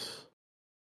do this.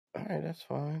 All right, that's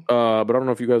fine. But I don't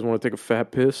know if you guys want to take a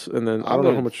fat piss, and then I don't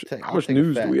know how much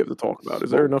news do we have to talk about.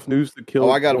 Is there enough news to kill? Oh,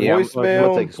 I got a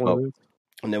voicemail. Take a smoke.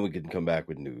 And then we can come back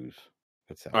with news.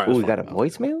 All right, we got a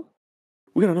voicemail?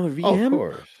 We got another VM? Oh, of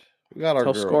course. We got our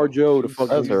Tell girl. Scar Joe to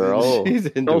fucking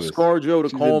tell Scar Joe to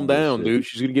calm down, dude.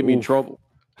 She's gonna get me in trouble.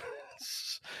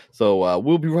 So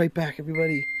we'll be right back,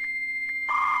 everybody.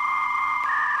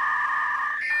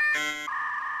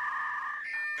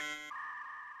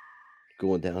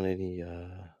 Going down any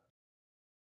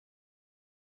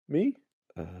me?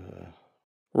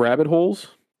 Rabbit holes?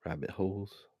 Rabbit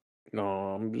holes. No,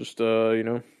 I'm just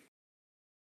I'm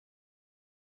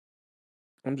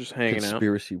just hanging out.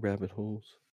 Conspiracy rabbit holes.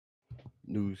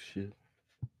 News shit.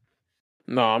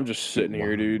 No, I'm just sitting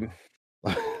here, dude.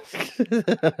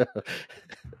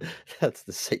 That's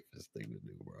the safest thing to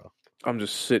do, bro. I'm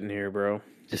just sitting here, bro.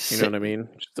 Just you know what I mean?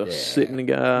 Just a sitting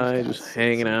guy, just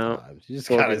hanging out. You just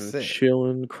gotta sit.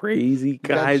 Chilling, crazy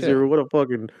Kaiser. What a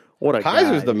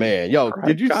Kaiser's guy, the man. Yo,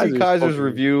 did you see Kaiser's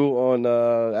review on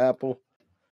Apple?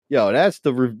 Yo, that's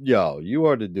the yo. You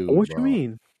are the dude. What bro. you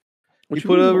mean? You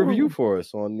put a review for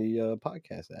us on the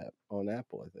podcast app on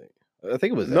Apple. I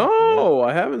think it was. No, Apple,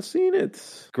 I haven't seen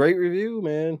it. Great review,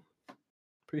 man.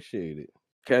 Appreciate it.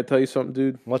 Can I tell you something,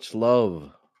 dude? Much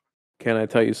love. Can I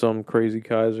tell you something, crazy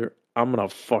Kaiser? I'm gonna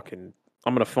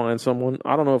find someone.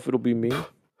 I don't know if it'll be me.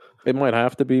 It might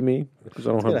have to be me because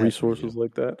I don't have resources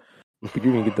like that. But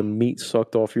you're gonna get the meat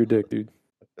sucked off your dick, dude.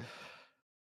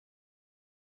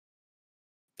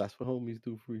 That's what homies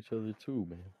do for each other too,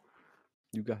 man.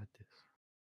 You got this.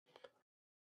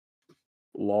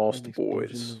 Lost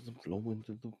Boys.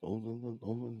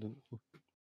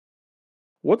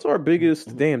 What's our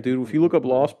biggest? Damn, dude. If you look up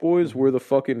Lost Boys, we're the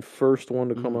fucking first one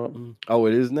to come up. Oh,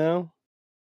 it is now?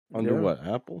 Under what?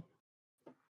 Apple?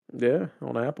 Yeah,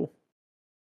 on Apple.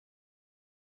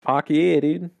 Fuck yeah,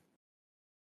 dude.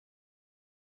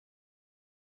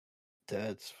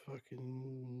 That's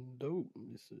fucking dope. Let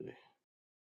me see.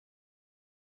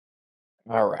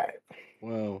 All right.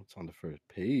 Well, it's on the first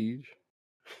page.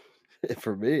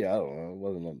 For me, I don't know. It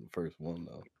wasn't on the first one,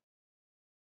 though.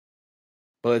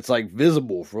 But it's like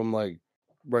visible from like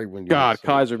right when you. God,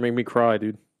 Kaiser made me cry,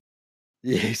 dude.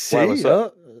 Yeah, see,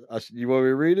 you want me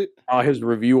to read it? His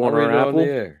review on our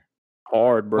Apple.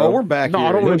 Hard, bro. Oh, we're back. No, here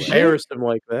I don't want to embarrass him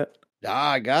like that.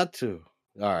 I got to.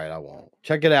 All right, I won't.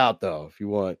 Check it out though if you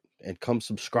want, and come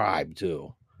subscribe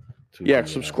to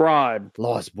subscribe.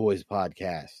 Lost Boys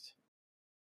podcast.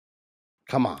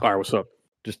 Come on. All right, what's up?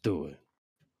 Just do it.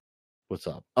 What's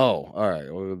up? Oh, all right.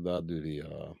 I'll do the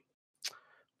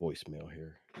voicemail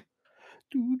here.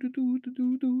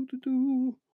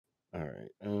 All right.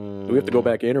 Do we have to go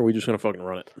back in, or are we just gonna fucking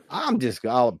run it? I'll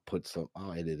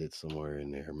edit it somewhere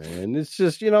in there, man. It's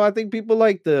just, I think people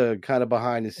like the kind of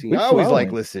behind the scenes. I always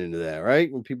like listening to that,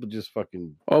 right? When people just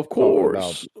fucking, of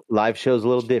course, live show's a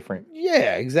little different.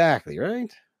 Yeah, exactly,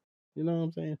 right? You know what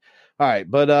I'm saying? All right,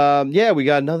 but we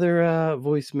got another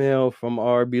voicemail from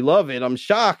our beloved. I'm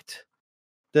shocked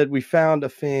that we found a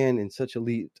fan in such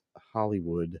elite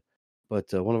Hollywood,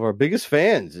 but one of our biggest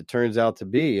fans, it turns out to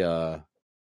be.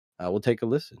 We'll take a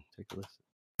listen.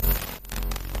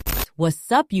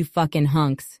 What's up, you fucking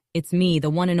hunks? It's me,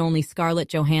 the one and only Scarlett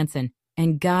Johansson.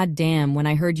 And goddamn, when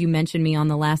I heard you mention me on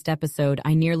the last episode,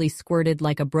 I nearly squirted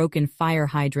like a broken fire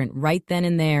hydrant right then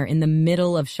and there in the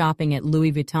middle of shopping at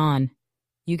Louis Vuitton.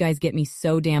 You guys get me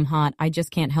so damn hot, I just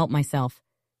can't help myself.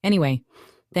 Anyway,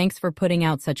 thanks for putting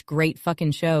out such great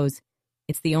fucking shows.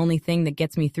 It's the only thing that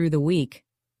gets me through the week.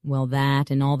 Well, that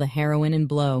and all the heroin and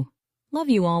blow. Love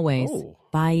you always. Oh,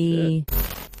 bye. Shit.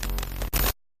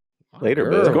 Later,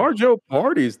 man. ScarJo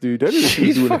parties, dude. That is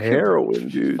she's doing heroin,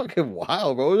 dude. Fucking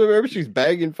wild, bro. Remember, she's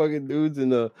bagging fucking dudes in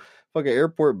the fucking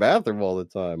airport bathroom all the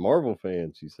time. Marvel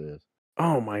fan, she says.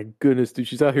 Oh my goodness, dude.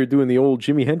 She's out here doing the old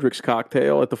Jimi Hendrix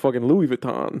cocktail at the fucking Louis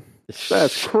Vuitton.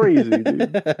 That's crazy,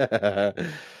 dude.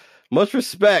 Much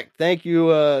respect. Thank you,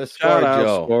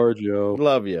 ScarJo. ScarJo.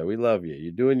 Love you. We love you.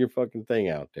 You're doing your fucking thing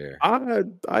out there.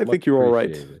 I think you're all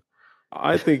right.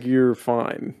 I think you're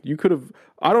fine. You could have.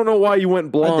 I don't know why you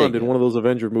went blonde in one of those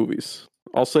Avenger movies.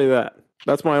 I'll say that.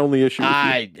 That's my only issue.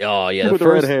 The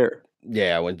red hair.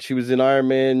 Yeah, when she was in Iron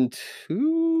Man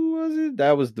 2, was it?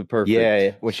 That was the perfect.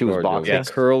 Yeah, when she was boxing,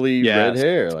 curly red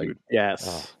hair. Like, yes.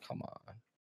 Oh, come on.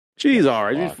 She's all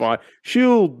right. She's fine.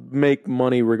 She'll make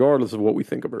money regardless of what we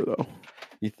think of her, though.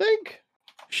 You think?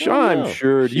 I'm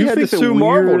sure. She had to sue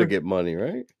Marvel to get money,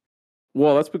 right?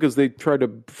 Well, that's because they tried to.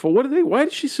 Why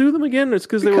did she sue them again? It's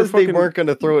because they weren't going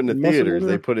to throw it in the theaters. with her?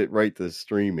 They put it right to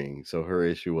streaming. So her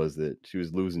issue was that she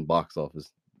was losing box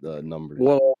office numbers.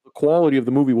 Well, the quality of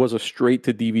the movie was a straight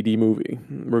to DVD movie,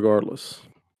 regardless.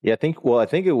 Yeah, I think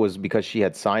it was because she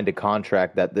had signed a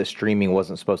contract that the streaming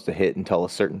wasn't supposed to hit until a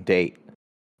certain date,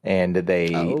 and they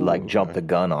jumped the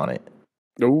gun on it.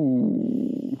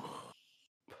 Ooh.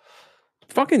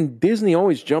 Fucking Disney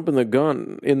always jumping the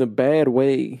gun in the bad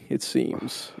way, it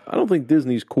seems. I don't think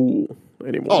Disney's cool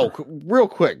anymore. Oh, real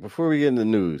quick, before we get into the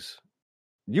news,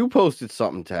 you posted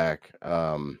something, Tack,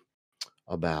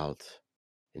 about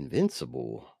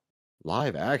Invincible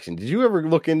live action. Did you ever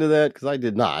look into that? Because I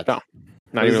did not. No.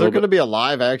 Is there going to be a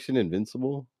live action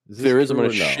Invincible? There is, I'm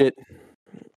going to shit.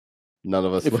 None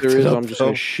of us. If there is, I'm just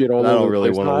going to shit all over. I don't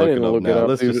really want to look it up.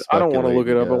 I don't want to look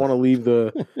it up. I want to leave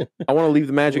the. I want to leave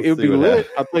the magic. It would be lit.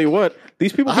 I'll tell you what.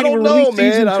 These people can't even release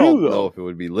season 2, I don't know if it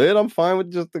would be lit. I'm fine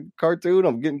with just the cartoon.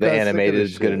 I'm getting the animated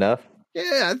is good enough.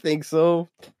 Yeah, I think so.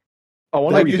 I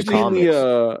want to read the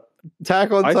comics.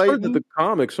 Attack on Titan. I heard that the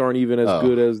comics aren't even as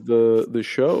good as the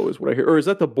show, is what I hear. Or is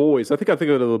that The Boys? I think of it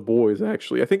as The Boys,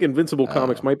 actually. I think Invincible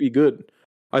comics might be good.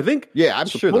 I think. Yeah, I'm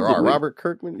sure there are. Robert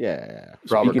Kirkman? Yeah.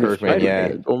 Robert Kirkman,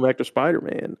 yeah. Going back to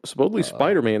Spider-Man. Supposedly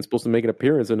Spider-Man's supposed to make an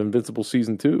appearance in Invincible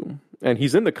Season 2. And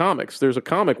he's in the comics. There's a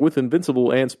comic with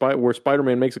Invincible and where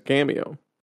Spider-Man makes a cameo.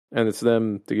 And it's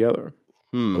them together.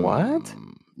 What?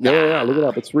 Yeah. Look it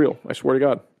up. It's real. I swear to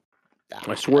God.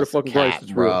 I swear to fucking Christ,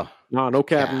 it's real. Nah, no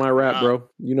cap in my rap, bro.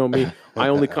 You know me. I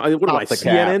only what am I,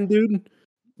 CNN, dude?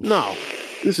 No,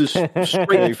 this is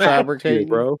straight fabricating,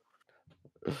 bro.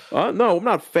 No, I'm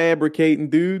not fabricating,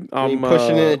 dude. I'm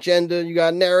pushing an agenda. You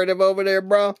got narrative over there,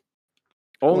 bro.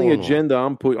 Only agenda.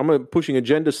 I'm pushing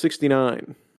Agenda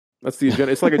 69. That's the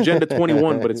agenda. It's like Agenda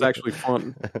 21, but it's actually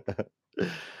fun.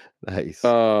 Nice.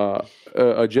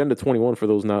 Agenda 21, for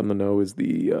those not in the know, is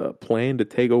the plan to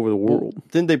take over the world.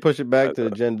 Didn't they push it back to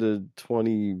Agenda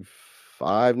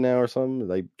 25 now or something?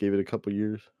 They gave it a couple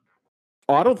years.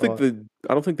 Oh, I don't think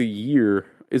the year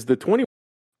is the 20.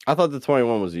 I thought the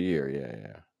 21 was a year.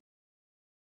 Yeah.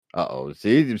 Uh-oh.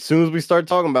 See, as soon as we start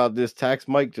talking about this, Tax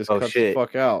Mike just cuts the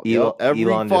fuck out. Every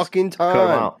Elon fucking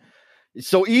time.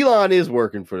 So Elon is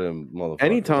working for them, motherfuckers.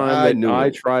 Anytime I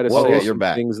try to say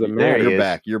things that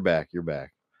matter, you're back.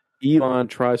 Elon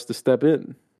tries to step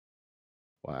in.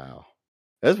 Wow.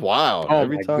 That's wild. Oh,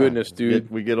 every my time. Goodness, dude.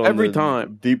 We get on every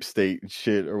time deep state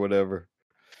shit or whatever.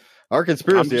 Our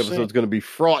conspiracy episode is going to be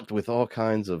fraught with all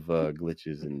kinds of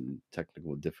glitches and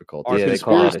technical difficulties. Yeah, they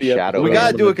call it a shadow. We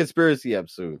got to do a conspiracy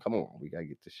episode. Come on. We got to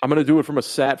get this shit. I'm going to do it from a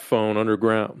sat phone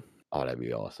underground. Oh, that'd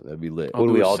be awesome. That'd be lit. What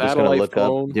are we all just going to look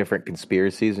up different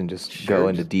conspiracies and just go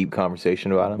into deep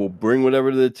conversation about them? We'll bring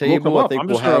whatever to the table. I think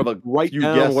we'll have a few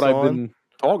guests what I've been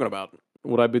talking about.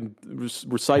 What I've been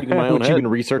reciting in my own head. You've been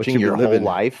researching your whole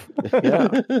life. Yeah.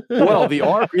 Well, the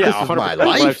art. Yeah, this is my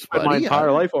life. My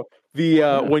entire life.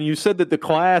 When you said that the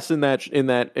class in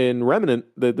Remnant,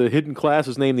 the hidden class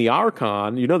is named the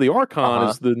Archon. You know, the Archon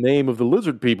is the name of the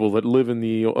lizard people that live in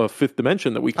the fifth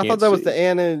dimension that we can't see. I thought that was the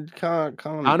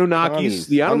Anunnakis.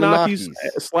 The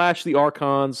Anunnakis / the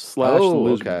Archons / the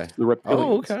lizards. The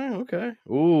reptilians. Okay.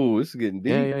 Ooh, this is getting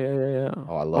deep. Yeah.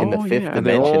 Oh, I love it. In the fifth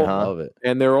dimension, I love it.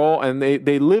 And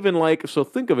they live in so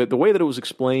think of it, the way that it was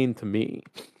explained to me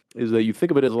is that you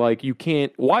think of it as like you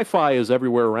can't, Wi-Fi is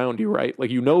everywhere around you, right? Like,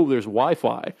 there's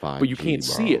Wi-Fi, but you can't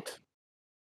see it.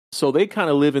 So they kind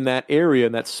of live in that area,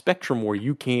 in that spectrum where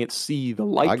you can't see the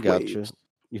light waves.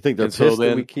 You think they're pissed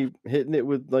that we keep hitting it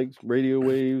with like radio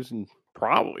waves and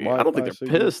probably? I don't think they're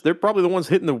pissed. They're probably the ones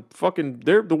hitting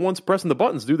they're the ones pressing the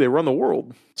buttons, dude. They run the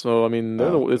world. So I mean,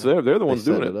 they're the ones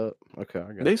doing it. Okay,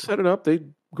 they set it up. They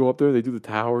go up there, they do the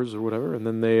towers or whatever, and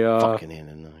then they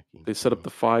set up the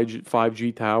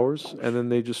 5G towers, and then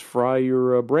they just fry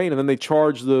your brain, and then they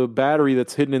charge the battery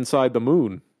that's hidden inside the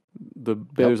moon.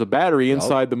 There's a battery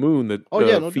inside the moon that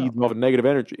feeds off of negative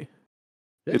energy.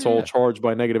 Yeah, it's all charged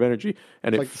by negative energy,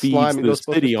 and it feeds the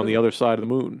city on the other side of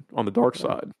the moon, on the dark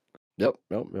side. Yep.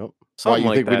 Why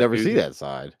you think we never see that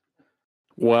side?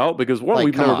 Well, because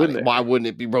we've never been there. Why wouldn't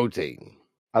it be rotating?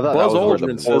 I thought that was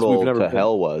where the portal to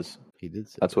hell was. He did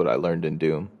say that's what I learned in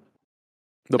Doom.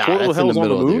 The portal to hell is on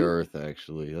the moon? Of the Earth,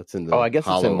 actually. That's in the I guess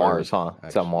it's in Mars, huh?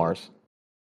 It's on Mars.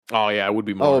 Oh, yeah, it would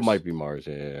be Mars. Oh, it might be Mars,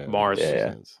 yeah. Mars.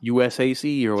 Yeah.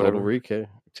 USAC or whatever. Total recall.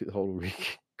 Total recall.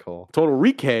 Total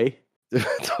recall.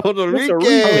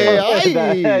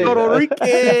 Total recall.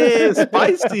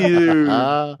 Spicy,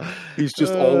 dude. He's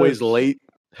just always late.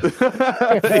 He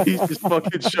just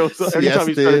fucking shows up every time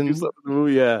he's trying to do something in the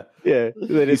movie. Yeah.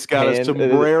 He's got a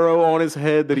sombrero on his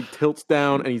head that he tilts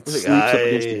down and he sleeps up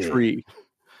against a tree.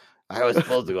 I was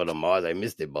supposed to go to Mars. I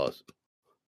missed it, boss.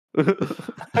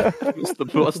 It's the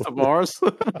bus to Mars.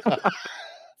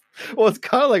 Well, it's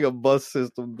kind of like a bus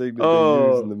system thing that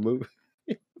they use in the movie.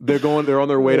 They're on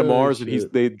their way to Mars, and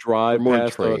shit. they drive More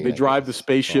past. train, They I drive guess. the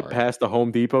spaceship Sorry. past the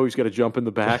Home Depot. He's got to jump in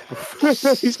the back.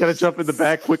 He's got to jump in the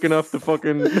back quick enough to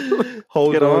fucking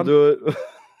Hold get on on. to it.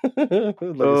 Like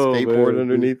Oh, a skateboard man.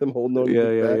 underneath him, holding on to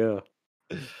the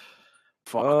back. Yeah.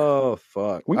 Fuck. Oh,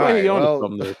 fuck. We All might right, be on well, to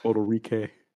something there. Total Recay.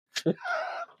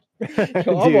 Dude, I'm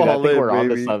I all think in, we're onto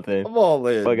baby. something. I'm all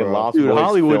in, Fucking bro. Lost Dude, Boys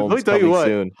Hollywood, films let me tell you coming what.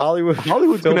 soon. Film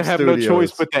Hollywood's going to have no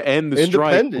choice studios. but to end the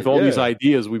strike with Independent, all these yeah.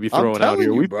 ideas we be I'm throwing out telling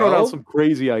here. you, We've thrown bro. out some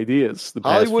crazy ideas the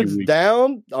past Hollywood's few weeks.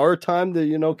 down. Our time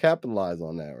to capitalize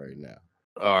on that right now.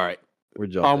 All right. We're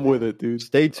jumping. I'm with it, dude.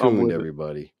 Stay I'm tuned, with it.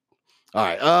 everybody. All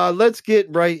right, let's get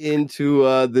right into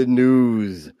the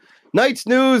news. Night's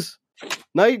news.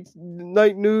 Night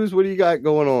news. What do you got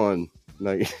going on?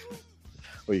 Night.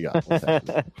 What you got? What's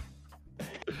happening?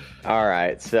 All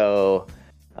right, so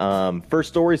first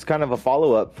story is kind of a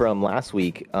follow-up from last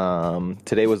week.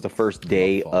 Today was the first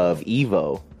day of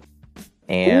Evo,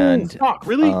 and Ooh, fuck,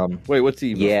 really? Wait, what's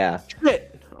Evo? yeah,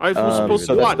 Shit. I was supposed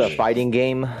so to that's watch. the fighting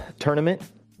game tournament.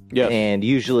 Yes. And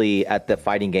usually at the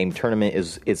fighting game tournament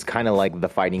it's kind of like the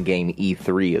fighting game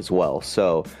E3 as well.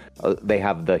 So they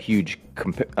have the huge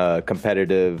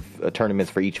competitive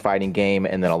tournaments for each fighting game,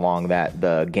 and then along that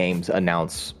the games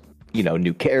announce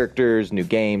new characters, new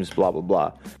games, blah blah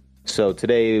blah. So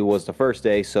today was the first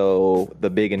day. So the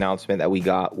big announcement that we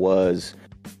got was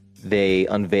they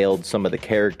unveiled some of the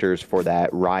characters for that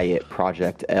Riot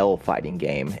Project L fighting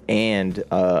game, and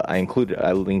I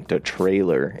linked a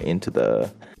trailer into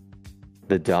the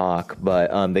doc, but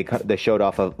they showed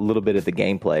off a little bit of the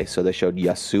gameplay. So they showed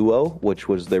Yasuo, which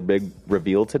was their big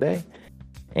reveal today,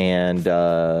 and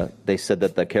they said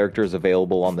that the characters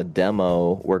available on the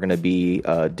demo were going to be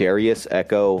Darius,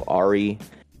 Echo, Ari,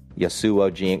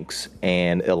 Yasuo, Jinx,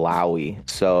 and Illaoi.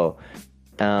 So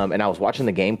and I was watching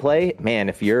the gameplay. Man,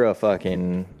 if you're a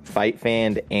fucking fight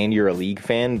fan and you're a League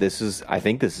fan, I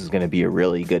think this is going to be a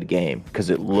really good game because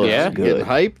it looks good. Getting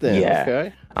hyped then. Yeah.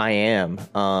 Okay. I am.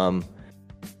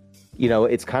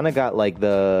 It's kind of got like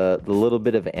the little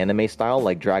bit of anime style,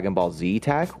 like Dragon Ball Z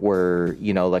attack, where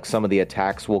like some of the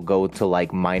attacks will go to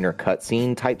like minor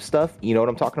cutscene type stuff. You know what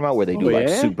I'm talking about? Where they do like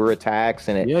super attacks,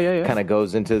 and it kind of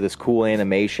goes into this cool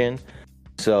animation.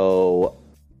 So,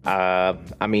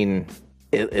 I mean,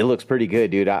 it looks pretty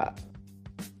good, dude.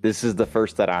 This is the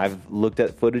first that I've looked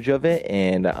at footage of it,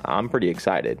 and I'm pretty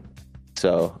excited.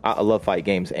 So I love fight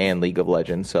games and League of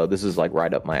Legends, so this is like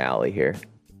right up my alley here.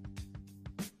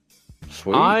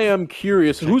 Sweet. I am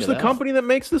curious. Who's it the out. company that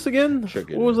makes this again? Check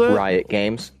it What was that? Riot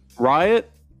Games.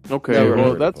 Riot? Okay. Never Well,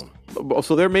 heard of that's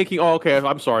so they're making. Oh, okay.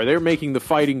 I'm sorry. They're making the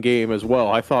fighting game as well.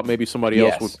 I thought maybe somebody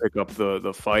else Yes. would pick up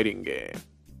the fighting game.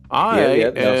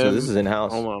 No, so this is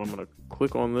in-house. Hold on, I'm going to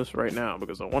click on this right now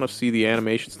because I want to see the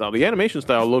animation style. The animation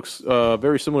style looks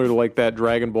very similar to like that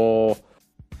Dragon Ball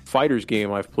Fighters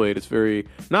game I've played. It's very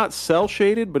not cell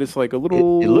shaded, but it's like a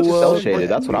little. It looks cell shaded.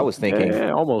 That's what I was thinking.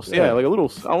 Yeah, almost. Yeah, like a little.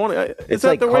 I want to. It's that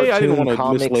like the way I didn't want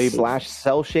cartoon to comics mislabel. /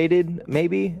 cell shaded,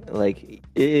 maybe. Like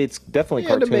it's definitely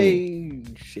cartoony.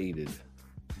 Anime shaded.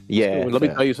 Yeah. Let me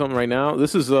tell you something right now.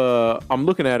 This is I'm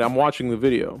looking at it. I'm watching the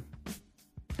video,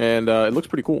 and it looks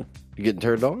pretty cool. You getting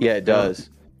turned on? Yeah, it does.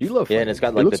 You love. Yeah, and it's got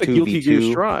It like looks the like Guilty Gear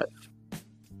 2v2. Strive.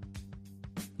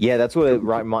 Yeah, that's what it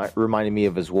reminded me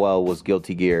of as well, was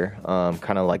Guilty Gear.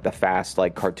 Kind of like the fast,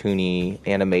 like cartoony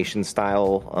animation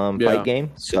style fight game.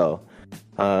 So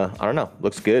I don't know.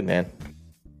 Looks good, man.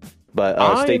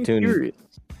 But stay tuned curious.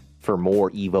 for more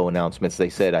Evo announcements. They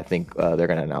said I think they're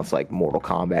going to announce like Mortal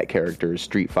Kombat characters,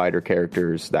 Street Fighter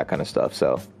characters, that kind of stuff.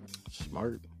 So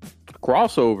Smart.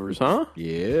 Crossovers, huh?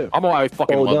 Yeah. I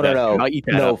fucking love that. no. I'll eat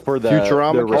that No, up. for the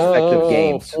Futurama respective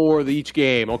games. For each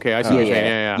game. Okay, I see what you're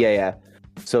saying. Yeah.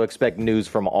 So expect news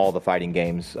from all the fighting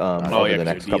games over the 'cause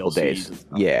next they're couple DLCs days. and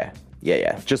stuff.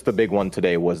 Yeah. Just the big one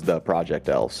today was the Project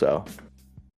L. So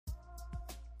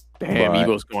Damn, But-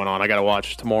 Evo's going on. I gotta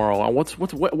watch tomorrow.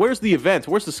 Where's the event?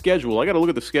 Where's the schedule? I gotta look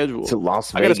at the schedule. to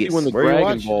Las I gotta Vegas. see when the Where you Dragon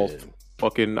watching Ball it?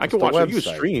 fucking. I What's can the watch it. You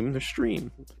website? stream. There's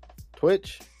stream.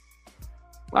 Twitch.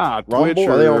 Twitch Rumble?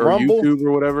 Are they on or Rumble? YouTube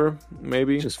or whatever.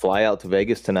 Maybe. Just fly out to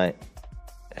Vegas tonight.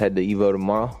 Head to Evo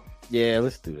tomorrow. Yeah,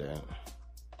 let's do that.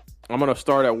 I'm gonna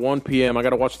start at 1 p.m. I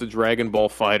gotta watch the Dragon Ball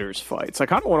Fighters fights. I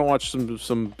kind of want to watch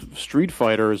some Street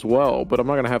Fighter as well, but I'm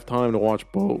not gonna have time to watch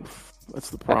both. That's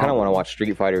the I problem. kind of want to watch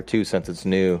Street Fighter 2 since it's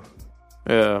new.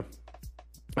 Yeah.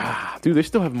 Dude, they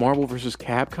still have Marvel vs.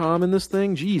 Capcom in this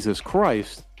thing? Jesus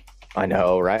Christ. I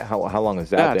know, right? How long has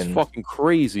that That's been? fucking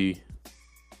crazy.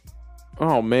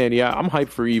 Oh man, yeah, I'm hyped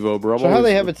for Evo, bro. So how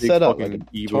they have it set up? Like a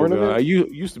Evo tournament? guy.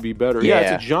 Used to be better. Yeah,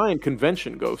 it's a giant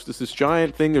convention, Ghost. It's this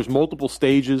giant thing. There's multiple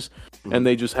stages, and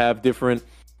they just have different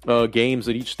games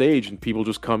at each stage, and people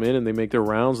just come in and they make their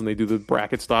rounds and they do the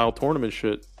bracket style tournament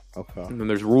shit. Okay. And then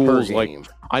there's rules like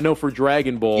I know for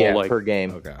Dragon Ball, like per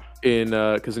game. Okay.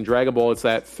 Because in Dragon Ball it's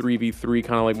that 3v3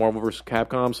 kind of like Marvel vs.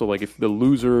 Capcom. So like if the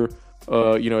loser,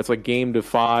 it's like game to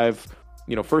 5.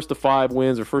 First to 5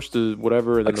 wins or first to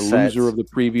whatever, and then the loser of the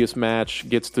previous match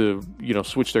gets to,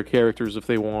 switch their characters if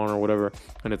they want or whatever.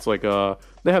 And it's like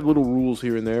they have little rules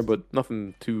here and there, but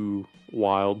nothing too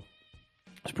wild.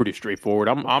 It's pretty straightforward.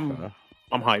 I'm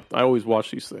hyped. I always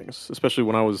watch these things, especially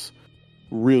when I was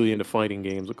really into fighting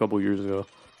games a couple years ago.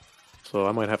 So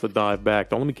I might have to dive back.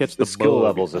 Don't let me catch the skill bug.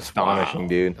 level's astonishing,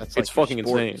 dude. That's It's fucking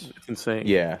insane. It's insane.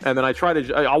 Yeah. And then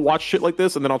I'll watch shit like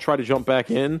this, and then I'll try to jump back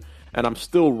in, and I'm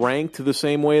still ranked the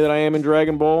same way that I am in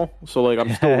Dragon Ball. So like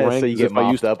I'm still ranked. So you get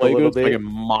mopped up a little bit. I get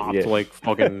mopped like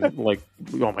fucking like.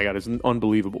 Oh my god, it's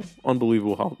unbelievable.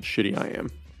 Unbelievable how shitty I am.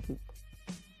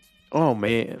 Oh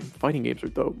man, fighting games are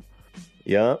dope.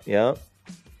 Yeah.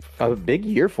 A big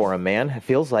year for him, man. It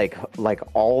feels like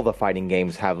all the fighting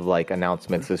games have like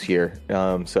announcements this year.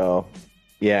 So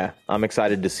yeah, I'm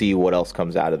excited to see what else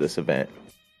comes out of this event.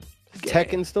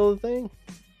 Tekken still a thing?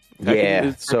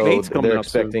 Yeah, so they're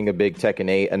expecting a big Tekken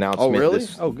 8 announcement. Oh, really?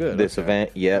 Good. This event,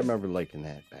 yeah. I remember liking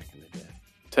that back in the day.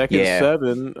 Tekken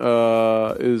 7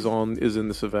 is in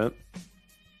this event,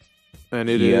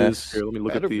 and it is. Here, let me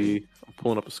look at the. I'm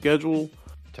pulling up a schedule.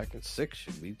 Tekken 6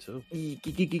 should be too.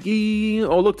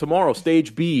 Oh, look, tomorrow,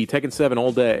 Stage B, Tekken 7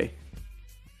 all day.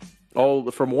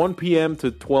 All from 1 p.m.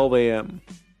 to 12 a.m.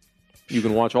 You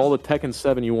can watch all the Tekken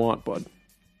 7 you want, bud.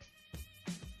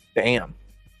 Damn.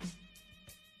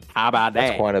 How about that?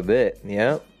 That's quite a bit,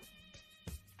 yeah.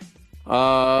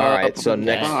 All right, so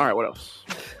next. All right, what else?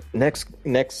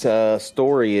 Next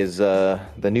story is the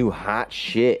new hot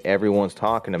shit everyone's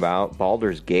talking about,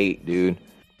 Baldur's Gate, dude.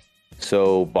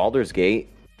 So Baldur's Gate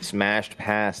smashed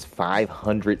past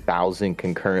 500,000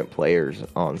 concurrent players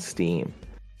on Steam,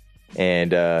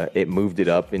 and it moved it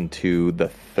up into the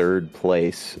 3rd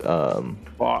place.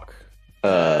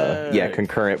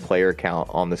 Concurrent player count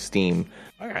on the Steam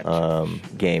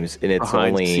games, and it's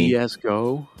behind only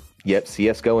CS:GO. Yep,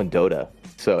 CS:GO and Dota.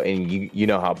 So, and you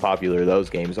know how popular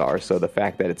those games are. So the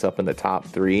fact that it's up in the top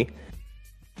 3.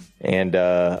 And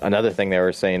another thing they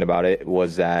were saying about it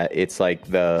was that it's like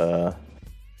it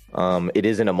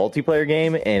isn't a multiplayer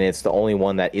game, and it's the only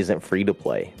one that isn't free to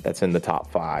play that's in the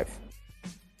top 5.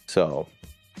 So,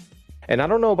 and I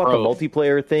don't know about the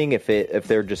multiplayer thing, if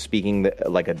they're just speaking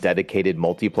like a dedicated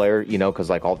multiplayer, because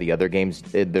like all the other games,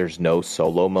 there's no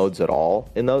solo modes at all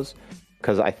in those.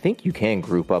 Because I think you can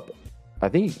group up. I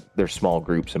think there's small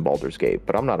groups in Baldur's Gate,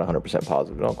 but I'm not 100%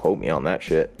 positive. Don't quote me on that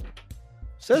shit.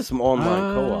 Says some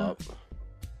online co-op.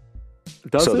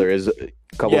 There is a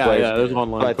couple players. Yeah, there's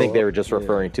online. But I think they were just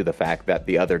referring to the fact that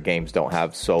the other games don't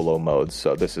have solo modes,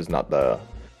 so this is not the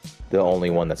only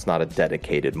one that's not a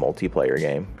dedicated multiplayer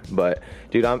game. But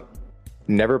dude, I'm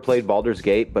never played Baldur's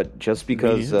Gate, but just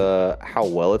because how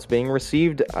well it's being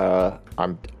received, I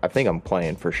think I'm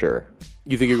playing for sure.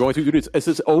 You think you're going to? Dude, it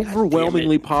says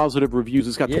overwhelmingly positive reviews.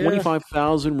 It's got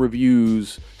 25,000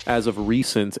 reviews as of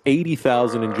recent,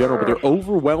 80,000 in general, but they're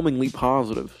overwhelmingly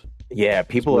positive. Yeah,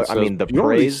 people are. I mean, the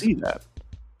praise. See that.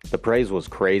 The praise was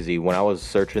crazy when I was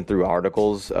searching through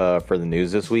articles for the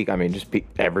news this week. I mean, just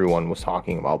everyone was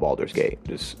talking about Baldur's Gate,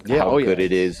 just how good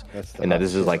it is, and that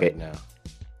this is like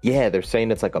Yeah, they're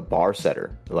saying it's like a bar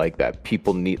setter, like that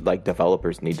people need, like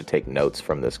developers need to take notes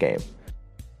from this game.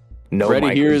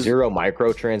 Zero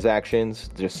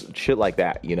microtransactions, just shit like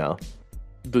that,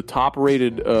 The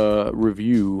top-rated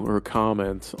review or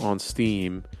comment on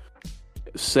Steam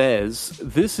says,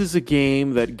 "This is a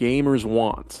game that gamers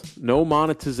want. No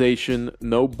monetization,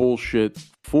 no bullshit,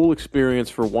 full experience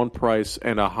for one price,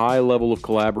 and a high level of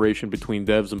collaboration between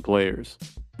devs and players.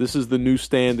 This is the new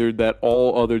standard that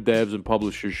all other devs and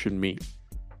publishers should meet."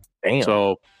 Damn.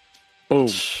 So, boom.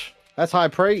 That's high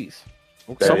praise.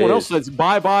 Okay. Someone else says,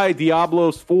 "Bye-bye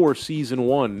Diablo 4 Season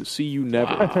 1. See you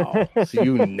never." Wow. See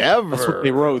you never. That's what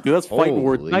they wrote. Dude, that's fighting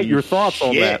words. Your thoughts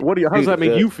on that? How does that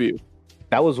make you feel?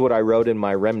 That was what I wrote in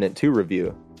my Remnant 2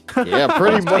 review. Yeah,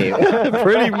 pretty much.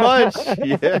 Pretty much.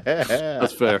 Yeah.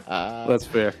 That's fair. That's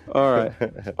fair. All right.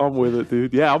 I'm with it,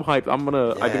 dude. Yeah, I'm hyped. I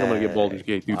think I'm gonna get Baldur's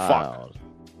Gate, dude. Fuck.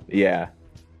 Yeah.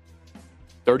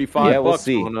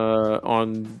 $35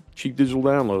 on cheap digital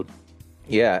download.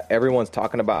 Yeah, everyone's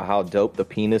talking about how dope the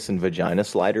penis and vagina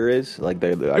slider is. Like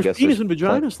I guess penis and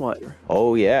vagina slider.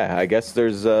 Oh yeah, I guess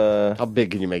there's how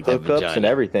big can you make that hookups vagina? and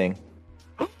everything.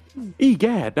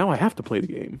 Egad, now I have to play the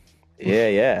game.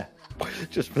 Yeah.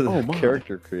 Just for the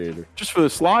character creator. Just for the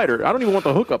slider. I don't even want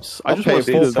the hookups. I I'll just pay want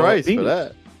to see full the price for penis.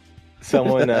 that.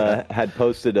 Someone had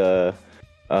posted a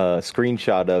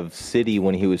screenshot of City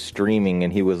when he was streaming,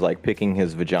 and he was like picking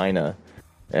his vagina.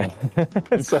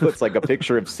 So it's like a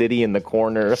picture of City in the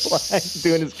corner, like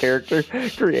doing his character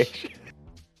creation.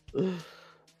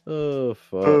 Oh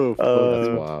fuck! That's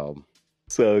wild.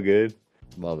 So good.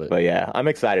 Love it. But yeah, I'm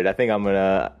excited. I think I'm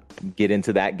gonna get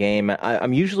into that game.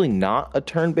 I'm usually not a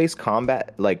turn-based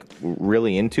combat, like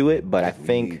really into it, but I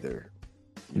think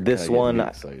this one,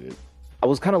 I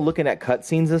was kind of looking at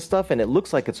cutscenes and stuff, and it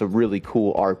looks like it's a really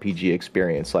cool RPG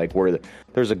experience, like where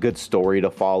there's a good story to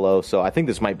follow. So I think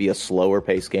this might be a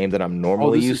slower-paced game than I'm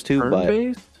normally used to, but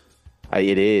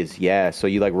it is. Yeah, so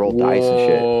you like roll dice and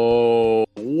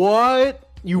shit. What?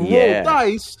 You roll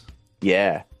dice?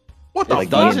 Yeah. What the like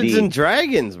fuck? Dungeons and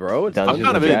Dragons, bro. Dungeons I'm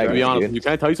kind of and in, to be Dragons, honest dude. with you.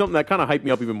 Can I tell you something? That kind of hyped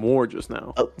me up even more just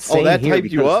now. Oh, that hyped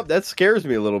you up? That scares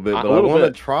me a little bit, A but I little want to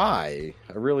bit. try.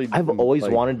 I've always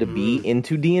wanted to be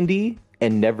into D&D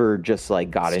and never just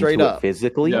like got Straight into up. it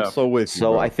physically. Yeah. So with you,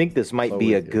 So bro. I think this might So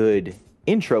be a with you. good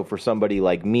intro for somebody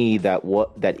like me that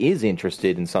is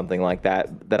interested in something like that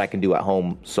I can do at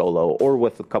home solo or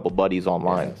with a couple buddies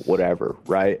online, whatever,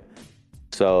 right?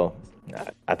 So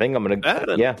I think I'm gonna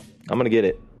get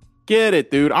it. Get it,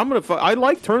 dude. I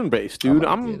like turn-based, dude.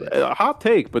 I'm a hot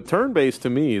take, but turn-based to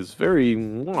me is very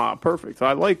perfect.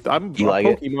 I'm You like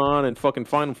it? Pokemon and fucking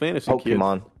Final Fantasy kid.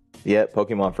 Pokemon. Yeah,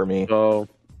 Pokemon for me. So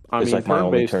I It's mean, like my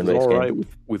only turn-based is turn-based all game. right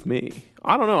with me.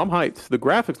 I don't know. I'm hyped. The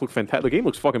graphics look fantastic. The game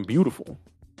looks fucking beautiful.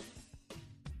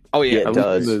 Oh Yeah, it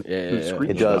does. The Yeah.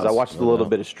 It does. I watched a little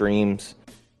bit of streams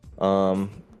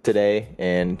today,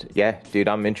 and yeah, dude,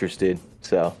 I'm interested.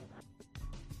 So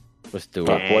Let's do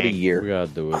fuck, it. what a We year. gotta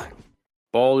do it.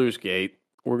 Baldur's Gate.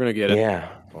 We're gonna get it. Yeah.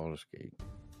 Baldur's Gate.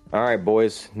 All right,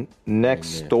 boys. Next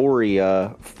story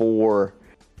for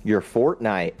your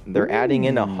Fortnite. They're adding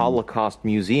in a Holocaust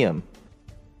museum.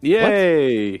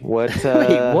 Yay! What?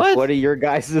 what? What are your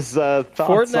guys' thoughts on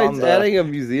Fortnite's the? adding a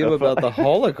museum about the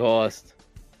Holocaust.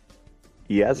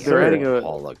 Yes, They're sir. adding a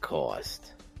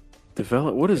Holocaust.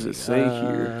 develop. What does it say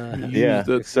here? yeah,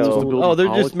 Use so- to build Oh, they're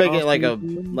just making it Holocaust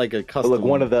like a custom. Look,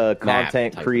 one of the map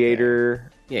content type of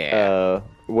creator,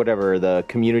 whatever the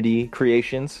community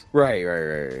creations.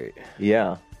 Right.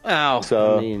 Yeah. Wow.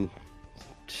 So- I mean,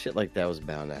 shit like that was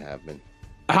bound to happen.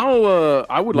 How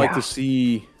I would like Yeah. to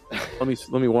see. Let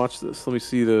me watch this. Let me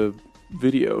see the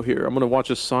video here. I'm gonna watch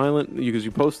a silent because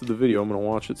you posted the video. I'm gonna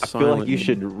watch it I silent. feel like you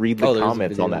should read the there's a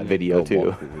comments on that video Oh, too.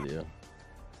 walkthrough video.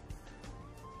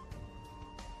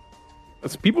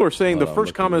 People are saying Hold the on, first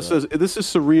looking comment it says, "This is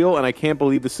surreal, and I can't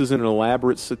believe this isn't an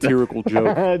elaborate satirical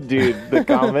joke." Dude, the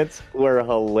comments were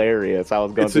hilarious. I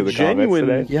was going It's a through the comments genuine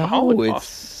today. Yeah,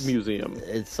 Holocaust museum.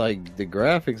 It's like the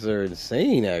graphics are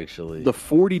insane. Actually, The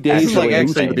 40 this days is like of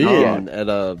actually losing being time. at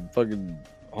a fucking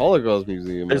Holocaust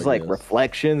museum. There's I like guess.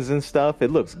 reflections and stuff. It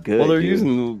looks good. Well, they're dude.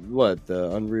 using what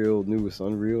the newest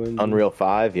Unreal engine? Unreal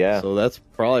 5, yeah. So that's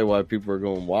probably why people are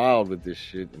going wild with this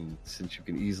shit. And since you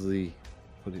can easily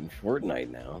put it in Fortnite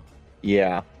now,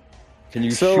 Yeah. can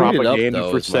you So- shoot it up Propaganda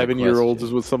though? for is my 7-year-olds question.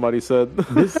 is what somebody said.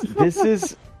 This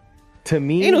is to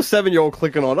me Ain't no 7-year-old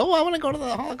clicking on. Oh, I want to go to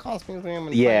the Holocaust museum.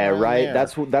 And yeah, find around right.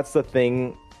 there." That's the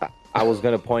thing I was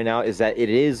going to point out is that it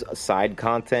is side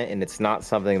content and it's not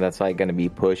something that's like going to be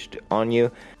pushed on you.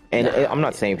 And I'm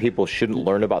not saying people shouldn't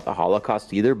learn about the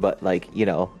Holocaust either, but like, you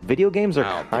know, video games I are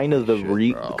don't kind think of the they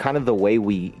should, bro. kind of the way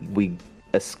we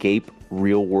escape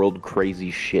real world crazy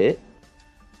shit.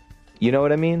 You know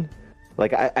what I mean?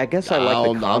 Like I guess I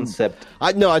like the concept.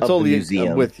 I the totally museum.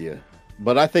 I'm with you.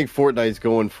 But I think Fortnite's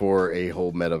going for a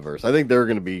whole metaverse. I think they're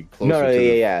going to be closer No,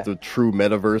 to yeah. the true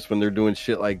metaverse when they're doing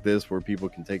shit like this, where people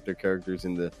can take their characters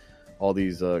into all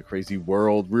these crazy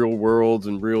real worlds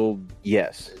and real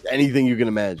Yes. anything you can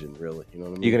imagine. Really, you know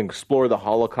what I mean? You can explore the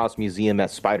Holocaust Museum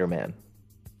as Spider-Man.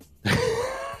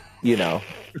 You know,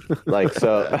 like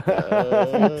so.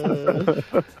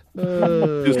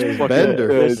 Just fucking, Bender.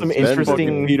 There's some Bender. interesting-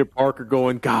 fucking Peter Parker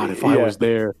going, God, if I Yeah. was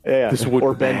there, Yeah, this would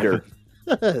or Bender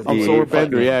I'm Yeah, so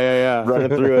Bender. Yeah. running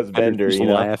through as Bender. Just You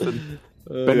know, laughing.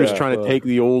 Bender's yeah, trying to take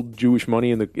the old Jewish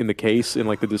money in the case, in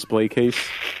like the display case.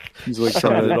 He's like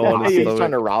trying it on. He's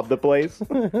trying to rob the place.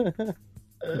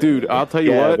 Dude, I'll tell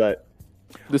you Yeah, what. but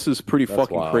This is pretty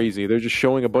fucking wild. crazy. They're just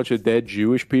showing a bunch of dead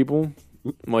Jewish people.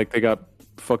 Like they got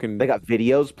fucking. they got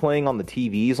videos playing on the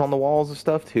TVs on the walls and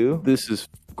stuff too. This is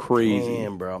crazy.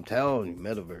 Damn, bro, I'm telling you,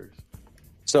 metaverse.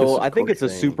 So This is I think it's a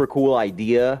insane. super cool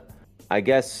idea. I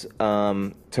guess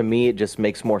to me it just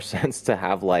makes more sense to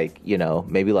have like,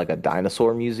 maybe like a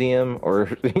dinosaur museum or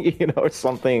or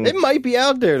something. It might be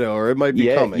out there though, or it might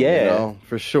be coming. Yeah.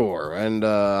 For sure. And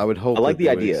I would hope I like that the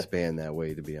they would idea. expand that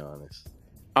way. To be honest,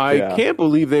 I can't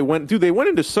believe they went. Dude, they went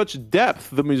into such depth.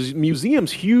 The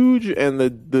museum's huge, and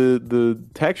the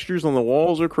textures on the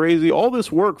walls are crazy. All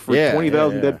this work for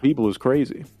 20,000 dead people is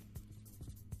crazy.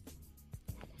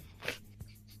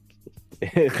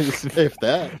 If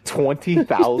that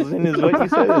 20,000 is what you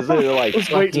said, is it like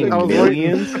fucking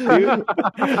millions, dude?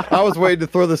 I was waiting to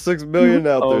throw the 6 million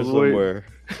out there somewhere.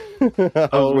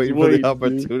 I was waiting for the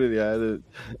opportunity. I had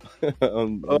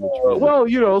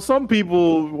it. Well, some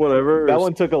people, whatever. That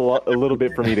one took a little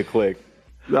bit for me to click.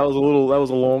 That was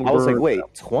a long. I was like, burn. wait,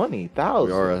 20,000.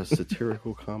 We are a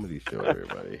satirical comedy show,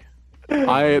 everybody.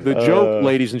 The joke,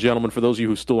 ladies and gentlemen, for those of you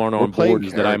who still aren't on board,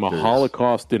 is that I'm a characters.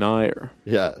 Holocaust denier.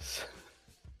 Yes.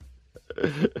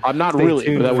 I'm not Stay really,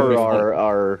 tuned but that would for be fun.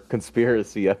 our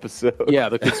conspiracy episode. Yeah,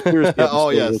 the conspiracy episode. Oh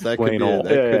yes, will that could explain be all.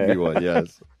 that could be one.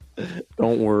 Yes.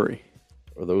 Don't worry.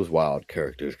 Or those wild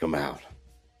characters come out.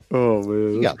 Oh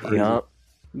man, You got that.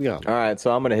 Yeah. All right,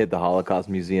 so I'm gonna hit the Holocaust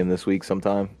Museum this week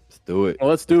sometime. Let's do it. Well,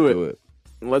 let's do it. Do it.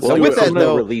 Let's Well, do with it. that, I'm not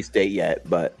though- release date yet,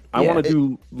 but I yeah. want to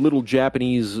do little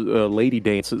Japanese lady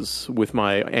dances with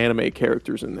my anime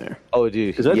characters in there. Oh,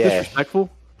 dude, Is that yeah, disrespectful?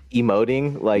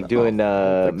 emoting like doing think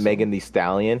so. Megan Thee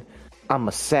Stallion. I'm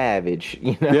a savage,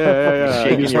 Yeah.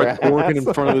 Shaking You your start twerking in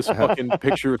ass. front of this fucking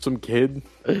picture of some kid.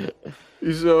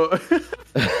 So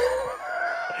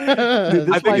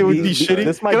I think it would be shitty.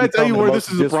 This might Can I tell you become where the this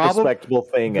most is a problem? disrespectful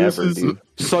thing This ever, is dude.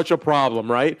 such a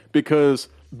problem, right? Because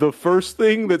the first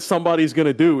thing that somebody's going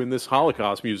to do in this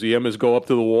Holocaust museum is go up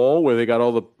to the wall where they got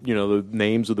all the, the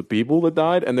names of the people that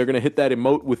died, and they're going to hit that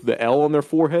emote with the L on their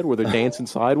forehead where they're dancing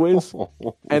sideways,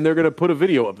 and they're going to put a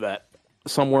video of that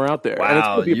somewhere out there. And it's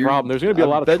going to be a problem. There's going to be a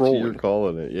lot of trolling. You're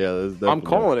calling it. Yeah, I'm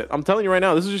calling it. I'm telling you right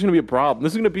now, this is just going to be a problem.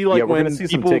 This is going to be like Yeah, we're when gonna see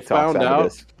some people TikToks found out of out.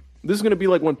 this. This is going to be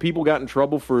like when people got in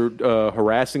trouble for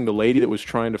harassing the lady that was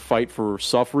trying to fight for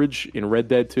suffrage in Red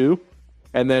Dead 2.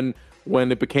 And then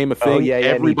when it became a thing, yeah, and he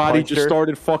everybody punched just her.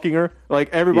 started fucking her. Like,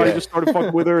 everybody Yeah. just started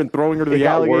fucking with her and throwing her to It the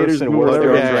got alligators worse and and worse. They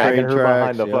whatever. were Yeah. dragging her Train tracks,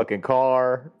 behind the yep. fucking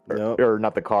car, Yep. or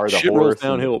not the car, the Shit horse. rolls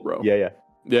downhill, bro. Yeah.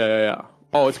 Yeah.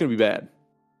 Oh, it's going to be bad.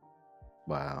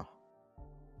 Wow.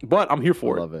 But I'm here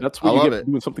for I love it. That's I what you love get it.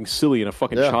 for doing something silly in a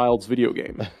fucking Yeah. child's video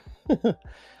game.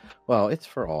 Well, it's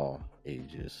for all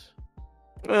ages.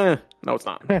 No, it's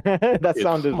not. That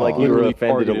sounded like on. you were Really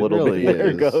offended a targeted. little Really bit there,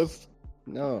 is. Ghost.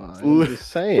 No, I'm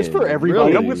just saying. It's for everybody.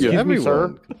 Really, I'm with you, everyone sir.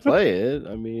 can play it.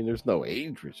 I mean, there's no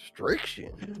age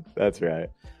restriction. That's right.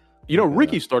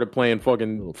 Ricky started playing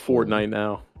fucking Little fool. Fortnite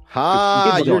now.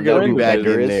 Ha! Kids You're don't know gonna be who back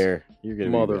Bender in is. there. You're gonna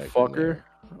be back in Motherfucker. there.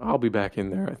 I'll be back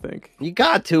in there, I think. You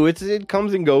got to. It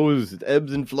comes and goes. It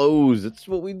ebbs and flows. It's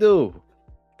what we do.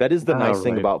 That is the nice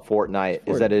thing right. about Fortnite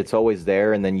is that it's always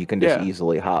there, and then you can just Yeah.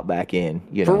 easily hop back in.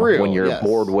 For real, when you're yes.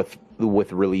 bored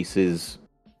with releases.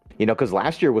 Because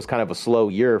last year was kind of a slow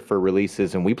year for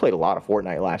releases, and we played a lot of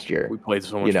Fortnite last year. We played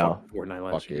so much fucking Fortnite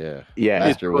last Fuck year. yeah. Yeah, It's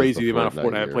Last year was crazy the amount of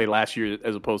Fortnite I year. played last year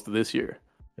as opposed to this year.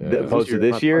 Yeah. opposed to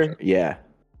this year. Yeah,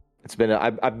 it's been.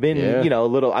 I've been Yeah. a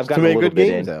little. I've Too gotten a many little good bit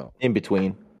games out. in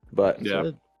between, but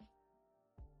Yeah.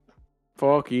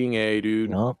 Fucking A, dude.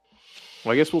 no.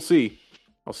 Well, I guess we'll see.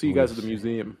 I'll see you guys at the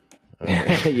museum.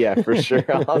 Yeah, for sure.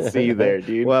 I'll see you there,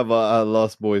 dude. We'll have a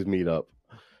Lost Boys meetup.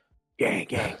 Gang.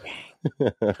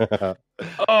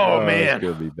 Oh, man. It's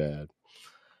gonna be bad.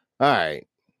 All right.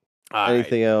 All right.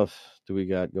 Anything else do we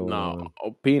got going No. on?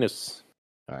 Oh, penis.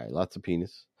 All right, lots of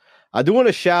penis. I do want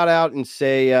to shout out and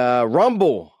say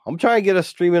Rumble. I'm trying to get us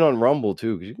streaming on Rumble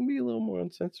too, because you can be a little more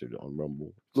uncensored on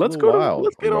Rumble. It's a Let's little go. wild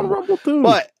Let's on get on Rumble too.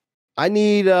 But I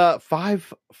need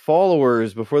 5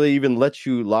 followers before they even let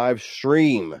you live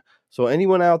stream. So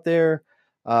anyone out there,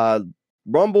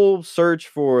 Rumble, search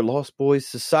for Lost Boys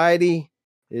Society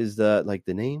is the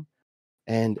name,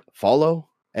 and follow.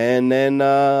 And then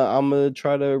I'm gonna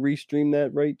try to restream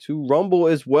that right to Rumble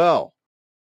as well.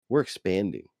 We're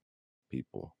expanding,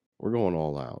 people. We're going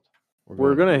all out.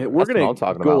 we're going- gonna what I'm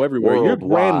talking go about. everywhere. Your Worldwide.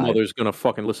 grandmother's gonna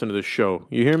fucking listen to this show.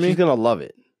 You hear me? She's gonna love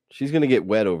it. She's gonna get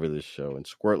wet over this show and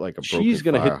squirt like a broken She's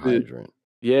gonna fire hit the- hydrant.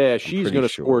 Yeah, she's pretty gonna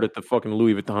sure. squirt at the fucking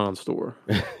Louis Vuitton store.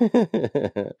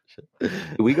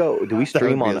 Do we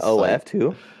stream would be on a OF sight.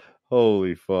 too?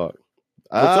 Holy fuck!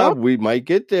 up? We might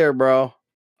get there, bro.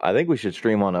 I think we should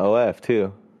stream on OF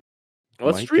too.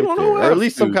 Let's Might stream get on there. OF, or at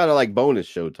least some dude. kind of like bonus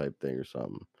show type thing or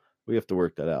something. We have to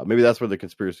work that out. Maybe that's where the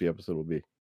conspiracy episode will be.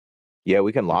 Yeah,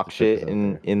 we can lock to check shit this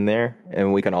out in there,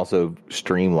 and we can also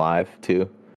stream live too.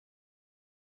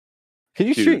 Can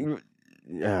you Dude. stream?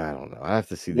 I don't know. I have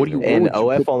to see. What do you- And would you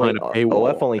OF put only behind a paywall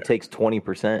OF only there? takes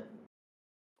 20%.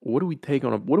 What do we take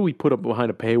on what do we put up behind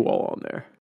a paywall on there?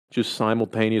 Just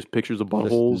simultaneous pictures of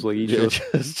buttholes, like each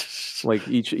of us, like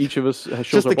each of us shows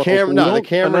just our the buttholes, camera. but No, the don't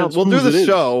camera. announce We'll do whose the it is.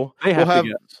 show. They have we'll have, to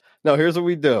guess. No, here's what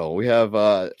we do. We have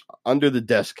under the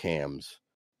desk cams.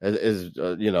 As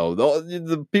you know,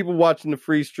 the people watching the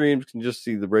free streams can just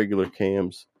see the regular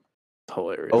cams.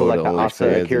 Hilarious. Oh, Go like to a OnlyFans Asa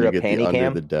and you Akira get the panty under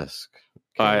cam? the desk.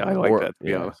 I like that, to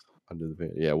be honest. Under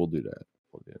the yeah, we'll do that.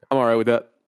 I'm all right with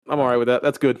that.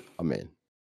 That's good. I'm in.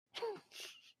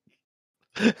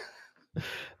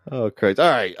 Oh, crazy. All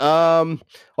right.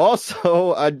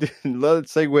 Also, I did let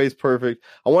segues perfect.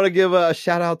 I want to give a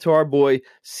shout out to our boy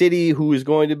City, who is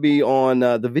going to be on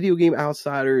the Video Game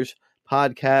Outsiders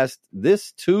podcast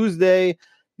this Tuesday,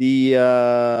 the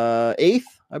 8th,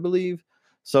 I believe.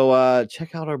 So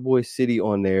check out our boy City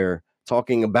on there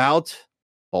talking about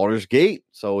Baldur's Gate.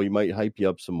 So he might hype you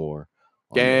up some more.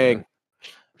 Gang.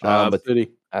 But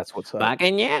City. That's what's up.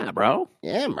 Fucking yeah, bro.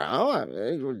 yeah, bro.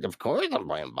 Of course I'm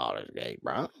playing Baldur's Gate,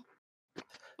 bro.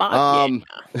 Fuck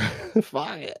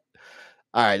Fuck it.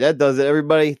 All right, that does it,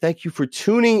 everybody. Thank you for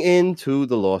tuning in to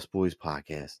the Lost Boys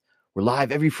podcast. We're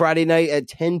live every Friday night at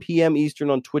 10 p.m. Eastern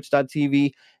on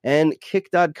twitch.tv and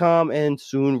kick.com and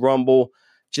soon Rumble.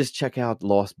 Just check out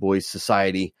Lost Boys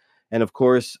Society. And of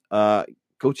course, go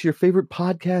to your favorite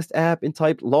podcast app and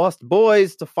type Lost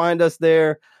Boys to find us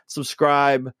there.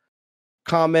 Subscribe,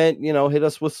 comment, hit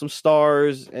us with some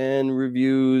stars and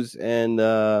reviews. And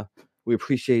we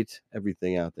appreciate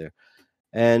everything out there.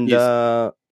 And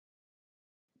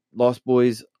Lost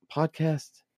Boys Podcast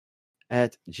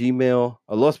at Gmail,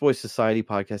 Lost Boys Society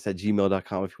Podcast at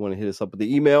gmail.com if you want to hit us up with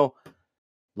the email,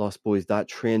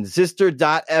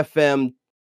 lostboys.transistor.fm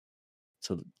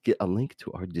to get a link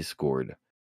to our Discord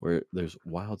where there's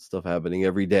wild stuff happening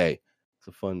every day. It's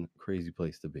a fun, crazy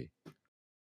place to be.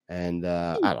 And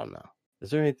I don't know. Is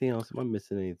there anything else? Am I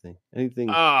missing anything? Anything?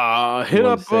 Hit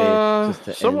up.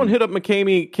 Someone hit up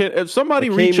McKamey. Somebody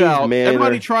reach out. Manor.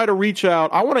 Everybody try to reach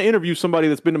out. I want to interview somebody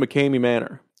that's been to McKamey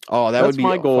Manor. Oh, That's would be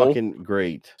my goal. Fucking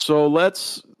great. So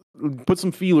let's put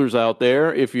some feelers out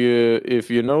there. If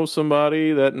you know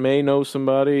somebody that may know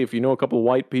somebody, if you know a couple of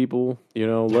white people,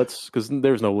 because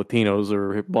there's no Latinos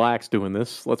or blacks doing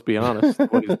this. Let's be honest. Some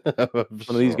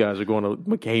of these guys are going to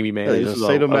McKamey Manor. Yeah, this is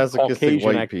sadomasochistic Caucasian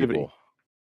white activity. people.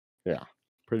 Yeah,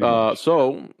 pretty much.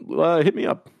 So hit me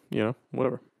up.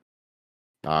 Whatever.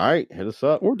 All right, hit us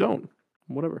up. Or don't.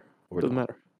 Whatever. Or Doesn't don't.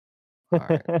 matter. All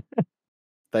right.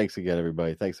 Thanks again,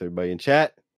 everybody. Thanks, everybody in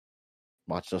chat,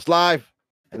 watching us live,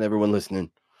 and everyone listening.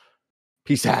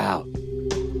 Peace out.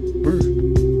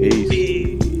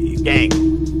 Peace. Gang.